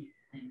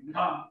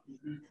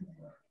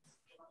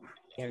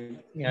 Yeah. I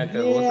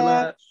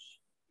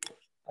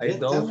Yeah, tell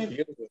don't me.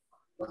 feel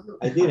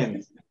I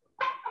didn't.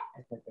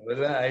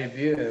 I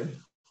didn't.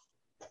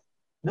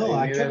 No,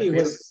 I actually,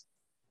 didn't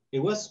it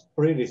was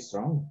pretty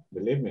strong,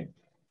 believe me,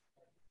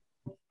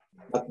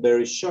 but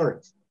very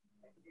short.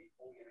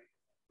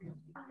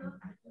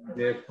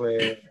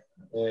 Después,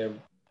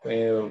 en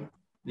el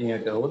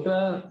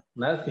Cajuta,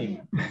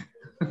 nothing.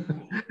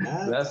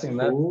 That's Nothing.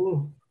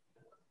 cool.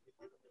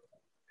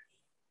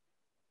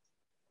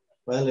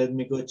 Well, let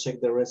me go check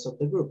the rest of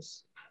the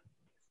groups.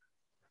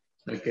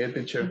 Okay,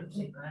 teacher.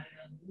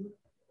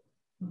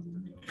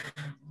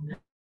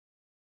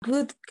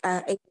 Good.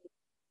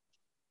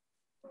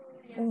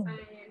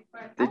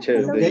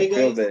 Teacher, You do okay, you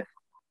feel guys? the?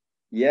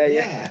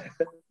 Yeah.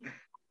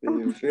 Do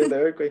you feel the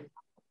earthquake?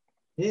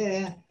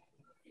 Yeah.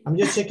 I'm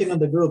just checking on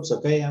the groups,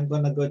 okay? I'm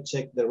gonna go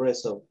check the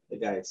rest of the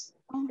guys.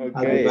 I'll be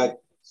Okay. back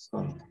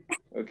soon.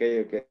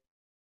 Okay.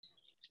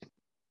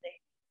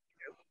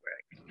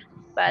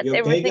 But You okay,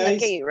 everything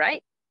guys? okay,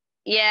 right?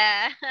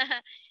 Yeah,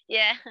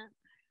 yeah.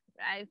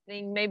 I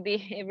think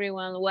maybe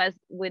everyone was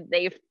with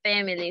their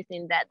families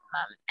in that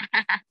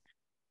moment.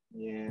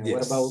 Yeah. Yes.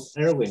 What about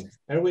Erwin?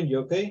 Erwin, you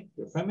okay?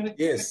 Your family?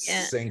 Yes,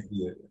 Yeah. thank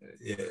you.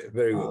 Yeah,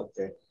 very good.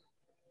 Okay.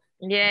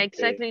 Yeah,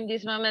 exactly. In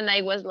this moment,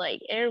 I was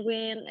like,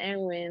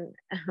 Erwin,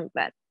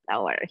 but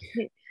don't worry.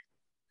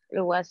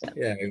 It was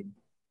Yeah,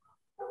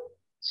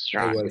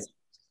 I strong. was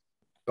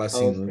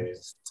passing. Okay.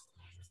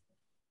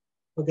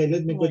 Okay,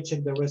 let me go Right.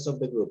 check the rest of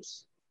the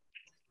groups.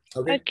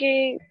 Okay.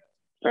 Okay,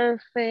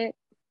 perfect.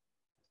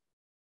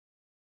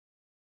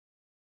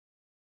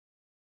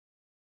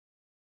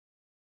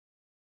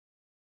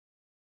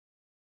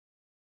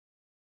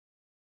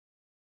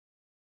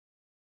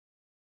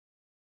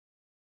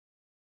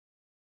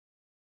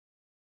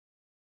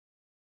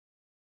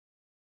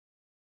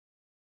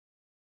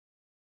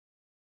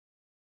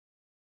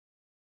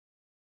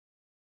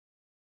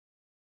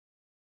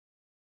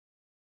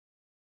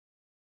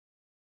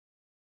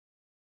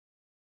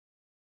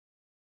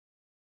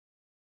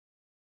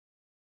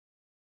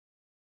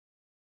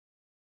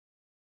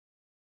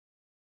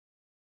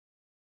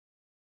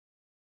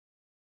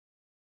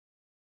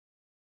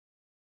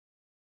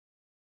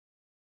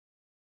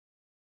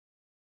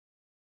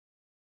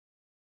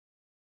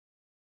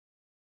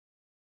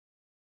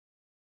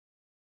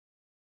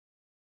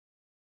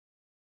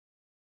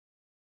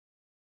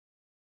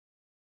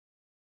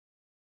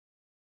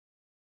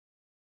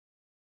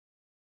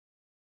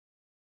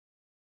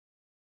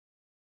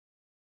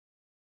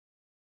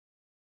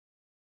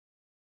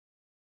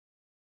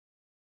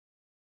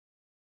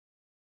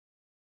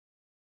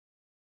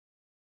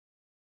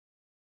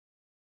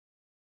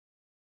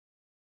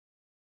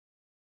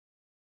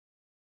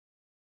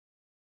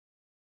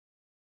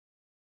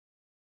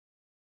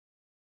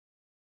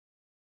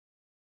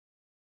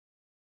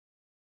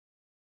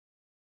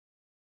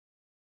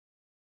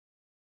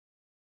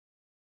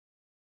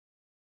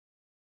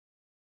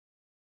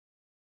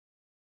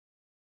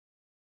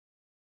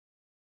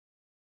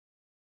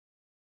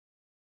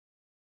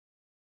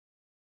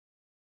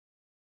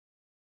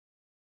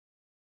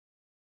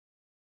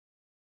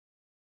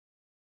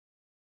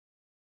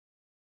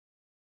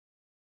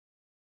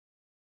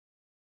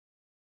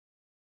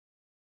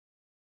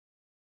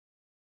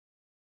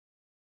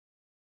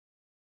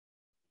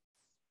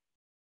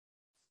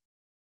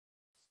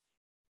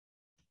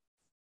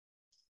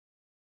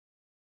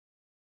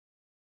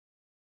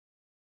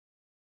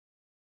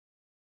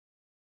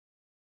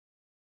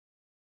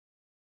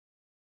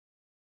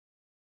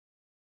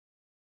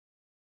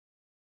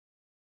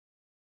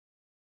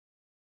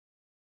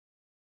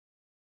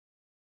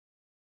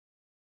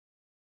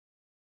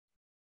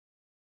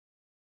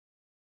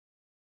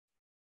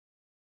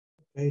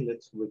 Okay,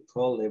 let's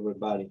recall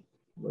everybody.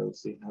 We'll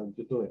see how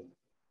you're doing.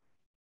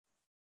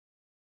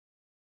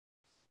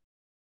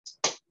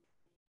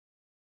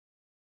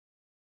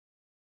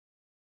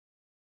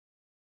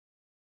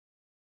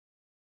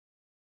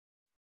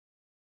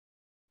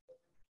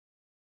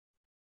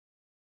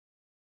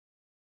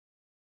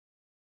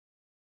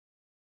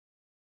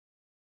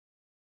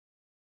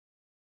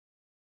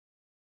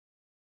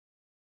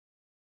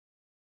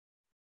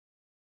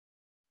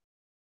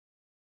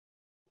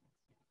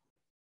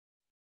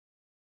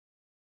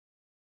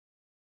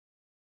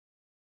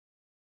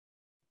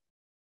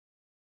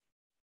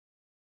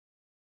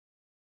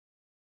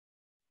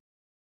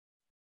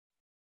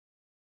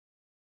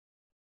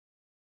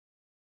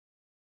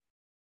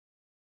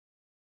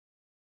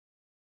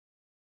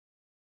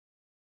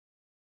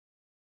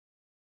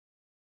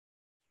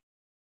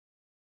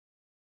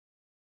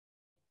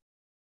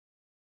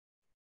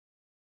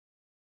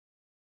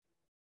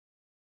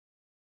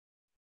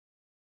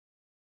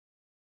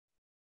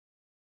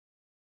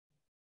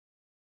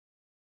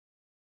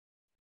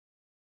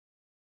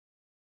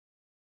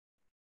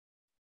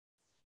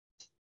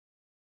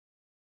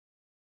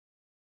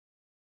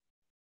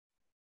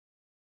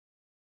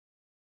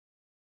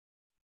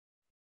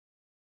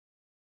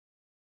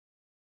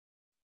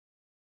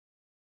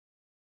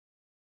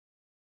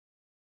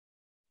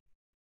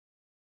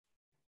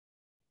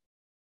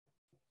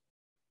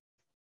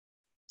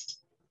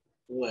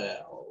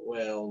 Well.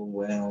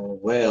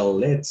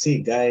 Let's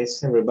see,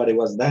 guys. Everybody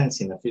was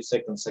dancing a few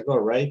seconds ago,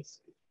 right?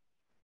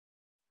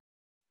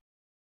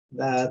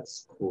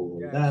 That's cool.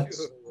 Yeah, That's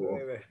sure. cool.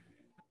 Whatever.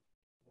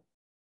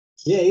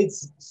 Yeah,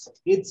 it's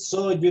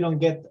so you don't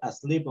get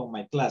asleep on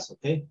my class,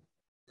 okay?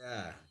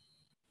 Yeah.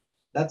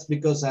 That's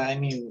because I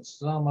mean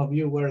some of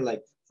you were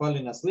like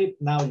falling asleep.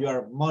 Now you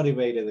are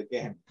motivated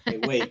again,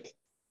 awake.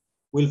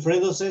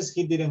 Wilfredo says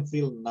he didn't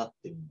feel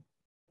nothing.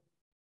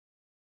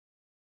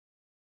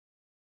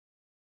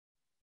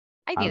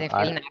 I And didn't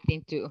feel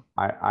nothing too.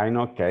 I'm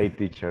okay,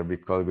 teacher,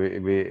 because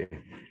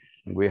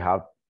we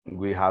have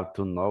we have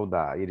to know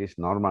that it is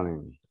normal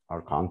in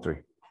our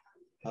country.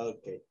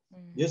 Okay.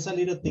 Just a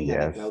little thing,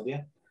 Ana Yes.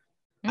 Claudia.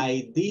 Hmm?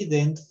 I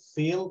didn't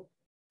feel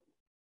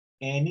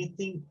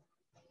anything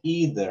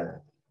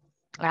either.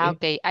 Okay.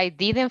 Okay, I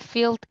didn't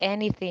feel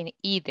anything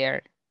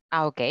either.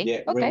 Okay,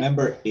 Yeah, okay.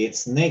 remember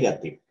it's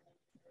negative.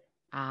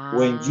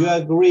 When you Ah,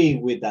 agree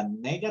with a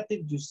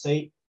negative, you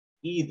say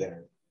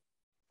either.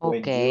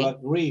 When you okay.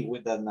 agree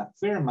with an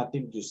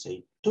affirmative, you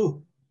say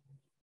to.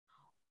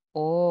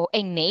 Oh,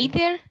 and Okay?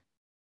 neither?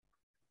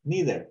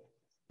 Neither.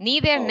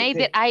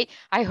 Neither. Okay.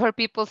 I heard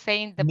people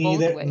saying the both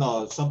Neither. way.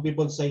 No, some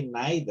people say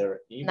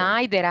neither even.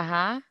 Neither,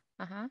 uh-huh.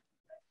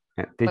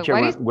 But Teacher,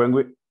 what is,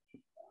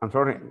 I'm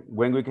sorry,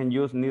 when we can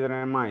use neither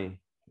am I,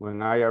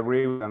 when I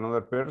agree with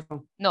another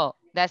person. no,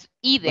 that's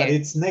But either.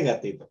 it's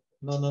negative.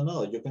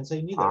 No. You can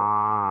say neither.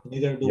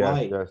 Neither do Yes,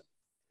 I. yes.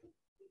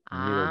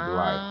 Neither do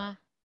I. Ah,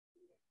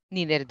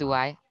 neither do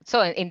I.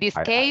 So in this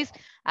I, I case,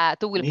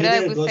 to Wilfredo, I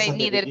Neither would goes say at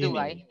the neither do beginning.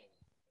 I.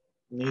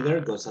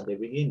 Neither goes at Ah, the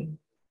beginning.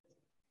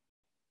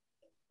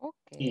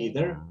 okay.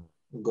 Either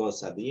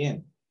goes at the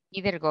end.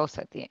 Either goes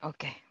at the,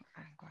 okay.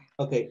 I'm going.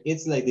 Okay,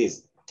 it's like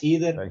this.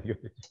 Either thank you.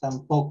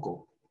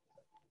 tampoco.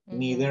 Mhm.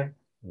 Neither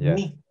Yes.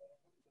 ni.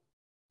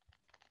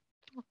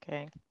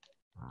 Okay,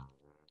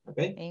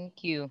 Okay?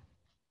 thank you.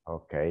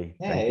 Okay.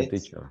 Yeah, Thank you,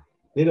 it's teacher.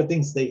 little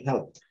things they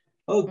help.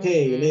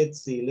 Okay,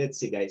 Mhm. let's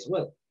see, guys.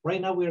 Well,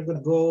 right now we're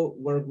gonna go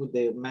work with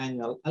the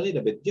manual a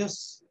little bit,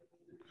 just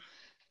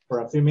for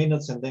a few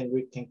minutes, and then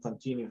we can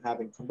continue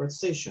having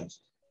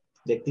conversations.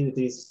 The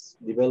activity is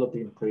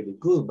developing pretty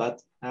good,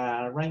 but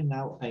right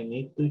now I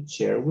need to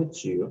share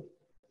with you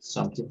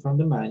something from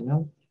the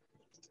manual,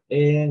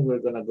 and we're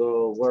gonna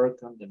go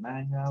work on the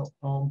manual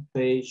on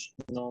page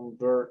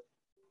number,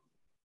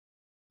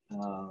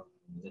 uh,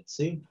 let's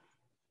see,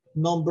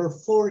 number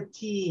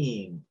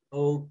 14.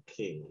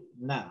 Okay,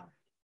 now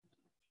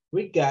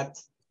we got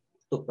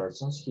two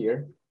persons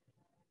here,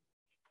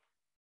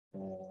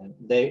 and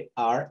they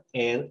are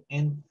Elle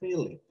and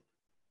Philip,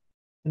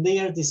 and they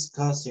are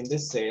discussing the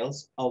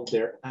sales of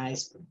their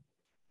ice cream.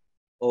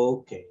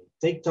 Okay,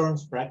 take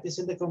turns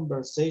practicing the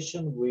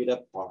conversation with a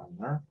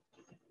partner.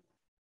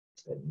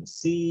 Let me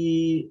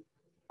see.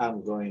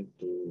 I'm going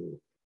to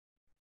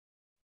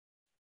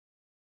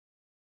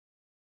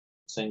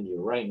send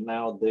you right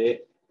now the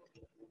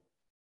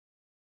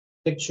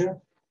picture,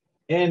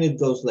 and it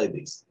goes like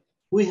this.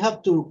 We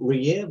have to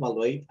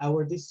reevaluate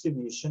our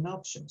distribution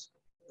options.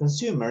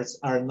 Consumers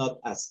are not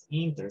as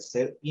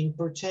interested in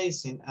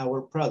purchasing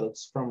our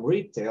products from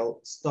retail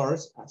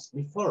stores as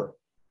before.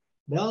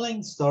 The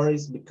online store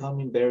is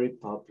becoming very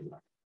popular.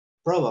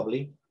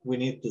 Probably we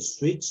need to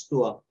switch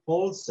to a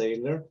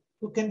wholesaler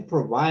who can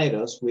provide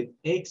us with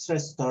extra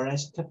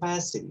storage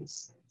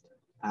capacities.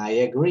 I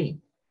agree.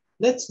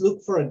 Let's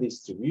look for a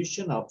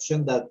distribution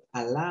option that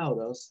allowed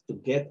us to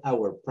get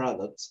our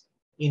products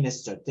in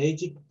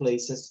strategic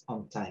places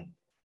on time.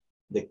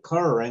 The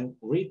current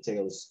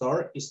retail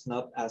store is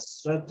not as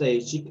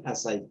strategic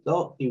as I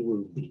thought it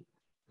would be.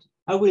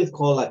 I will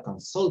call a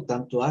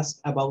consultant to ask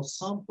about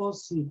some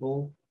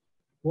possible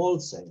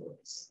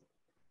wholesalers.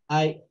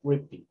 I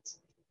repeat,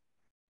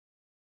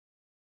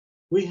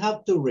 we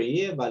have to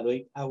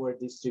reevaluate our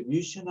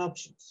distribution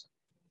options.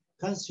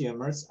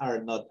 Consumers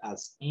are not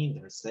as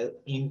interested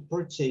in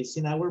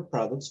purchasing our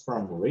products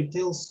from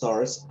retail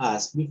stores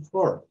as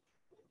before.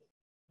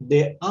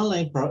 The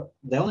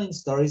online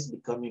store is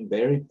becoming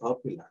very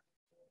popular.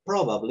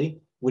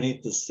 Probably we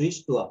need to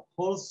switch to a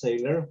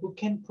wholesaler who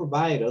can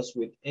provide us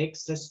with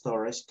extra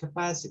storage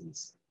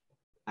capacities.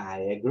 I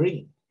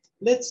agree.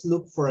 Let's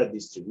look for a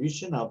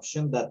distribution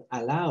option that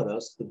allowed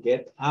us to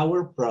get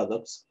our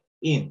products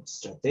in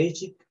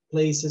strategic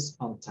places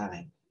on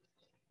time.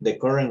 The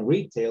current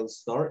retail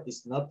store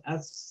is not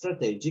as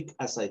strategic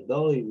as I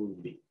thought it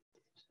would be.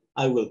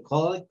 I will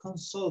call a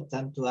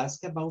consultant to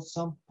ask about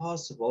some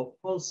possible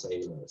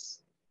wholesalers.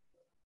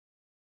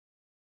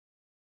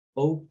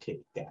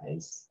 Okay,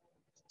 guys.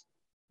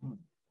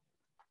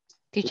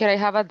 Teacher, I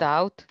have a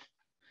doubt.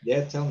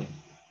 Yeah, tell me.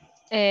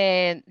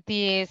 And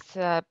the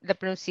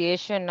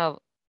pronunciation of,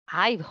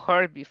 I've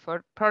heard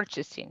before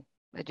purchasing,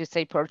 that you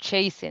say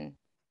purchasing,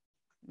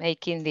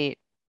 making it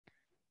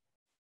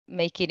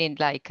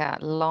like a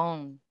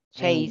long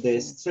And the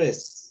chasing.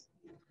 stress.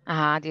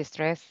 The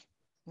stress.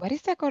 What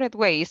is the correct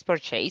way? Is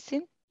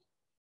purchasing?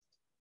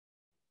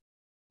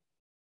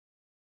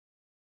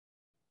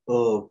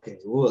 Okay,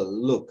 well,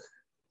 look.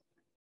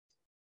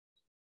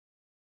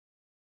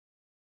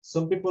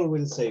 some people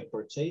will say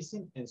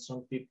purchasing and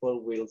some people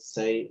will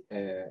say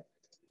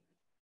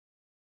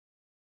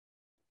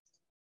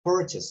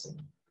purchasing.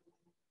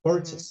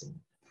 Purchasing.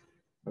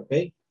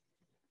 Okay.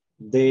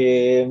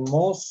 The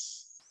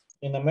most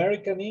in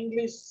American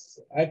English,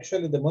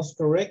 actually the most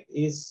correct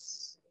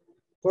is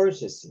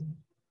purchasing.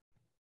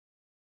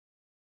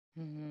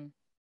 In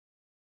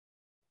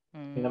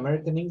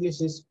American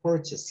English is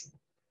purchasing.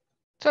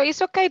 So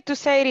it's okay to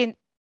say it in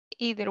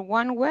either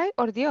one way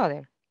or the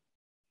other.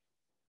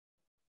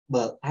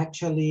 Well,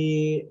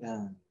 actually,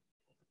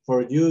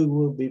 for you, it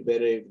would be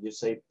better if you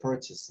say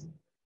purchasing.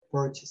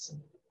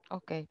 Purchasing.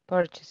 Okay,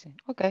 purchasing.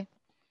 Okay.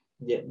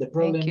 Yeah, the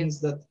problem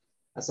is that,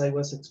 as I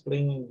was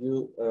explaining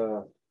you,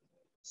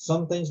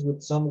 sometimes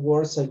with some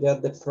words I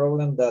got the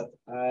problem that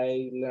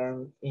I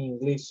learn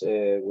English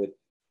with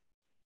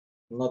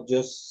not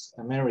just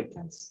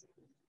Americans.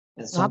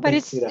 And No, but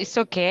sometimes it's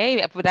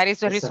okay. But that is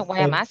the reason why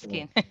I'm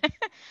asking. So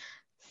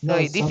No,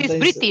 this is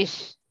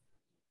British.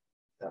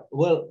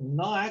 Well,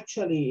 no,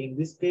 actually, in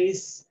this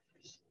case,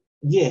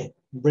 yeah,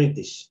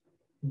 British,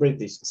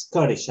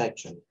 Scottish,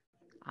 actually.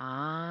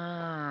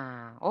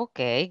 Ah,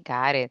 okay,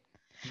 got it.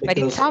 Because, but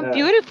it sounds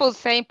beautiful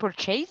saying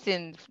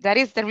purchasing. That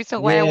is the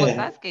reason why I was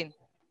asking.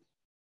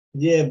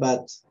 Yeah,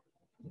 but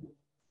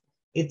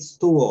it's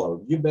too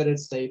old. You better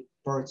say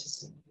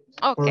purchasing.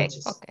 Okay,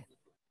 Purchase. okay.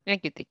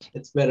 Thank you, teacher.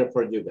 It's better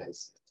for you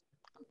guys.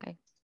 Okay.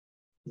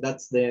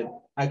 That's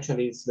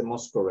actually, it's the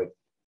most correct.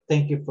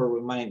 Thank you for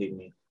reminding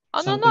me.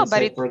 Oh, Sometimes no,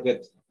 but I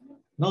forget.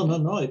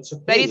 No, it's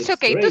okay. But it's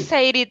okay great. to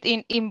say it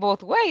in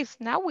both ways.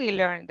 Now we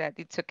learn that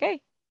it's okay.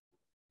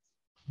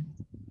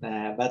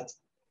 But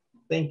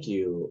thank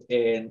you.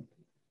 And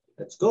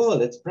let's go.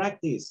 Let's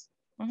practice.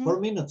 4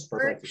 minutes for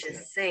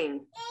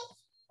practicing.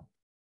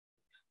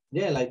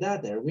 Yeah, like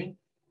that, Erwin.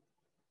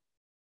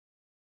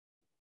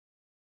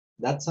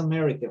 That's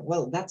American.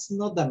 Well, that's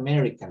not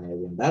American,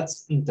 Erwin.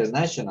 That's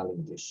international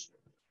English.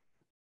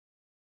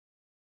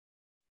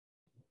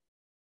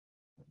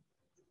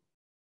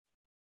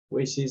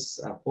 Which is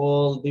a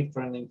whole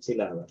different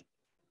enchilada.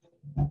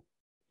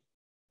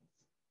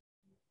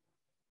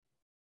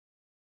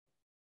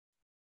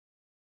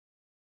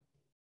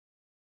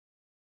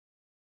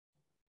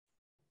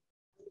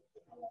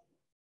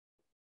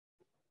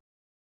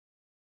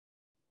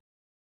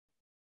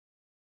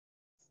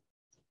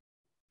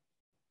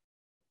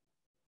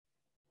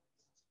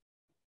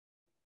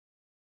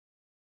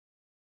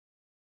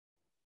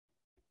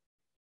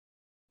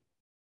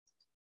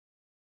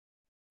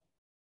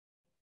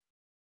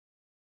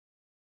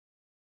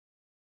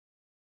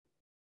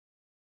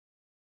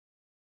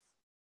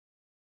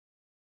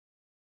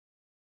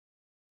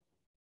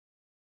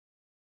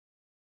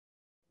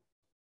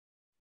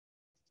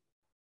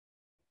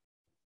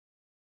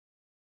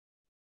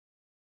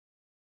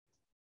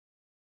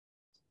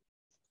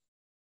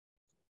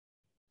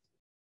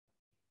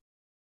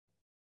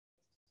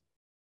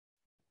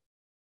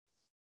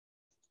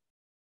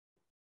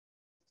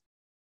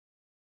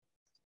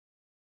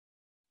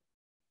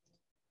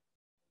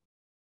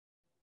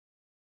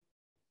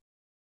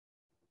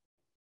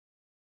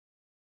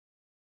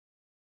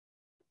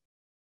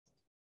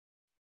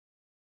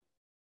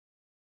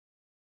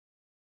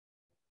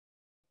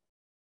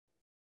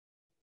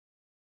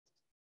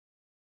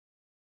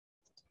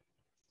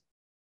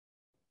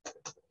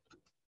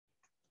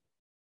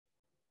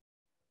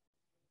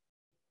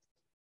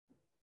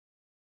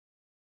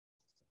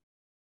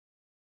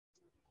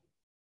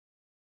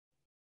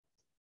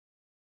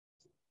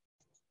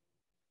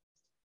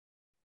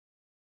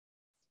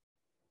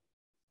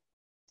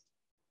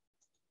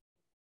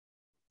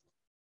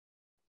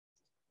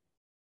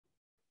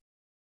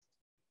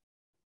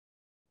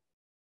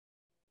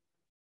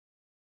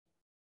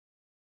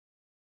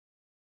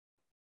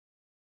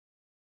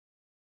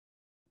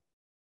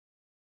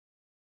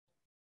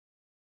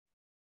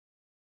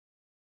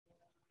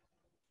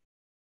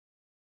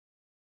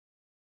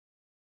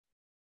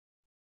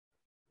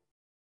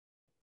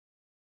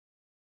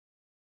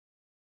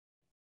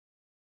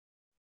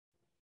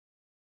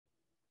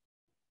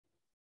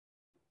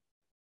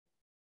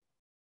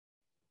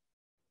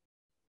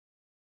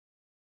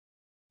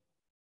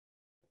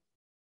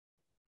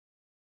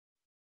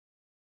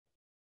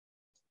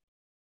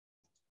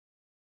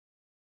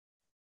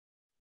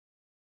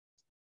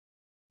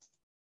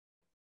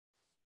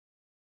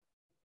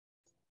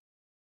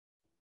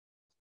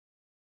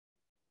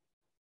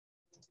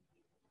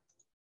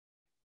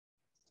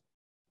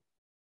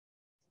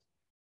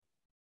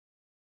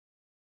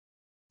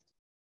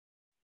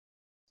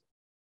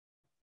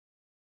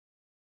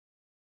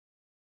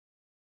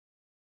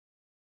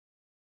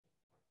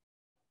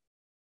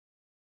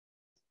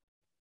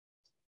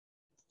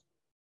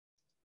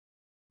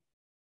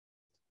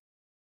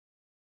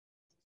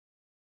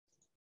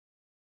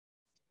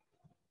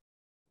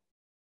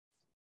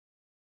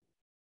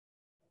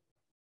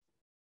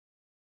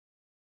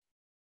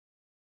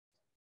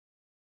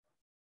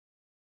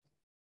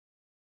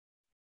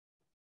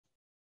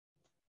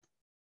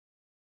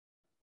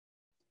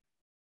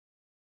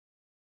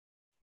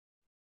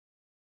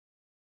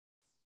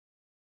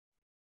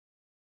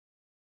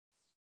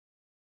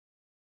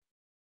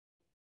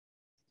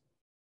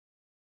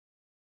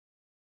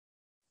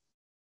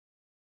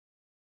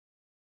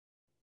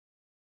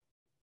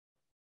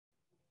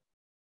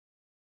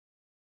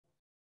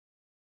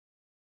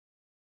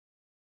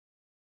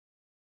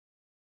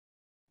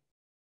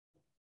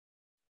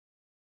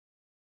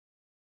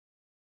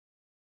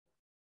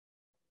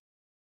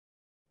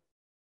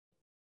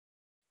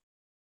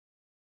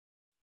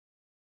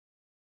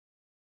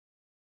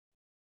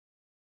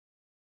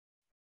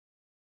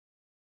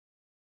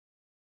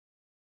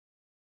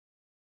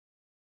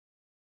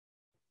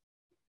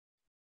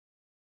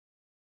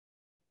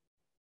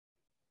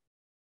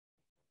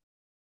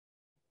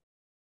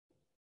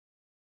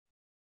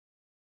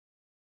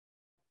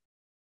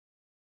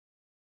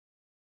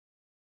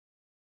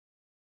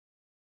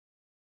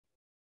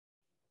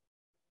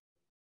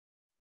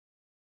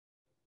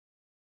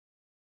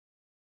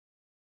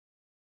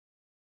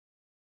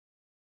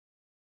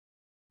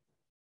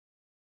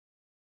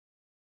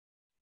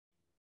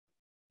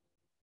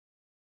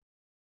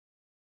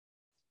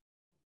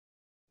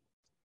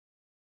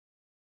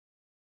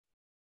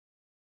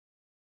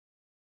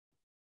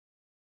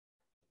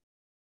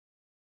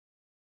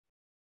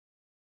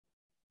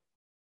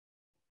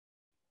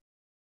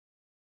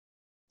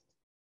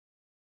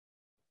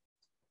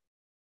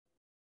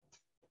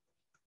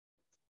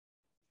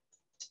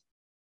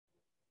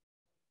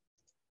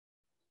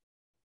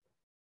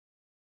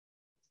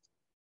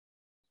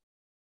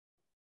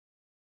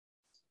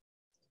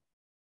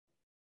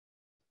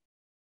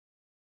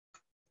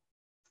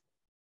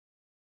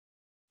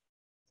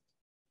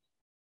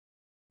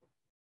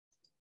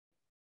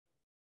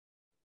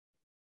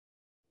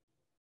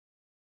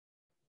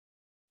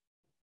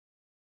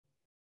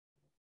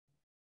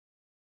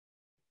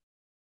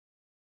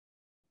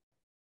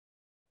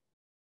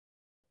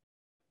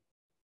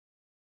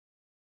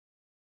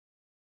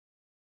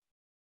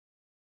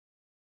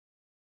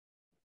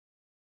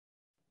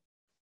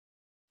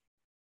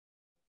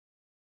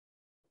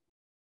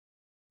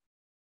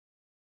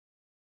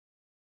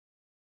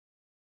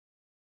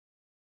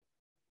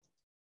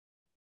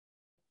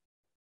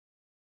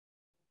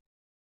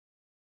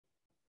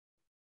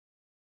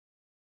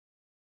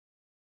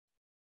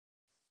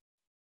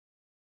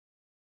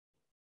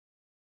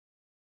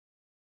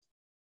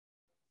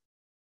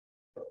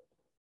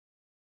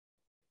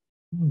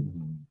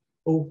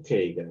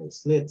 Okay,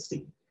 guys, let's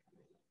see.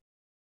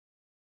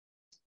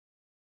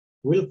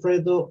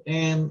 Wilfredo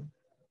and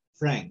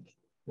Frank.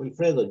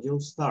 Wilfredo, you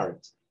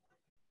start.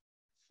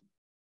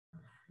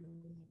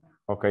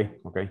 Okay.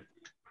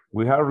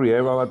 We have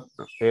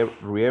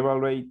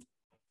reevaluate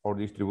our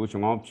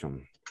distribution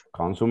option.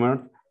 Consumers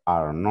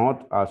are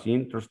not as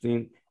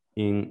interested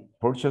in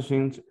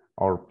purchasing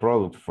our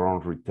product from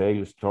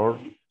retail store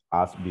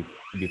as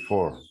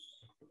before.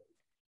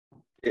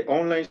 The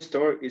online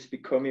store is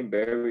becoming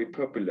very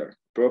popular.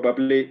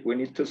 Probably we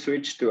need to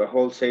switch to a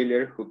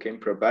wholesaler who can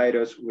provide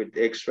us with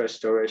extra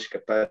storage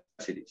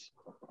capacities.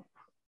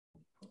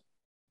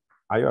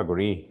 I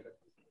agree.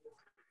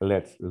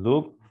 Let's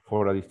look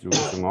for a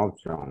distribution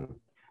option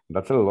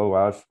that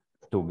allows us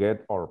to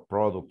get our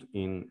product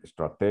in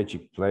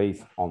strategic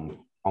place on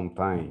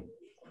time.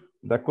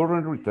 The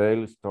current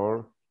retail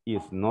store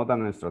is not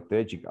as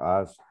strategic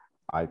as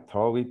I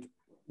thought it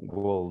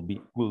will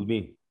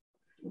be.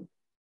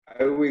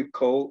 I will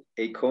call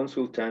a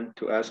consultant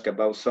to ask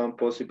about some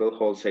possible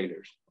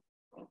wholesalers.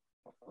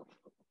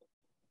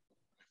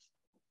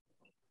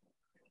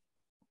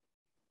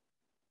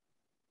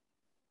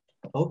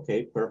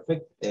 Okay,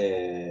 perfect.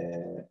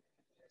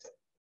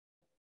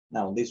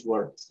 Now this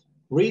words.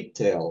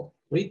 Retail,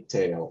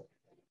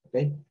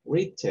 okay,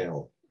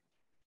 retail.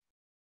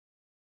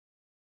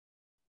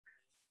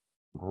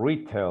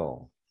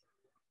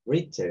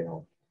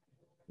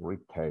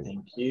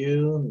 Thank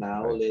you.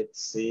 Now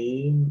let's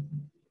see.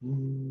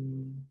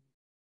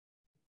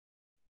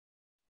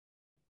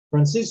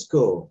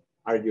 Francisco,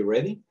 are you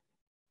ready?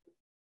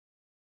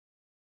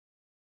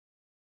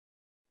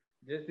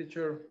 Yes,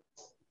 teacher.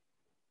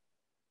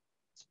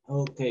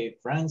 Okay,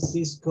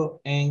 Francisco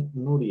and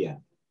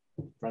Nuria.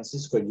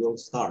 Francisco, you'll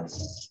start.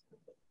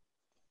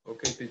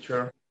 Okay,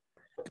 teacher.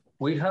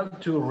 We have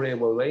to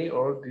reevaluate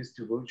our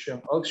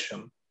distribution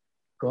auction.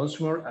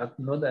 Consumers have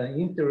not an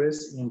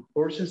interest in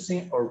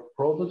purchasing our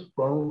product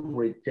from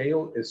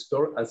retail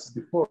store as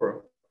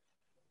before.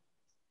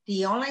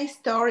 The online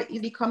store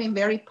is becoming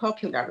very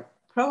popular.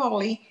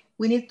 Probably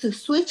we need to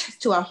switch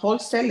to a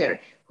wholesaler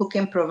who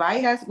can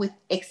provide us with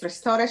extra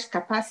storage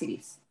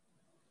capacities.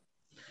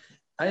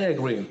 I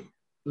agree.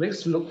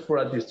 Let's look for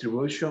a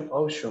distribution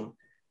option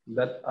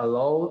that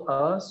allows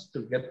us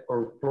to get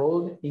our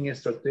product in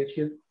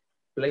strategic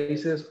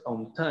places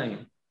on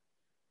time.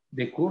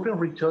 The current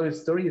retail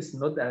store is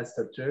not as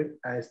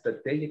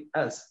strategic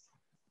as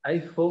I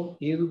thought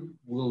it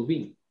will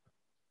be.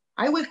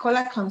 I will call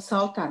a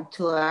consultant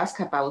to ask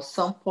about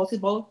some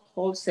possible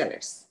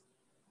wholesalers.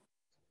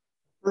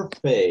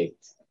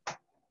 Perfect.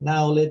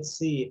 Now let's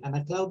see,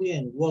 Ana Claudia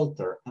and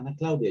Walter. Ana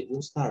Claudia, you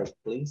start,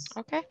 please.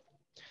 Okay.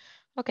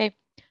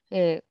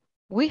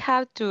 We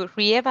have to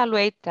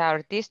reevaluate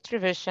our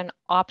distribution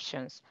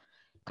options.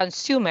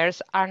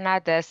 Consumers are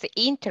not as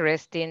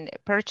interested in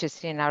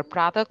purchasing our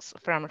products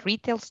from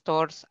retail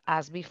stores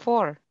as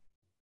before.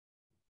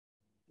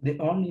 The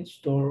online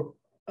store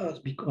is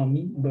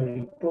becoming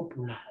very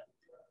popular,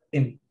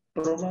 and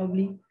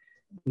probably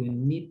we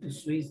need to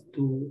switch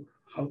to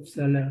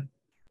wholesaler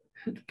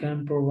who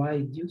can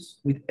provide us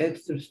with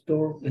extra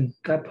store and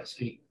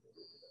capacity.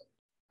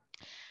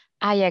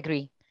 I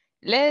agree.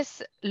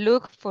 Let's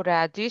look for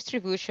a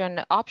distribution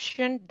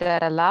option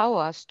that allows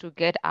us to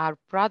get our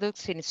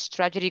products in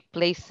strategic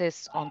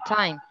places on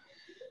time.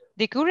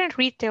 The current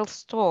retail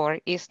store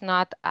is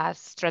not as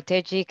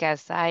strategic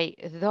as I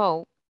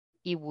thought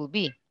it would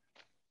be.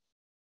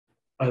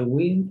 I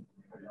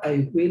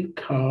will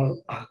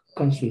call a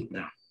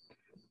consultant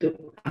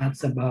to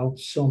ask about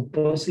some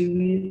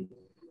possible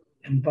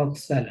and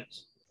box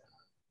sellers.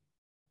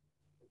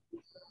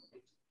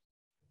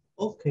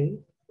 Okay,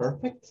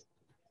 perfect.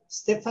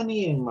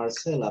 Stephanie and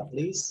Marcela,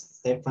 please.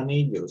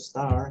 Stephanie, you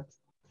start.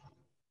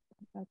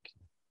 Okay,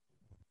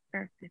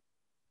 perfect.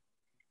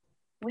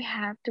 We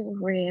have to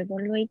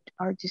reevaluate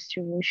our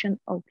distribution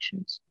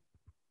options.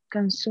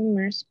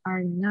 Consumers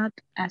are not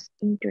as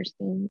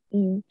interested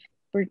in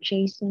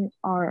purchasing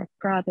our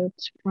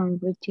products from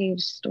retail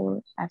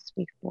stores as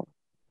before.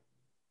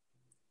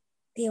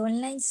 The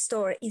online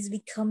store is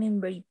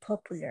becoming very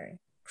popular.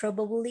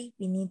 Probably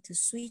we need to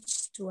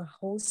switch to a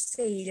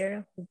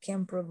wholesaler who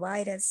can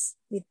provide us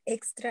with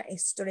extra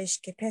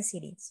storage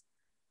capacities.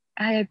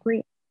 I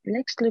agree.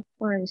 Let's look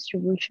for a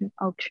distribution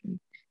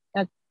option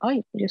that,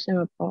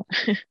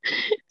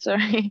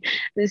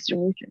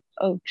 distribution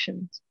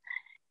options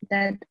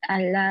that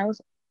allow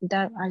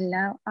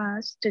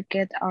us to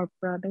get our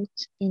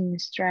products in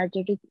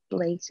strategic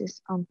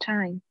places on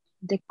time.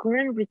 The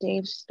current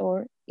retail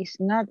store is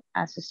not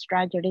as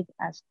strategic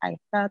as I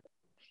thought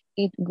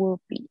it would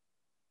be.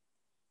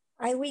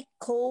 I will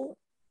call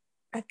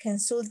a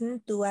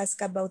consultant to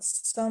ask about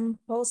some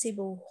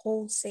possible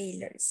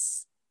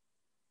wholesalers.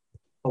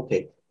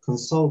 Okay,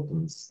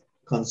 consultants.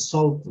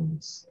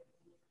 Consultants.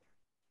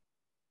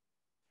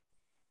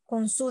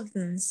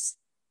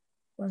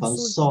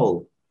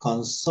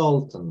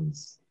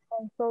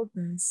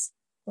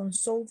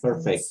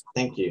 Perfect,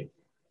 thank you.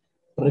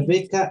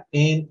 Rebecca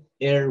and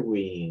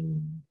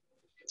Erwin.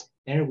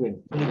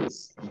 Erwin,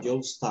 please,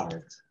 you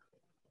start.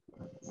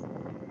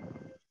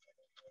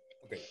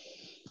 Okay,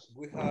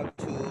 we have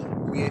to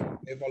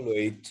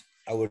re-evaluate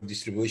our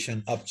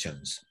distribution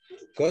options.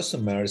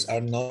 Customers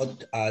are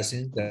not as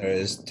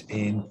interested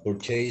in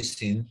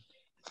purchasing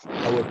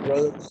our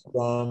products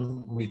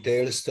from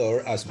retail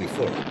store as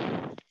before.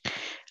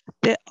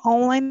 The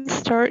online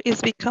store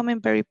is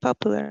becoming very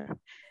popular.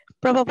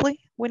 Probably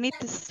we need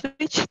to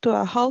switch to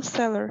a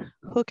wholesaler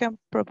who can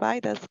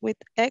provide us with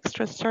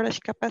extra storage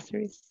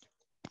capacities.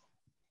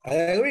 I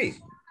agree.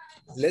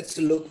 Let's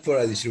look for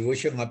a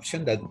distribution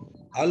option that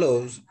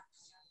allows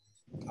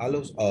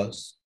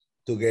us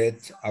to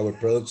get our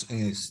products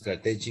in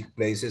strategic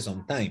places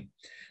on time.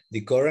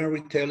 The current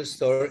retail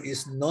store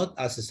is not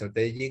as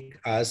strategic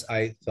as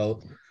I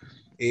thought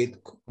it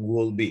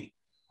would be.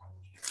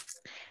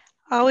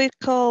 I will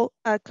call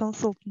a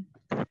consultant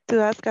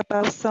to ask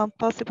about some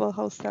possible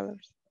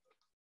wholesalers.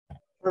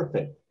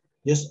 Perfect.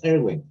 Just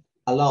Erwin,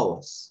 allow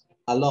us.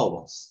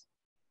 Allow us.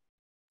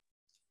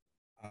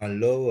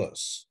 Allow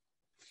us.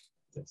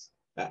 Yes.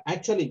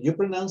 Actually, you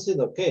pronounce it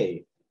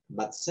okay,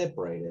 but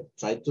separate it.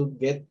 Try to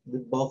get the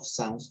both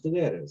sounds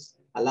together.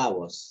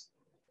 Allow us.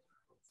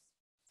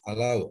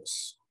 Allow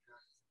us.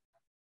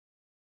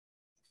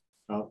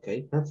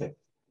 Okay, perfect.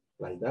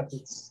 Like that,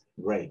 it's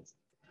great.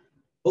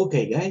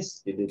 Okay,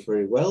 guys, you did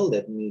very well.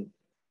 Let me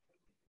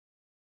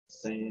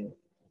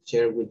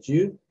share with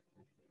you.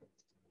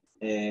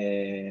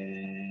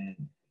 And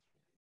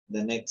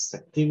the next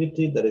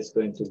activity that is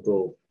going to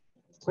go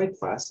quite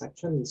fast,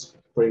 actually, it's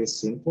pretty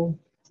simple.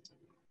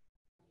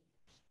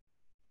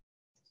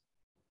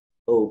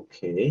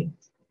 Okay,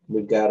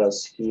 we got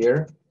us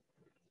here.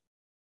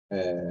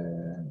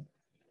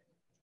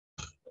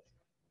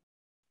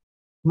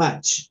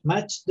 Match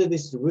the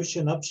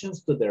distribution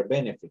options to their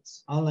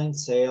benefits. Online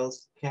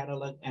sales,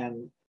 catalog,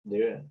 and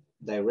their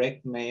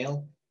direct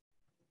mail,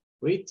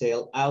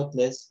 retail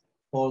outlets,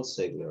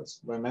 wholesalers.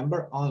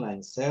 Remember,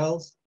 online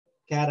sales,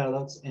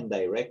 catalogs, and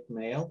direct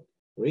mail,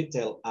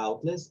 retail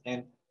outlets,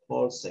 and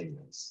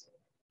wholesalers.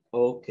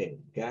 Okay,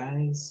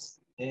 guys,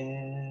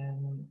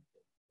 and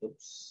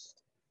oops.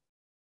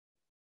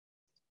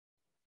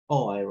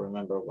 Oh, I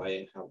remember why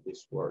I have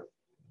this word.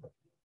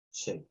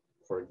 Check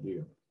for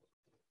you.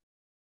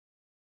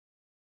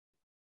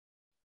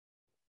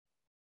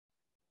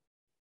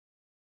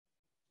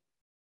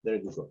 There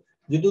you go.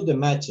 You do the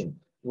matching.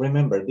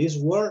 Remember, this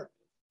word,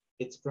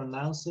 it's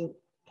pronounced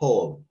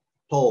tall,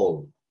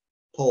 tall,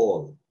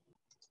 tall.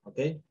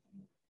 Okay?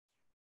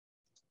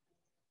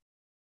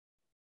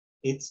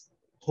 It's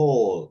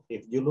tall.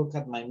 If you look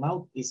at my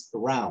mouth, it's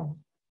round.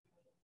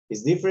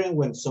 It's different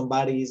when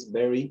somebody is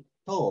very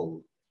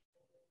tall.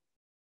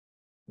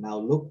 Now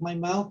look my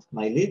mouth,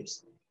 my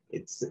lips,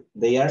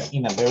 they are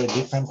in a very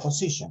different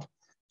position.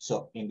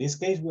 So in this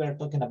case, we are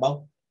talking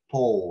about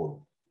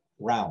tall,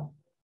 round.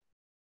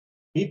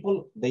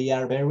 People, they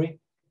are very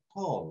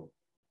tall.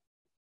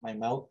 My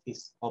mouth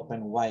is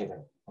open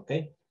wider,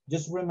 okay?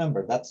 Just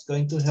remember, that's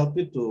going to help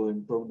you to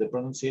improve the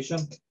pronunciation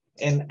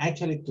and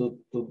actually to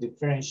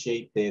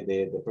differentiate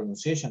the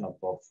pronunciation of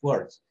both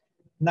words.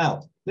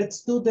 Now,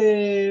 let's do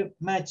the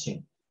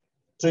matching.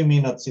 3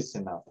 minutes is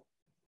enough.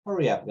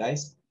 Hurry up,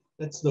 guys.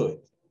 Let's do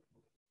it.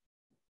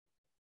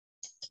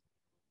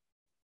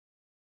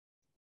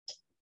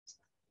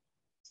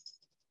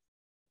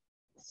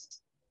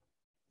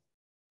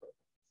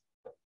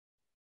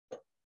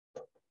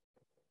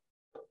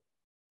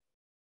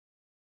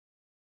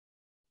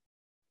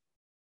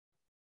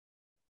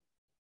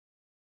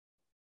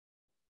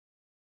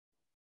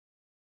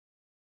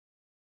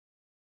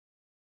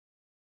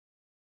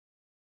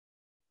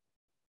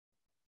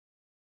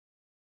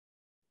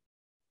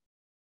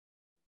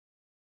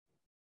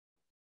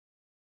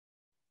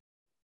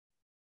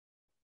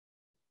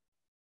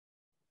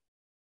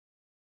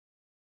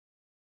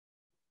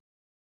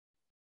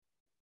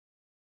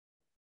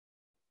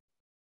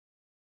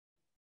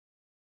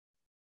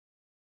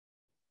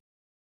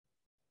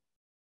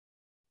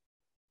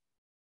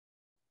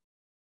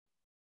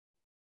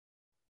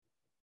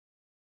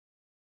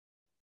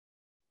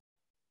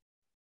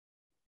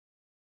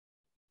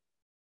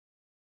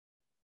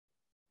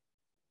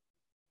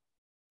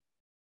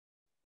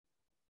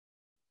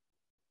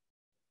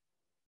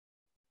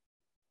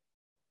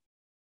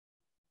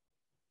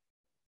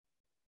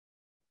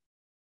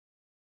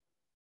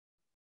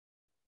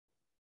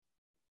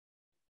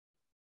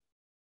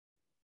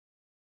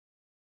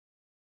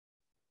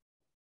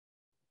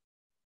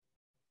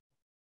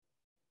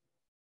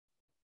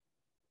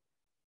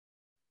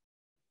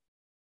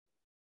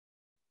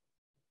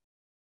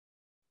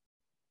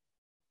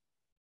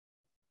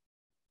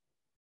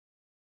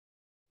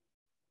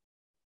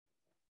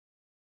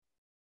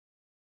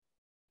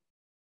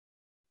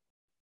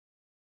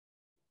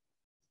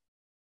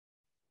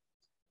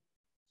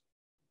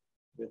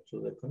 Get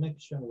to the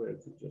connection where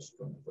you just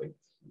gonna wait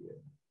here.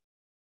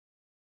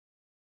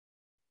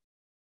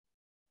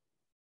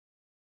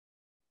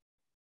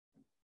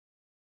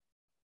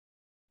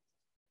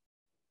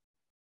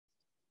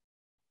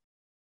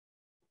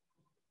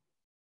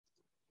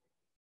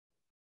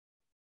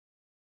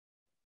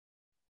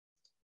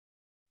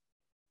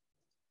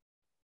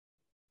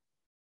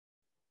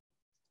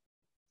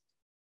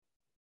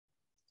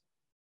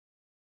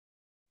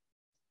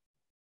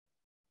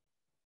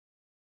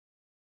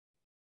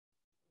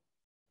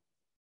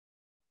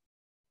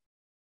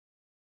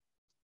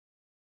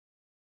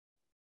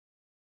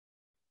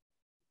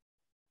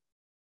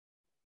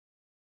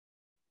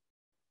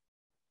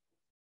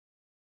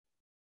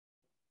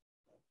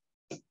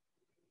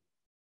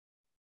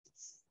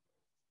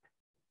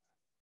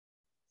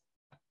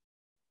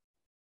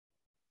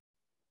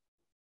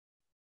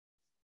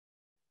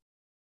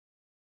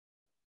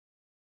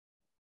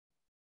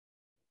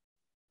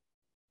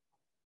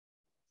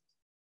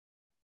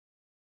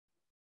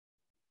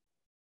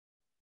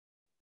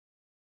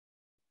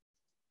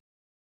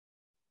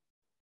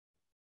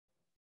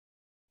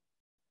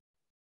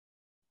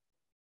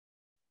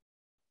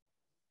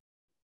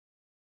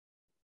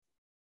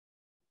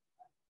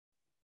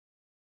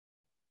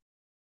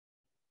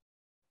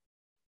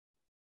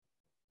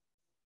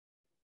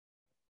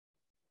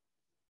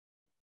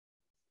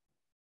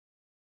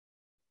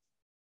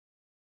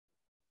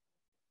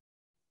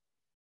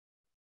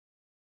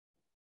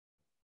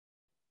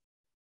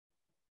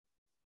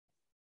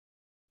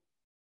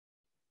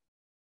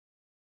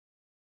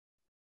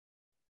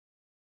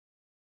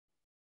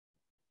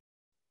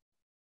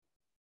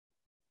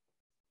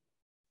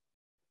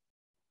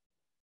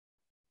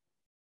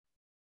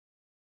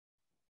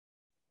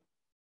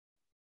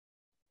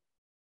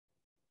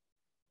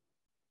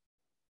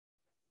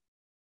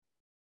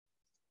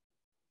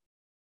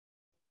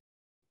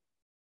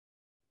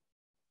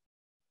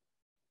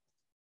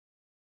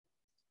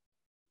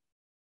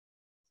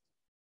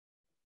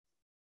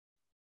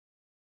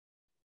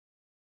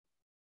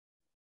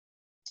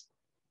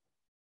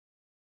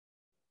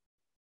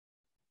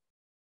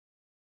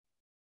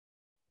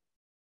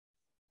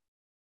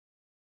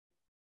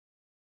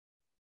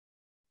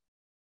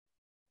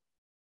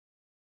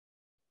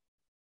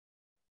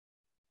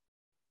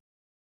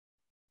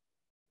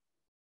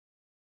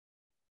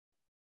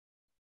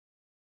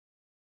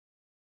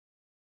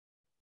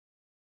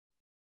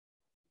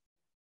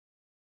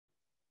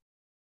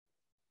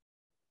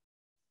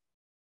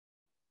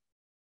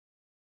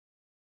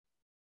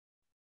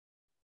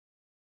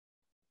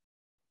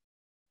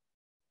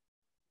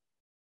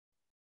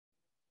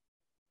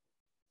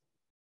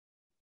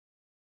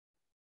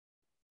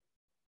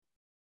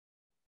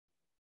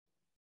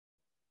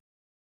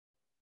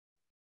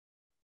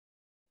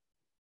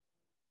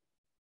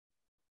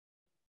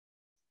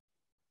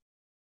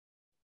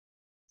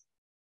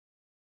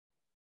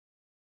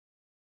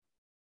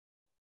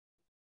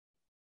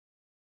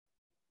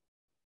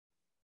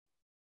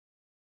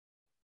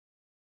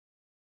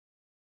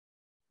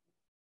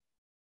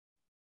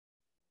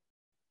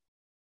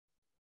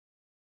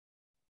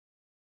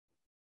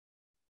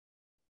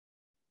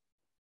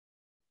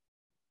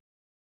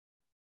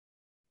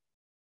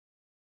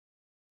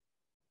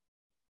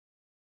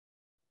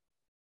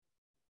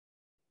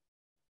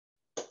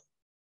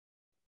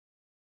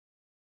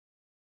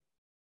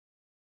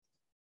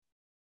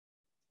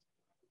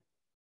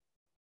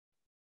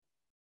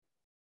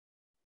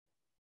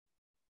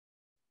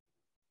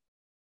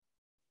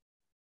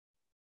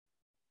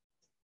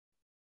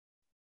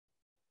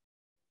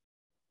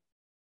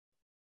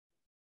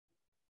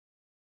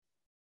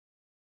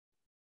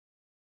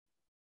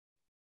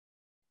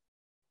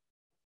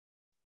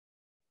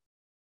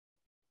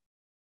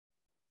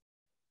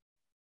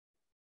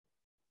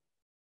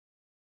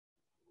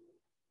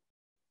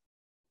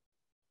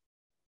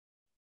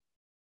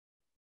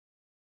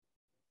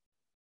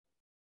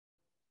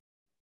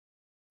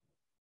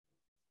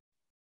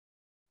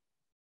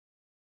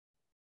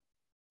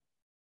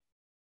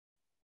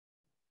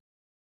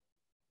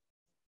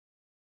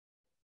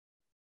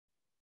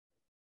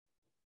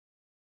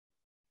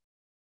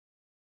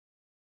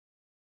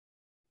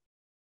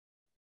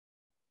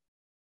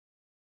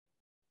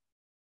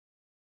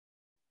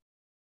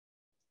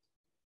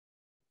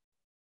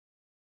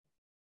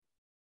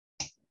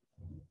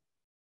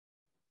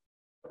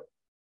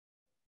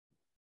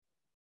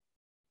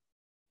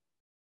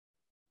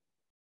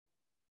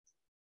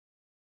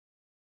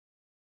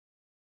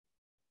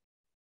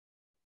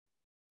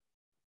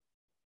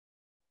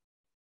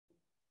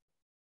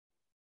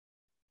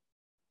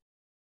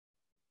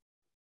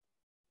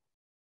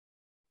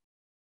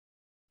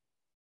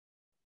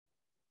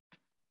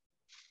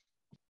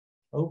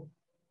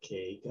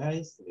 Okay,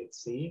 guys,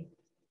 let's see.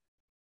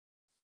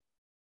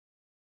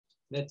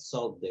 Let's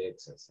solve the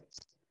exercise.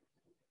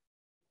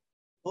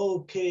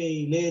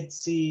 Okay, let's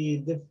see.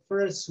 The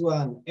first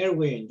one,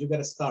 Erwin, you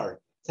gotta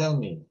start. Tell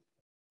me,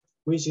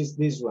 which is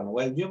this one?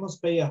 Well, you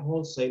must pay a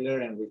wholesaler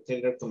and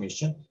retailer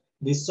commission.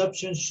 This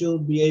option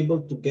should be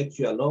able to get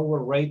you a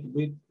lower rate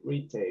with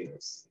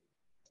retailers.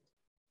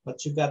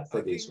 What you got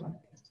for this one?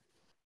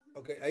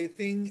 Okay, I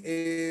think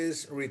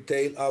is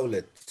retail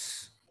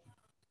outlets.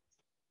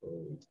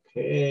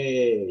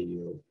 Okay,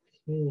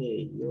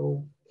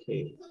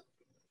 okay.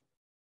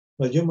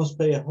 Well, you must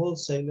pay a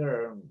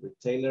wholesaler and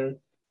retailer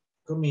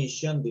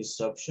commission.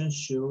 This option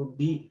should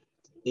be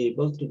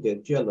able to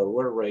get you a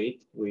lower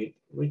rate with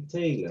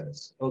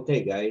retailers.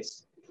 Okay,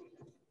 guys,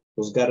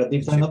 who's got a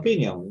different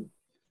opinion?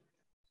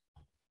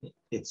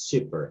 It's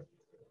cheaper.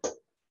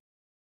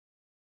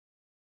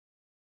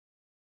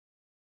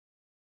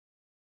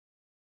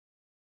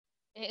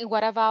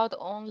 What about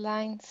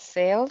online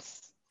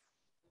sales?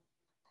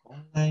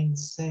 Online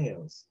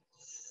sales.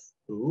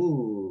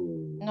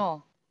 Ooh.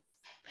 No.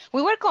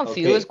 We were Okay.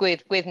 confused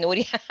with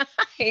Nuria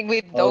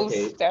with those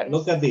Okay, terms.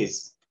 look at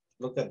this.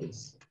 Look at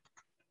this.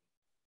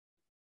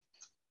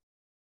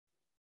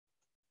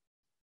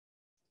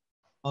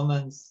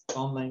 Online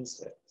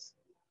sales.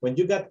 When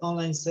you got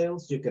online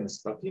sales, you can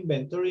stock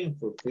inventory and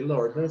fulfill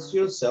orders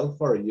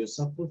yourself or use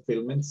a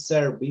fulfillment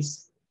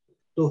service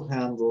to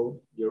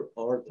handle your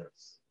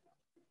orders.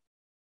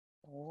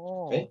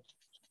 Oh, okay.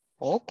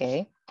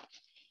 Okay.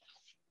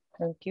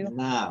 Thank you.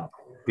 Now,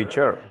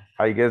 Teacher,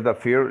 I guess the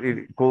fear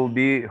it could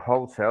be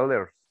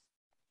wholesalers.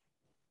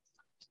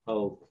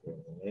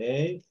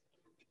 okay.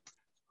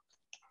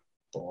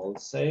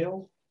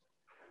 Wholesale.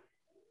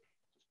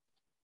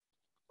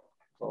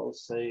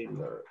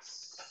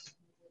 Wholesalers.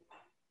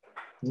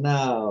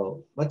 Now,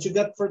 what you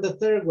got for the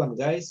third one,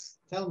 guys?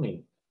 Tell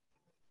me.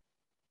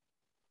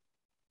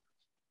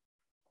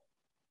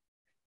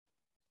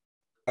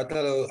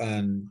 Catalog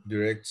and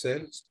direct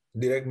sales,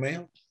 direct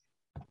mail.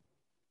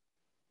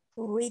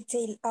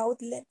 Retail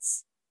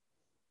outlets.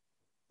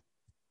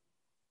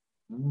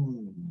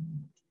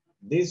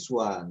 This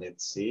one,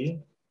 let's see.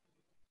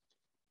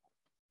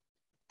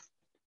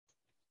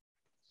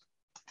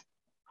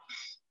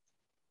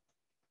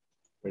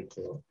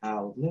 Retail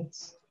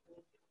outlets.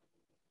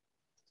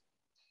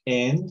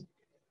 And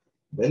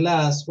the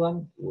last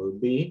one will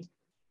be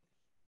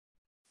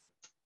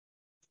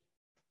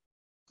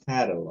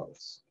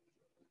catalogs.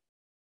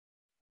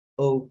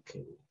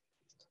 Okay.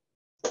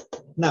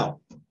 Now,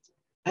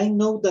 I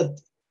know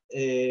that,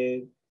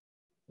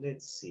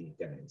 let's see,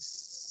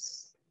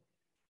 guys.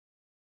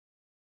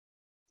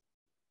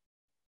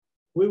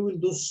 We will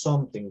do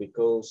something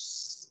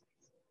because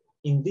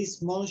in this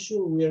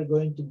module, we are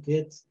going to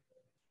get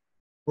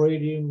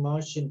pretty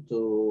much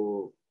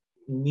into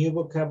new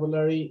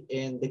vocabulary,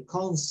 and the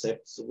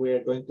concepts we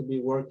are going to be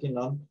working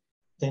on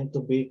tend to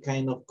be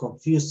kind of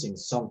confusing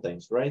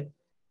sometimes, right?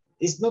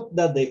 It's not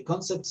that the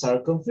concepts are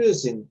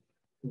confusing.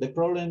 The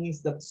problem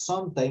is that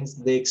sometimes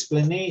the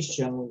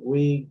explanation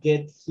we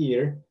get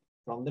here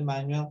from the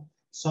manual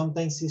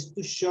sometimes is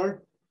too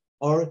short,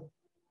 or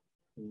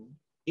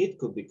it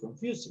could be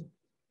confusing.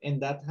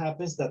 And that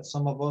happens that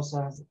some of us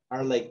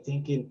are like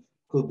thinking,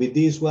 could be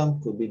this one,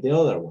 could be the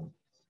other one.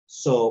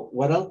 So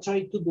what I'll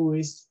try to do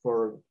is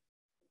for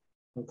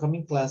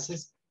upcoming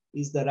classes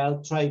is that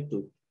I'll try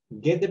to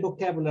get the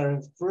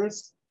vocabulary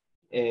first,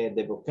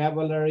 the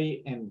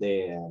vocabulary and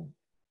the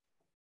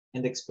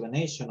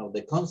explanation of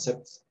the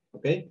concepts,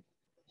 okay?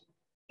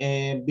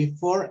 And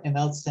before, and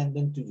I'll send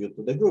them to you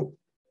to the group.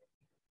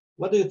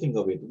 What do you think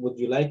of it? Would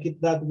you like it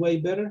that way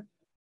better?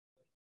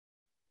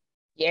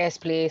 Yes,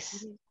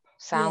 please.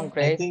 Sound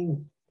great.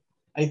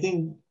 I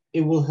think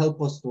it will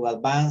help us to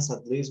advance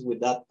at least with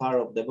that part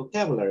of the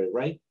vocabulary,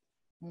 right?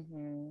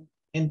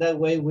 And that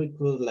way we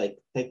could like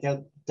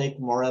take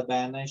more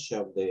advantage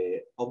of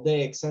the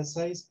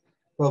exercise,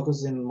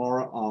 focusing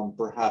more on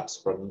perhaps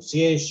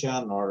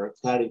pronunciation or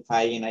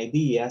clarifying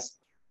ideas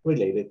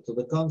related to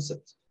the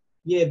concept.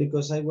 Yeah,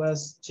 because I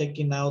was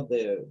checking out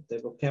the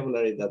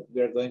vocabulary that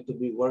we are going to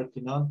be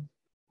working on,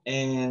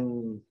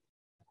 and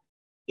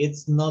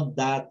it's not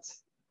that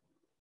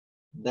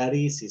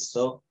easy.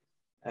 So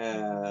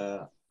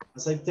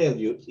as I tell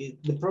you,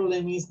 the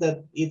problem is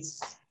that it's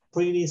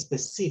pretty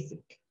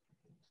specific.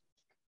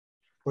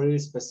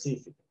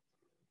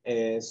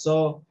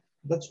 So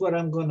that's what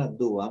I'm gonna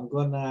do. I'm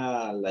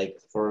gonna,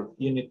 like, for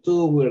unit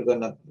 2, we're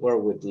gonna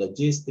work with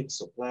logistics,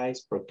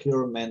 supplies,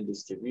 procurement,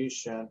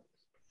 distribution,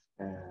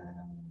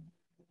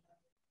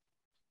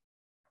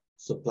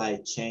 supply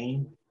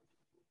chain,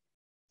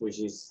 which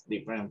is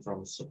different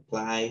from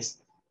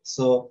supplies.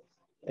 So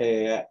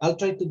I'll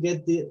try to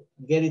get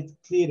it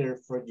clearer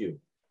for you.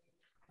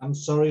 I'm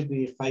sorry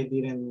if I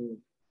didn't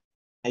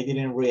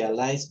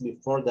realize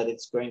before that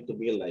it's going to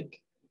be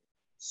like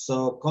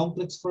so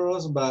complex for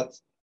us, but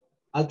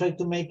I'll try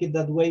to make it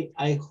that way.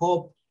 I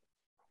hope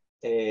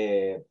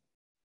that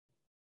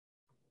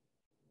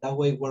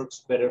way works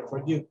better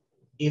for you.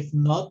 If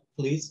not,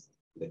 please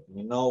let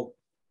me know,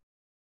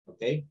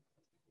 okay?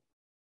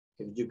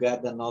 If you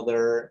got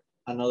another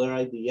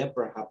idea,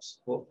 perhaps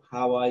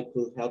how I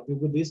could help you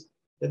with this,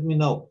 let me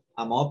know.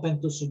 I'm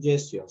open to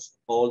suggestions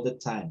all the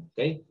time,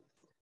 okay?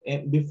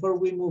 And before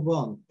we move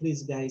on,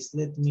 please, guys,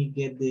 let me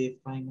get the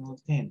final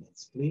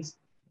attendance, please.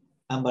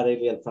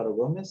 Ambarelli Alfaro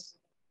Gomez.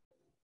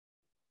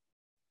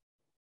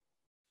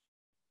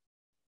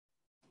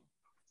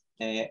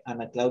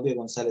 Ana Claudia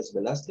González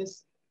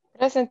Velázquez.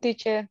 Present,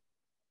 teacher.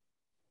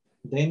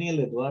 Daniel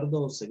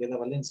Eduardo Cegueda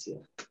Valencia.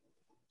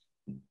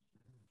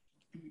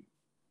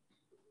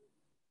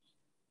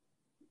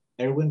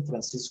 Erwin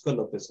Francisco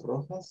López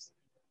Rojas.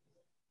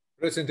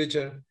 Present,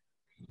 teacher.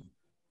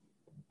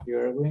 You,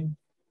 Erwin.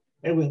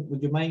 Erwin,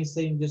 would you mind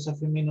staying just a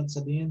few minutes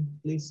at the end,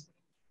 please?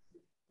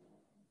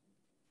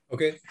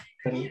 Okay.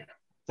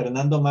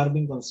 Fernando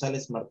Marvin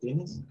González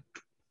Martínez.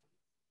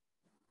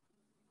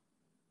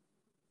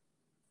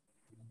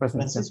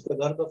 Present. Francisco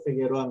Eduardo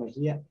Figueroa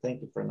Mejía.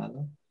 Thank you,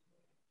 Fernando.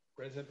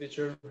 Present,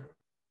 teacher.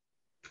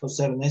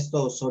 José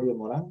Ernesto Osorio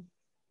Morán.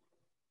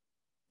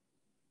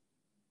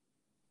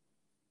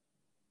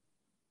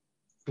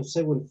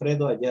 José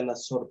Wilfredo Ayala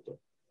Sorto.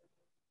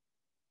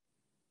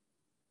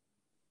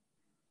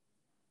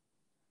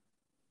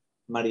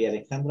 María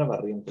Alejandra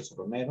Barrientos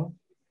Romero.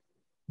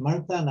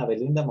 Marta Ana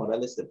Belinda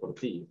Morales de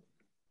Portillo.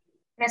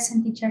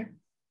 Present, teacher.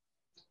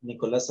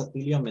 Nicolás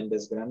Atilio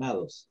Méndez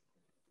Granados.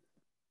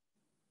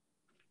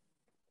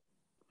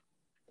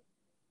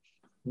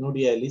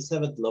 Nuria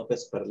Elizabeth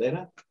López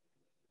Perlera.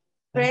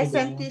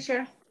 Present,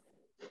 teacher.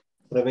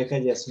 Rebeca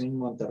Yasmín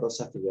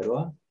Monterrosa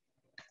Figueroa.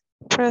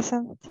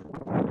 Present.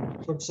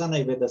 Roxana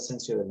Iveta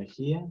Asensio de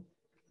Mejía.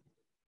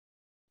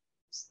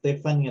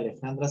 Stephanie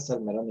Alejandra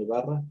Salmerón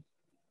Ibarra.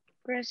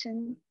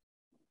 Present.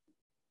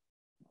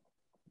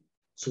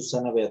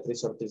 Susana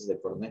Beatriz Ortiz de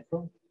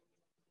Cornejo.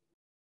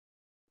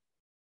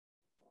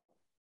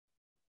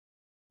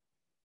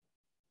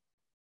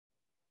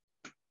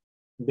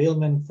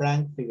 Billman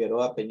Frank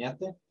Figueroa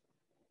Peñate.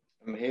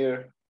 I'm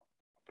here.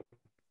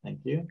 Thank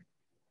you.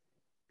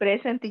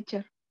 Present,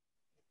 teacher.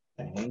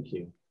 Thank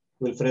you.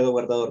 Wilfredo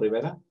Guardado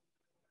Rivera.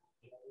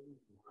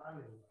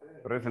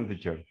 Present,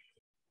 teacher.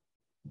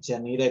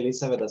 Yanira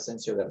Elizabeth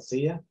Asensio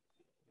García.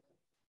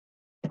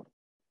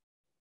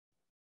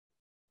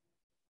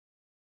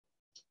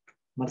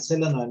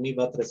 Marcela Noemí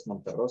Batres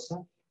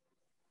Monterrosa.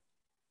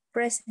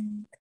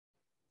 Present.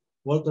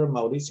 Walter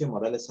Mauricio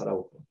Morales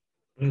Araujo.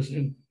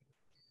 Present.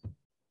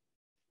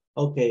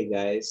 Okay,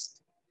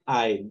 guys,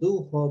 I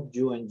do hope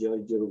you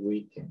enjoyed your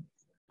weekend.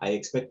 I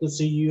expect to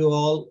see you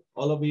all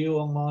of you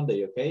on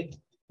Monday, okay?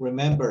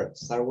 Remember,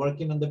 start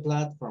working on the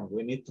platform.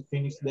 We need to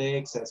finish the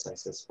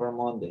exercises for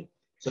Monday.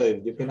 So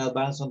if you can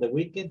advance on the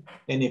weekend,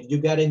 and if you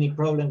got any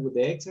problem with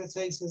the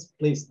exercises,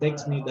 please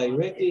text me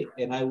directly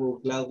and I will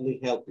gladly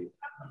help you.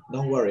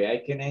 Don't worry,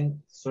 I can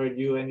answer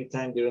you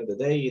anytime during the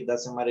day. It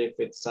doesn't matter if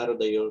it's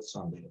Saturday or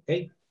Sunday,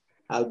 okay?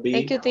 I'll be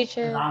Thank you,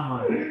 teacher.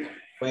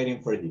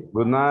 waiting for you.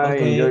 Good night.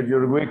 Okay. Enjoy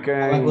your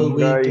weekend. Have a good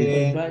guys.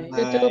 weekend. Bye-bye.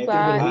 Good You too. night.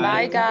 Bye. Bye.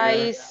 Bye,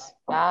 guys.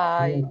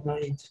 Bye. Good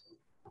night.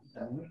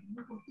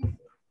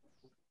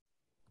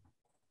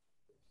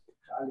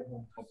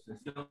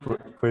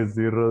 Pues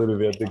sí, Rodri,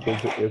 fíjate que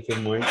ese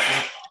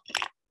muestra.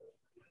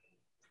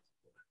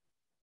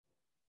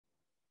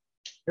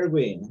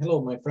 Erwin,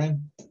 hello, my friend.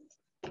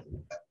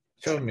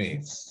 Tell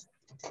me.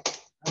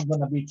 I'm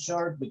gonna be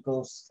short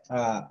because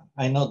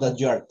I know that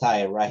you are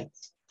tired, right?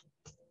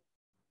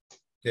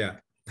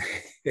 Yeah.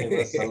 It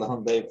was a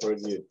long day for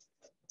you.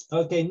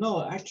 Okay,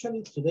 no,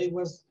 actually today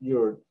was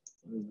your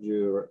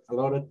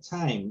allotted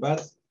time,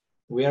 but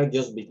we are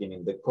just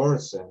beginning the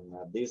course, and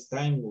at this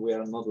time we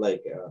are not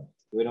like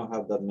we don't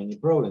have that many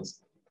problems.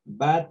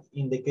 But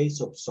in the case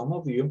of some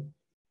of you,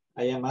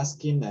 I am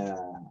asking, I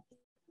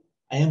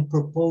am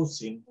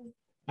proposing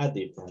a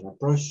different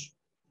approach.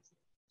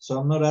 So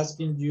I'm not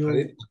asking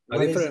you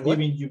what is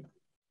giving you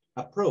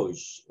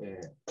approach,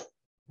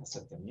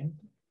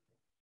 acercamiento,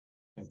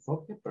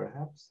 enfoque,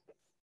 perhaps.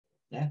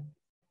 Yeah.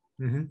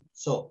 Mm-hmm.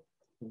 So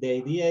the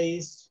idea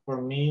is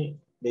for me,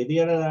 the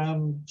idea that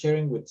I'm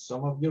sharing with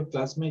some of your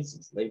classmates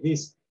is like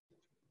this.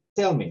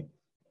 Tell me,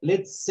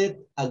 let's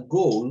set a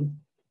goal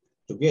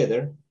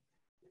together,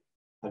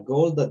 a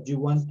goal that you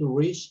want to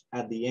reach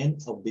at the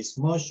end of this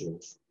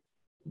module.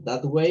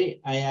 That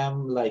way I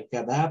am like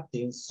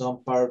adapting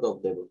some part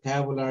of the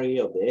vocabulary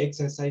of the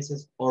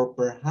exercises, or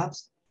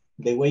perhaps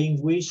the way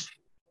in which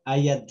I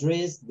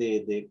address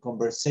the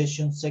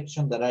conversation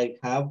section that I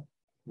have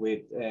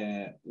with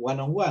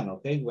one-on-one,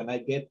 okay? When I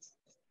get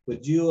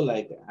with you,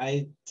 like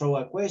I throw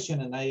a question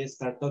and I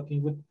start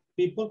talking with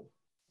people,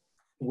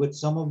 with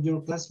some of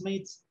your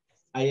classmates,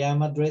 I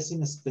am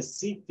addressing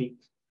specific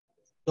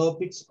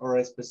topics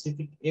or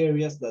specific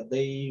areas that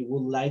they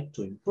would like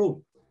to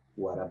improve.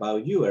 What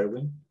about you,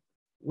 Erwin?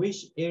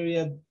 Which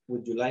area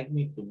would you like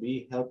me to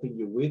be helping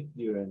you with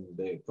during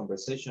the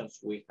conversations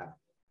we have?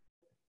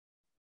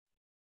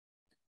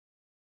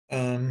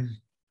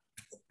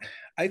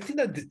 I think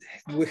that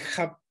we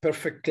have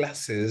perfect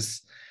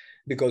classes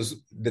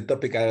because the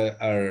topics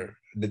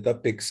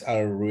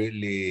are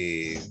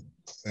really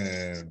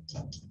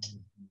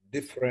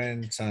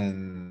different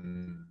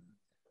and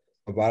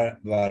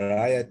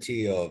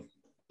variety of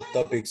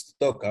topics to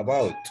talk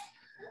about.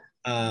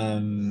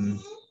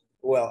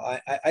 Well,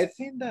 I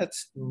think that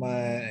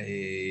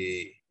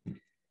my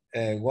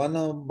one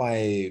of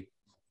my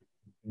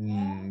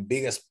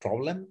biggest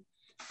problem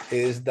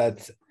is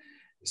that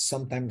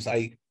sometimes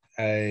I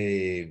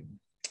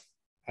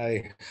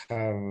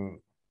have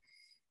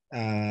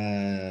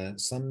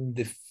some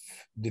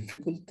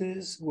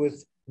difficulties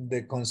with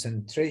the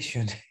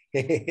concentration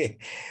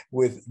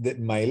with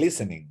my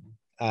listening,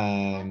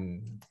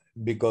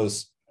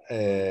 because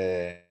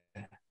I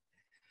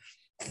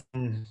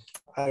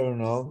don't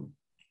know,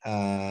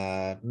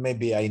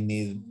 maybe I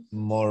need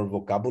more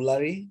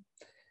vocabulary,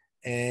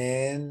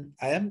 and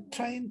I am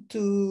trying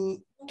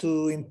to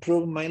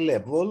improve my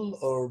level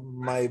or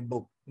my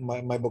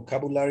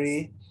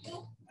vocabulary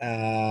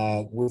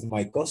with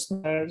my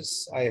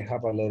customers. I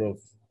have a lot of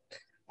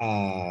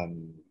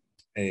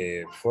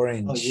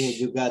foreign Oh, yeah,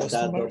 you got that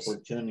customers.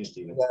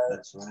 opportunity.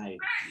 That's right.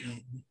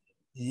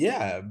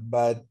 Yeah,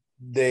 but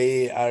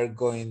they are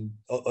going,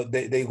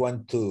 they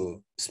want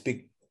to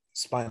speak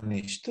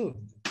Spanish too,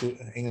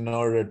 in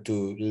order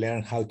to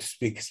learn how to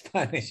speak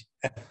Spanish.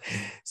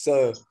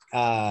 So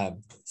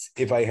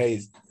if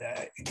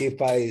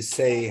I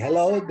say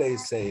hello, they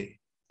say,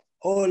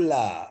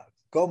 hola,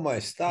 ¿cómo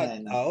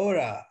estás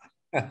ahora?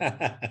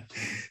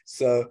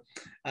 So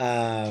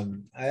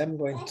I am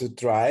going to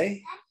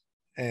try.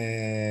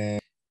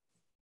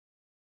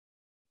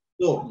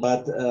 No,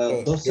 but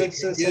those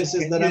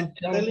exercises that I'm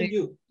telling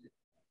you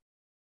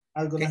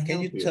are gonna help you.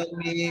 Can you tell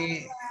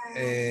me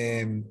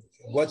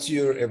what's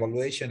your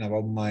evaluation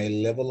about my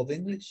level of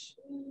English?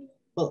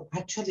 Well,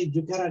 actually,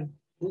 you got a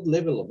good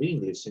level of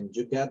English, and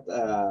you got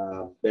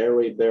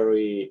very,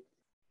 very.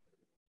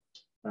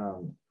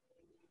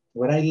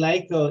 What I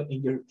like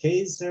in your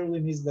case,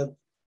 Erwin, is that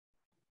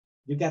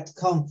you got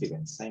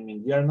confidence. I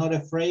mean, you are not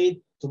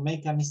afraid to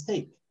make a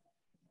mistake.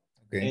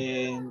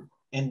 Okay.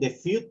 And the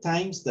few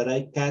times that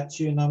I catch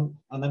you on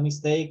a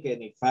mistake,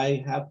 and if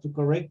I have to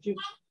correct you,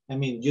 I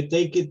mean, you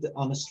take it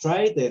on a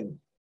stride and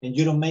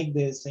you don't make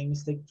the same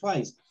mistake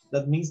twice.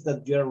 That means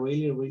that you are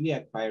really, really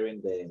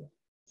acquiring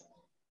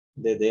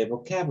the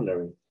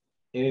vocabulary.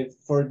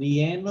 For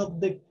the end of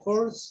the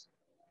course,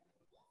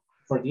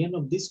 for the end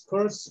of this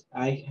course,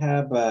 I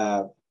have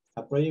a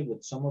project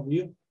with some of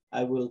you.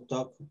 I will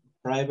talk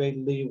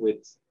privately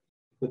with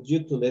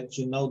you to let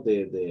you know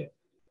the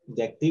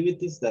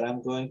activities that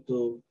I'm going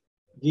to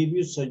give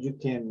you, so you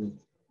can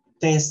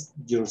test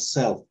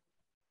yourself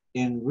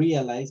and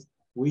realize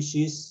which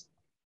is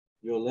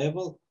your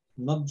level,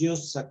 not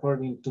just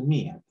according to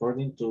me,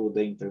 according to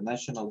the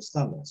international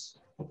standards.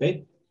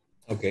 Okay?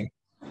 Okay.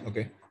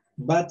 Okay.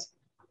 But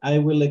I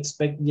will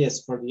expect,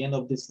 yes, for the end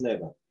of this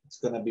level, it's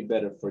going to be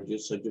better for you,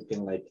 so you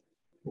can like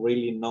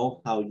really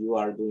know how you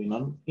are doing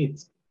on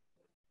it.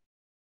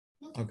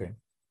 Okay.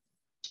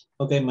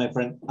 Okay, my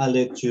friend, I'll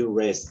let you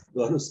rest.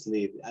 Go to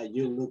sleep.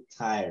 You look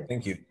tired.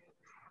 Thank you.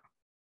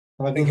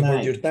 Have a Thank good you night.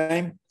 for your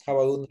time. Have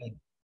a good night.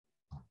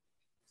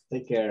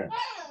 Take care.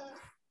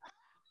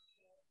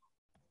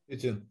 You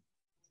too.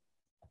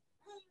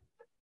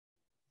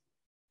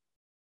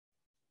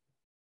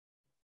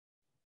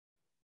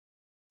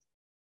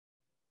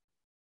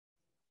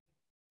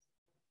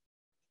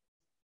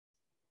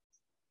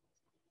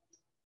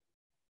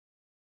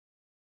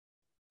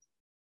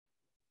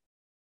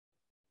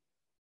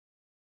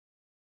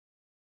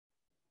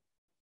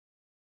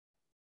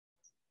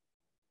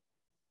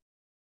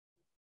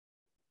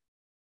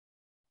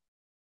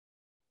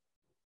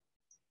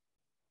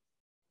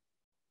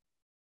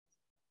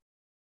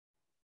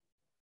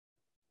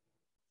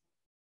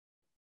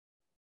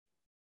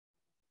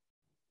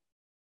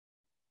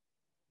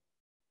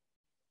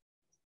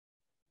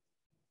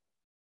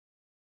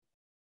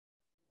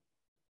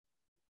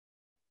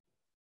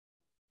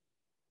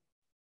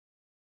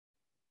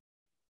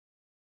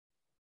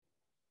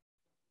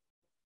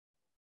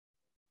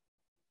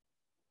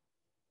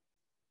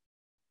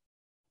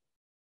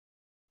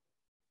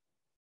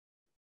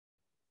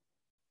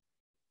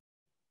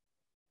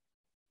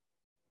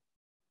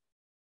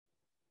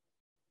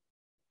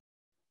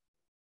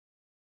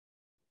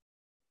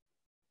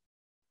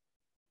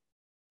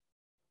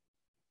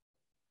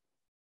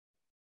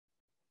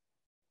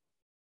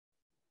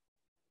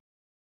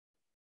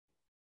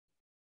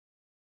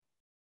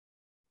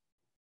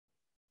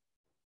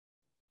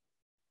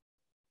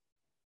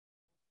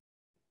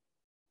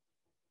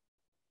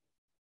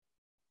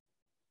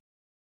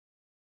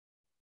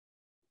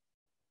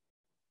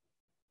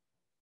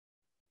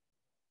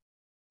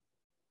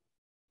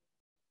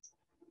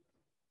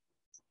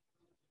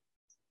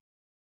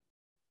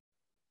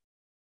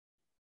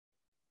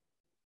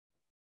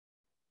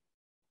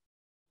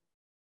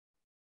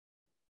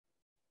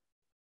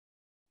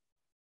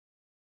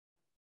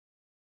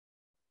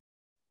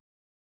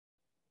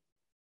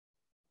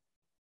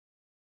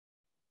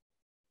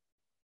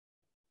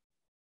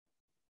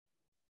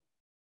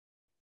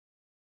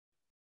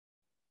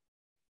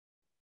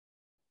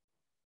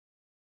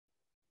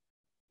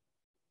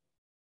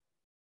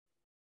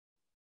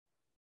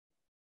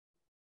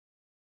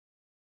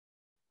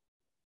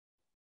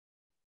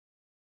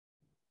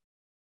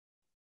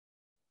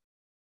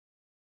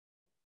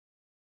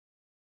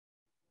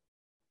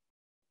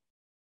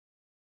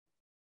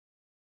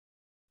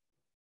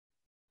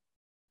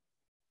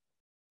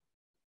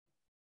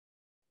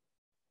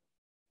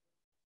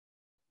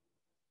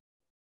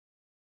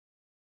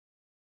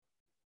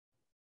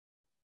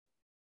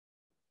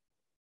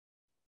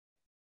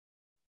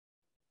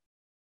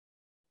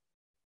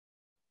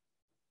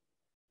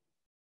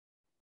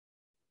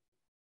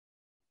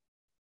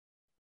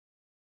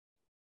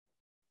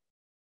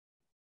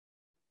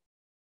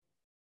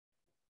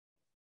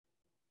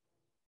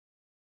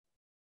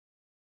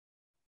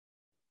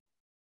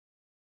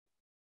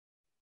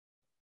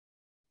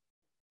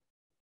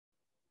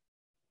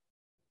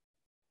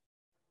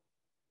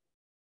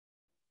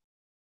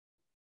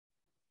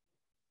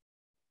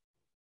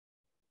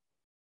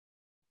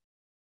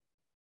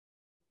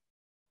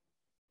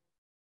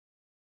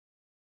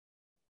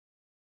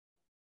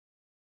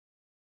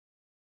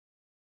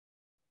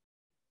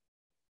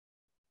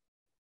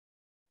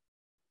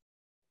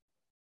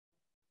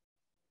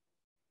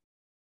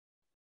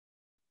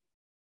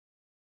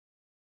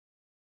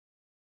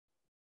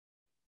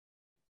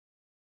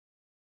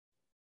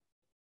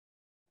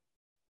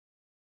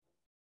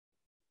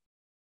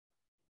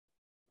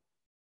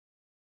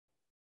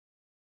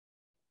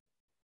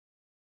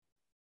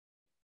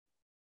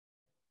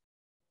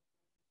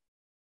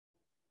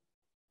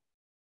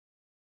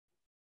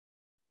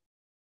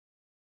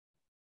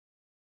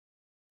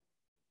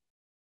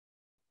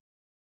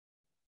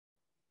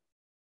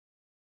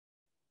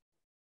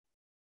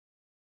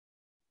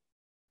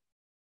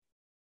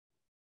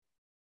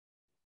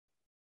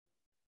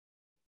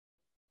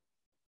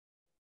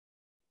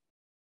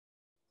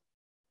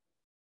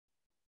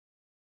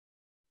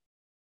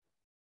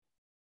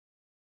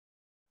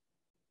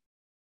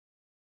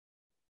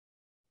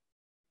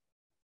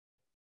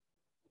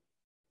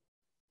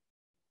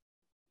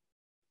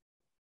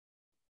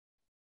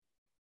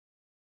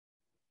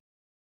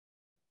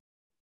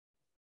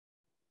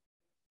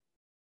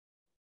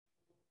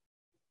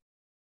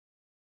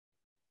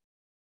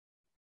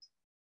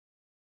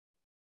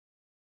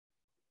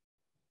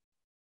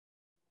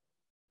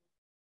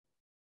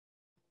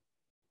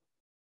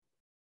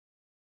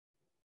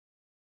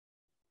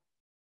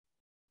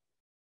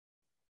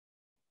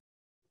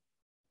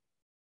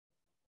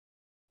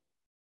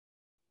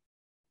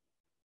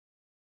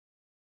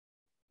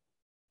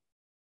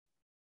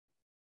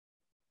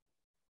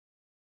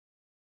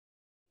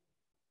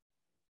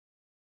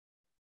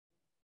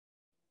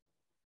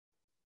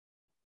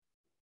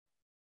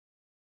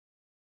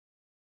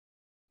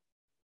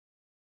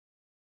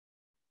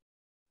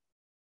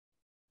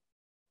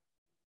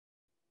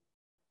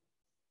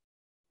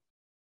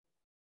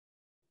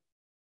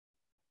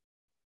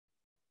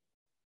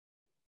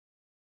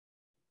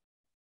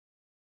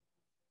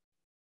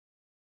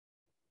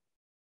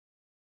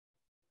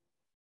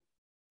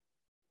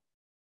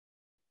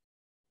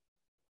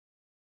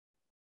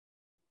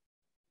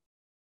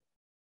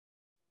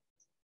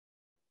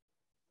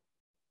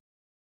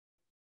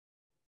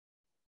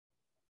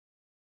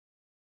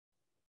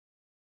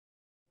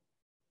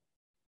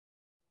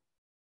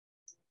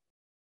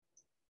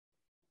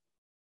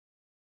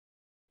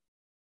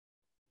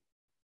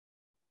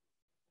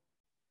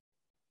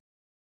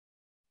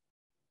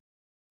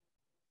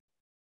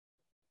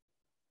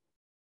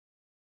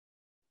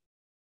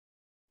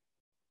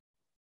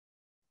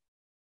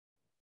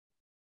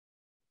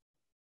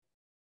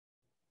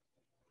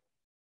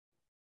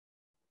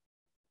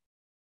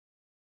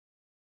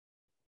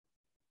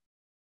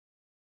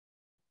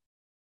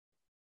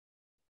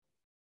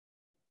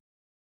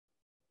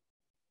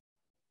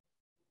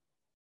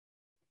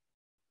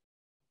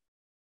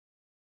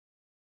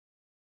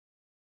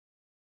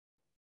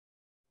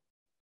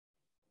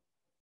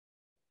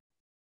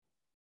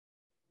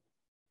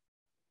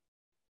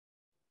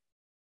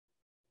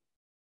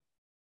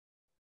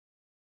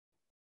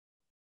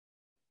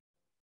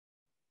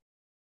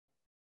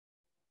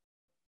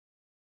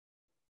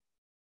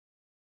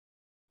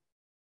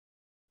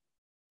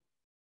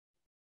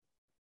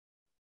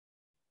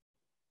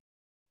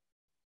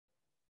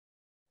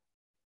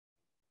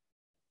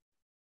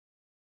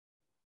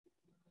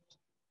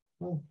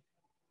 Oh,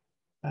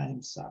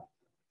 time's up.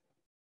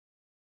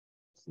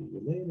 See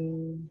you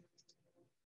later.